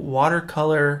do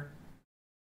watercolor.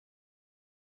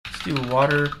 Let's do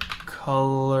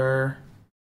watercolor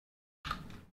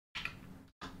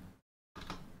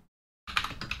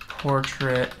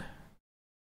portrait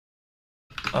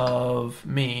of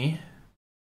me.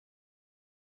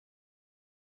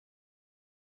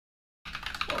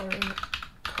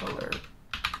 Watercolor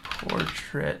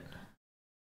portrait.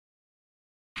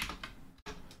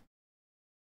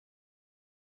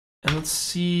 And let's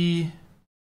see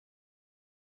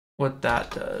what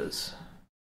that does.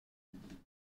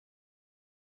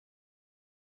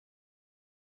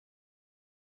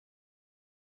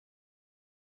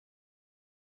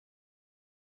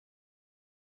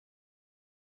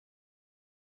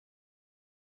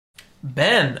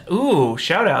 Ben, ooh,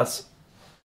 shout outs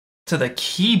to the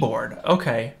keyboard.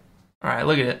 Okay. All right,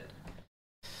 look at it.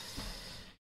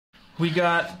 We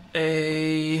got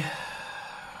a,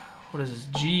 what is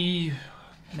this?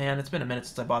 Man, it's been a minute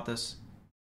since I bought this.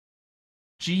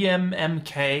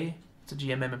 GMMK. It's a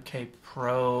GMMK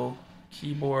Pro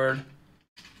keyboard.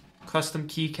 Custom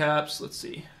keycaps. Let's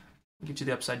see. I'll get you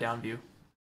the upside down view.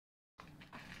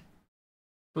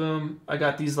 Boom. I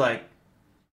got these like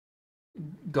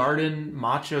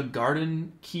matcha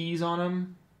garden keys on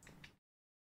them.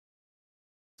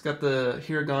 It's got the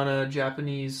hiragana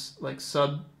Japanese like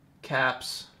sub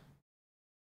caps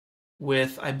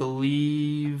with, I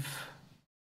believe,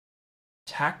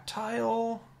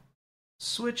 tactile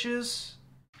switches.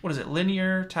 What is it?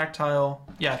 Linear, tactile.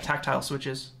 Yeah, tactile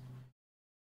switches.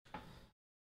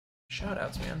 Shout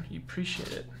outs, man. You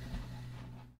appreciate it.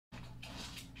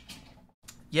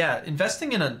 Yeah,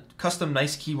 investing in a custom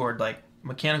nice keyboard, like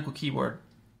mechanical keyboard,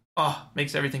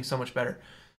 makes everything so much better.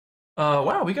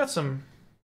 Wow, we got some.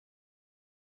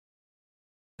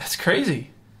 That's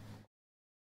crazy.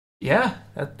 Yeah,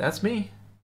 that's me.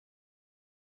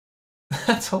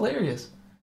 That's hilarious.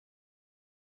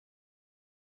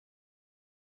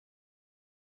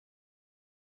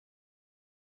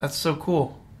 That's so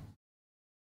cool.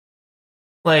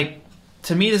 Like,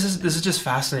 to me, this is just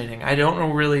fascinating. I don't know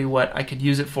really what I could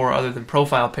use it for other than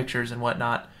profile pictures and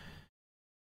whatnot.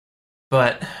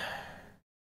 But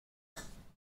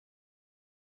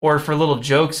or for little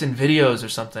jokes in videos or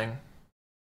something.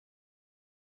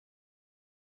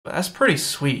 But that's pretty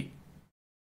sweet.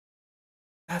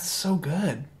 That's so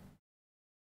good.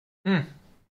 Hmm.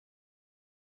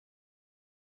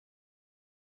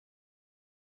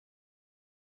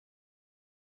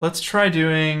 Let's try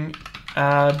doing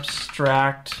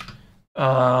abstract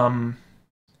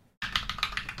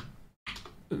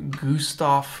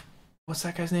Gustav. What's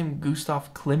that guy's name?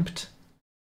 Gustav Klimt?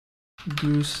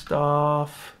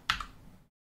 Gustav.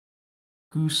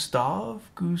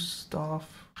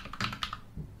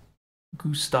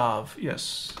 Gustav,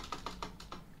 yes.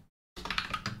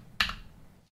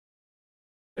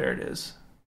 There it is.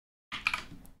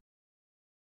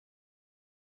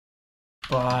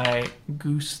 By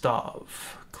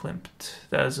Gustav Klimt.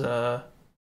 That is a...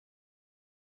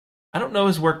 I don't know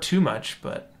his work too much,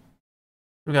 but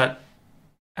we got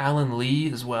Alan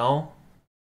Lee as well.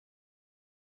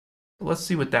 Let's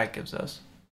see what that gives us.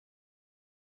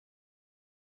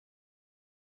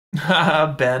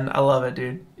 Ben, I love it,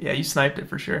 dude. Yeah, you sniped it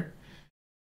for sure.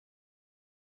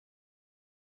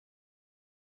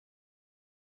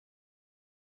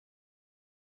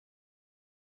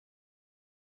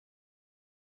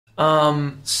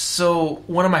 So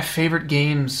one of my favorite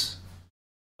games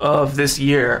of this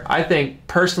year, I think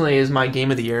personally is my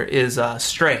game of the year, is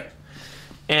Stray.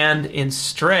 And in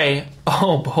Stray,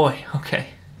 oh boy, okay,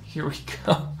 here we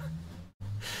go.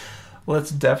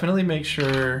 Let's definitely make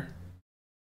sure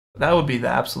that would be the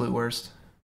absolute worst.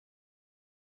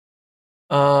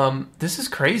 This is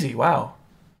crazy. Wow.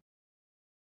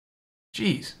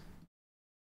 Jeez.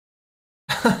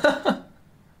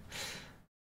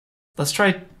 Let's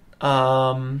try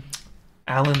Alan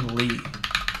Lee,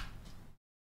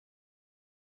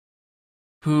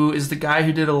 who is the guy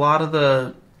who did a lot of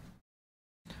the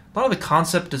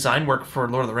concept design work for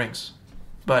Lord of the Rings.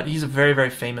 But he's a very, very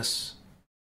famous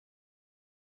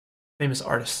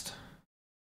artist.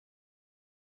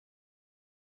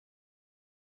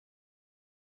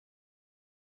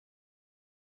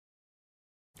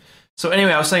 So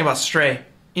anyway, I was saying about Stray.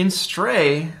 In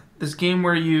Stray, this game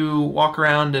where you walk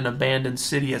around an abandoned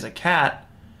city as a cat,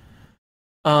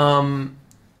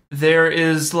 there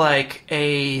is like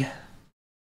there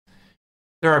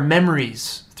are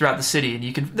memories throughout the city, and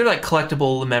they're like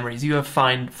collectible memories. You have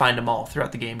find them all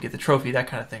throughout the game, get the trophy, that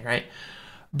kind of thing, right?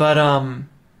 But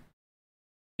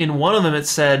in one of them it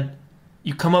said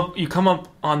you come up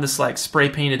on this like spray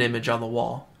painted image on the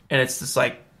wall, and it's this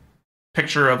like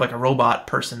picture of like a robot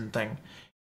person thing,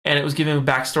 and it was giving a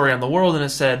backstory on the world, and it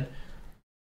said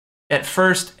at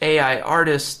first AI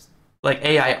artists, like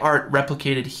AI art,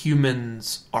 replicated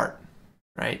humans art,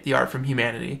 right? The art from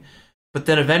humanity. But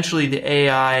then eventually the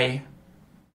AI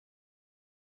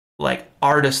like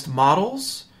artist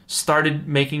models started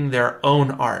making their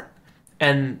own art.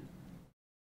 And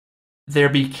there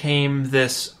became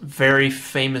this very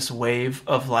famous wave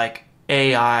of like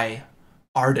AI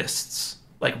artists,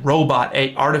 like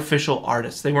artificial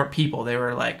artists. They weren't people, they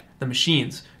were like the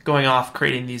machines going off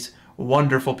creating these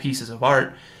wonderful pieces of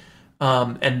art.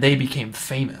 And they became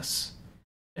famous.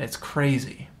 It's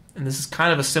crazy. And this is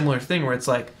kind of a similar thing where it's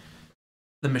like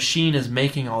the machine is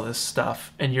making all this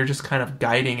stuff and you're just kind of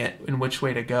guiding it in which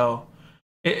way to go.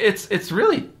 It's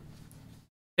really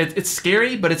it's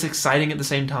scary, but it's exciting at the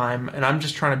same time. And I'm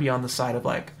just trying to be on the side of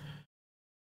like,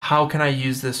 how can I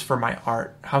use this for my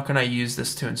art? How can I use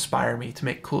this to inspire me to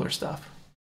make cooler stuff?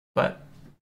 But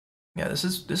yeah, this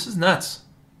is nuts.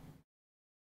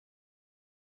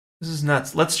 This is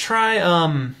nuts. Let's try a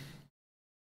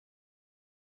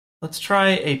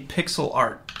pixel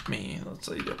art me. Let's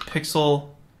say a pixel.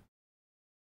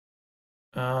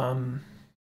 Well,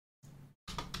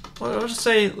 let's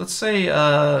say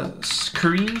a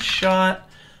screenshot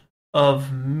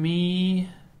of me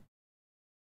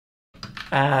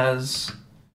as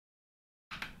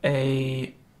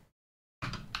a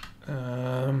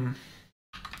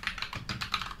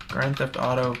Grand Theft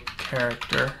Auto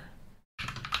character,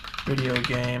 video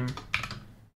game,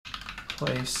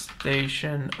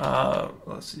 PlayStation,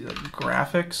 let's see, like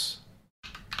graphics.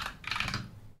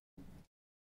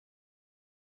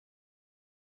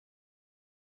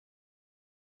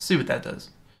 See what that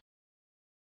does.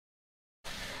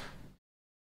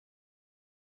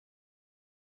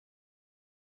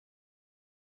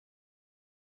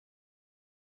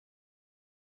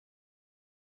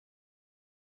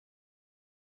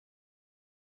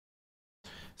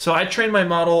 So I trained my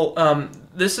model.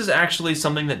 This is actually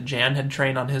something that Jan had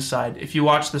trained on his side. If you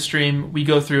watch the stream, we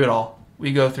go through it all.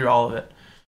 We go through all of it.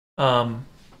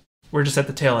 We're just at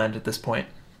the tail end at this point.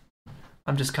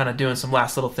 I'm just kind of doing some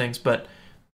last little things, but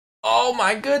oh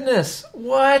my goodness,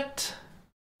 what?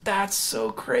 That's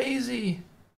so crazy.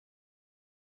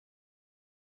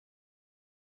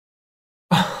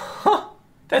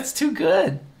 That's too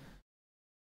good.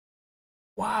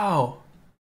 Wow.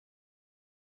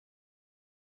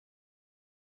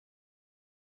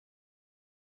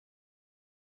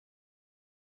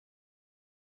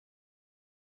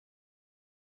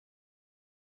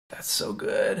 That's so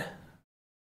good.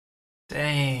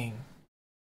 Dang.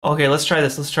 Okay, let's try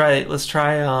this. Let's try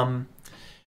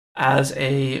as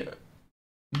a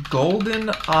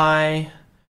golden eye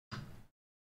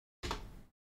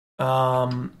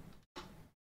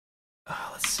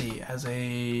let's see, as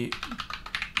a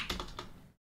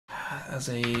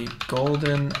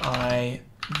golden eye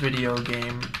video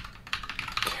game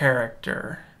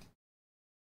character.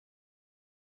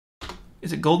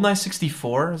 Is it GoldenEye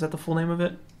 64? Is that the full name of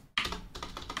it?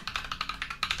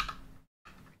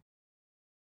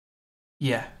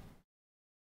 Yeah.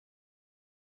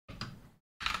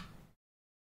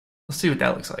 Let's see what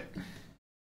that looks like.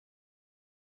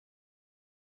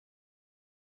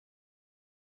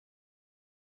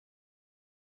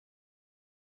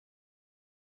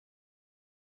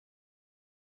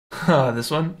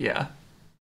 This one? Yeah.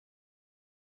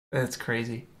 That's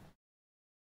crazy.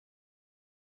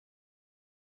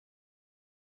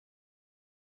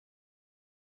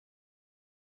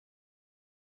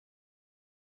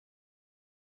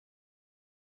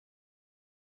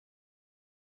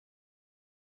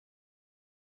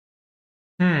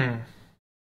 Hmm.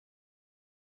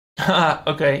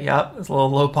 Okay, yeah. There's a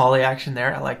little low poly action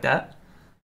there. I like that.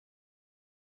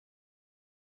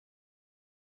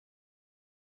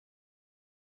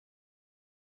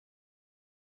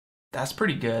 That's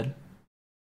pretty good.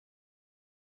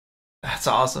 That's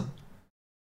awesome.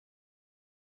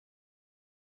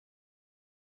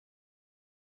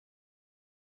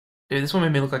 Dude, this one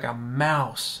made me look like a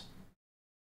mouse.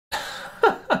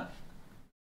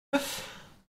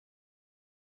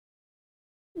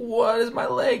 What is my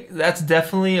leg? That's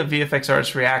definitely a VFX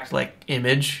artist react like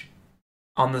image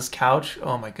on this couch.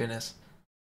 Oh my goodness.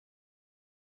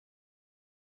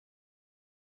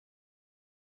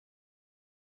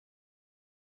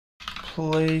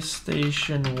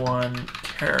 PlayStation 1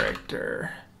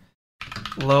 character.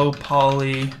 Low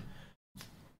poly.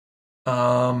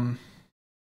 Um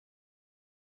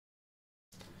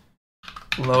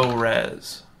Low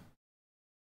res.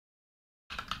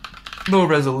 Low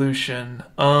resolution.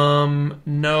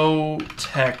 No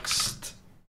text.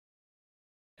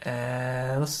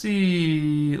 Let's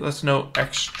see. Let's no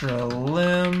extra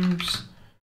limbs.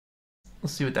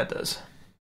 Let's see what that does.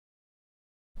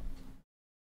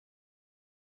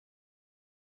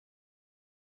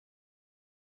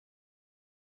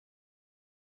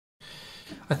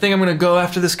 I think I'm gonna go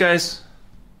after this, guys.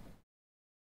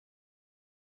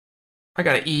 I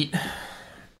gotta eat.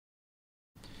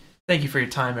 Thank you for your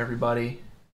time, everybody.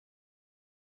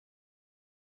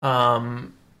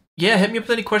 Yeah, hit me up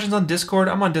with any questions on Discord.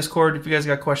 I'm on Discord. If you guys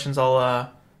got questions,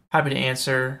 I'll happy to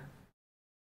answer.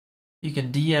 You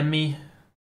can DM me.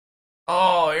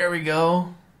 Oh, here we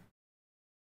go.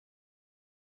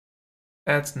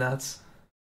 That's nuts.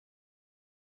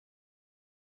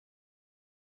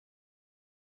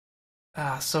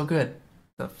 Ah, so good.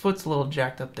 The foot's a little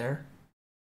jacked up there.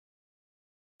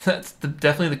 That's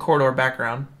definitely the corridor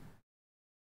background.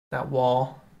 That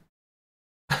wall.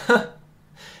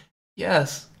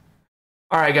 Yes.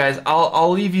 All right, guys.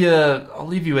 I'll leave you. I'll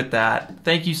leave you with that.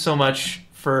 Thank you so much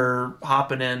for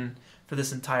hopping in for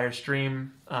this entire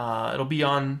stream. It'll be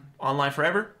online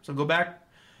forever. So go back,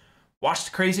 watch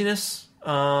the craziness.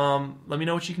 Let me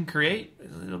know what you can create.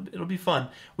 It'll be fun.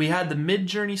 We had the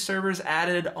Mid-Journey servers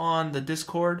added on the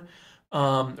Discord,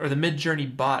 or the Mid-Journey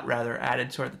bot rather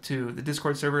added to the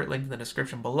Discord server. Linked in the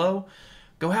description below.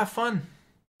 Go have fun,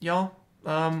 y'all.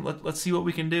 Let's see what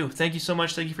we can do. Thank you so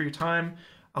much. Thank you for your time.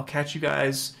 I'll catch you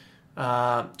guys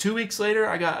 2 weeks later.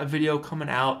 I got a video coming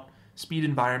out, speed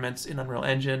environments in Unreal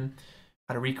Engine,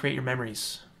 how to recreate your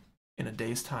memories in a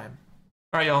day's time.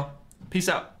 All right, y'all. Peace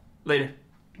out. Later.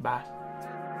 Bye.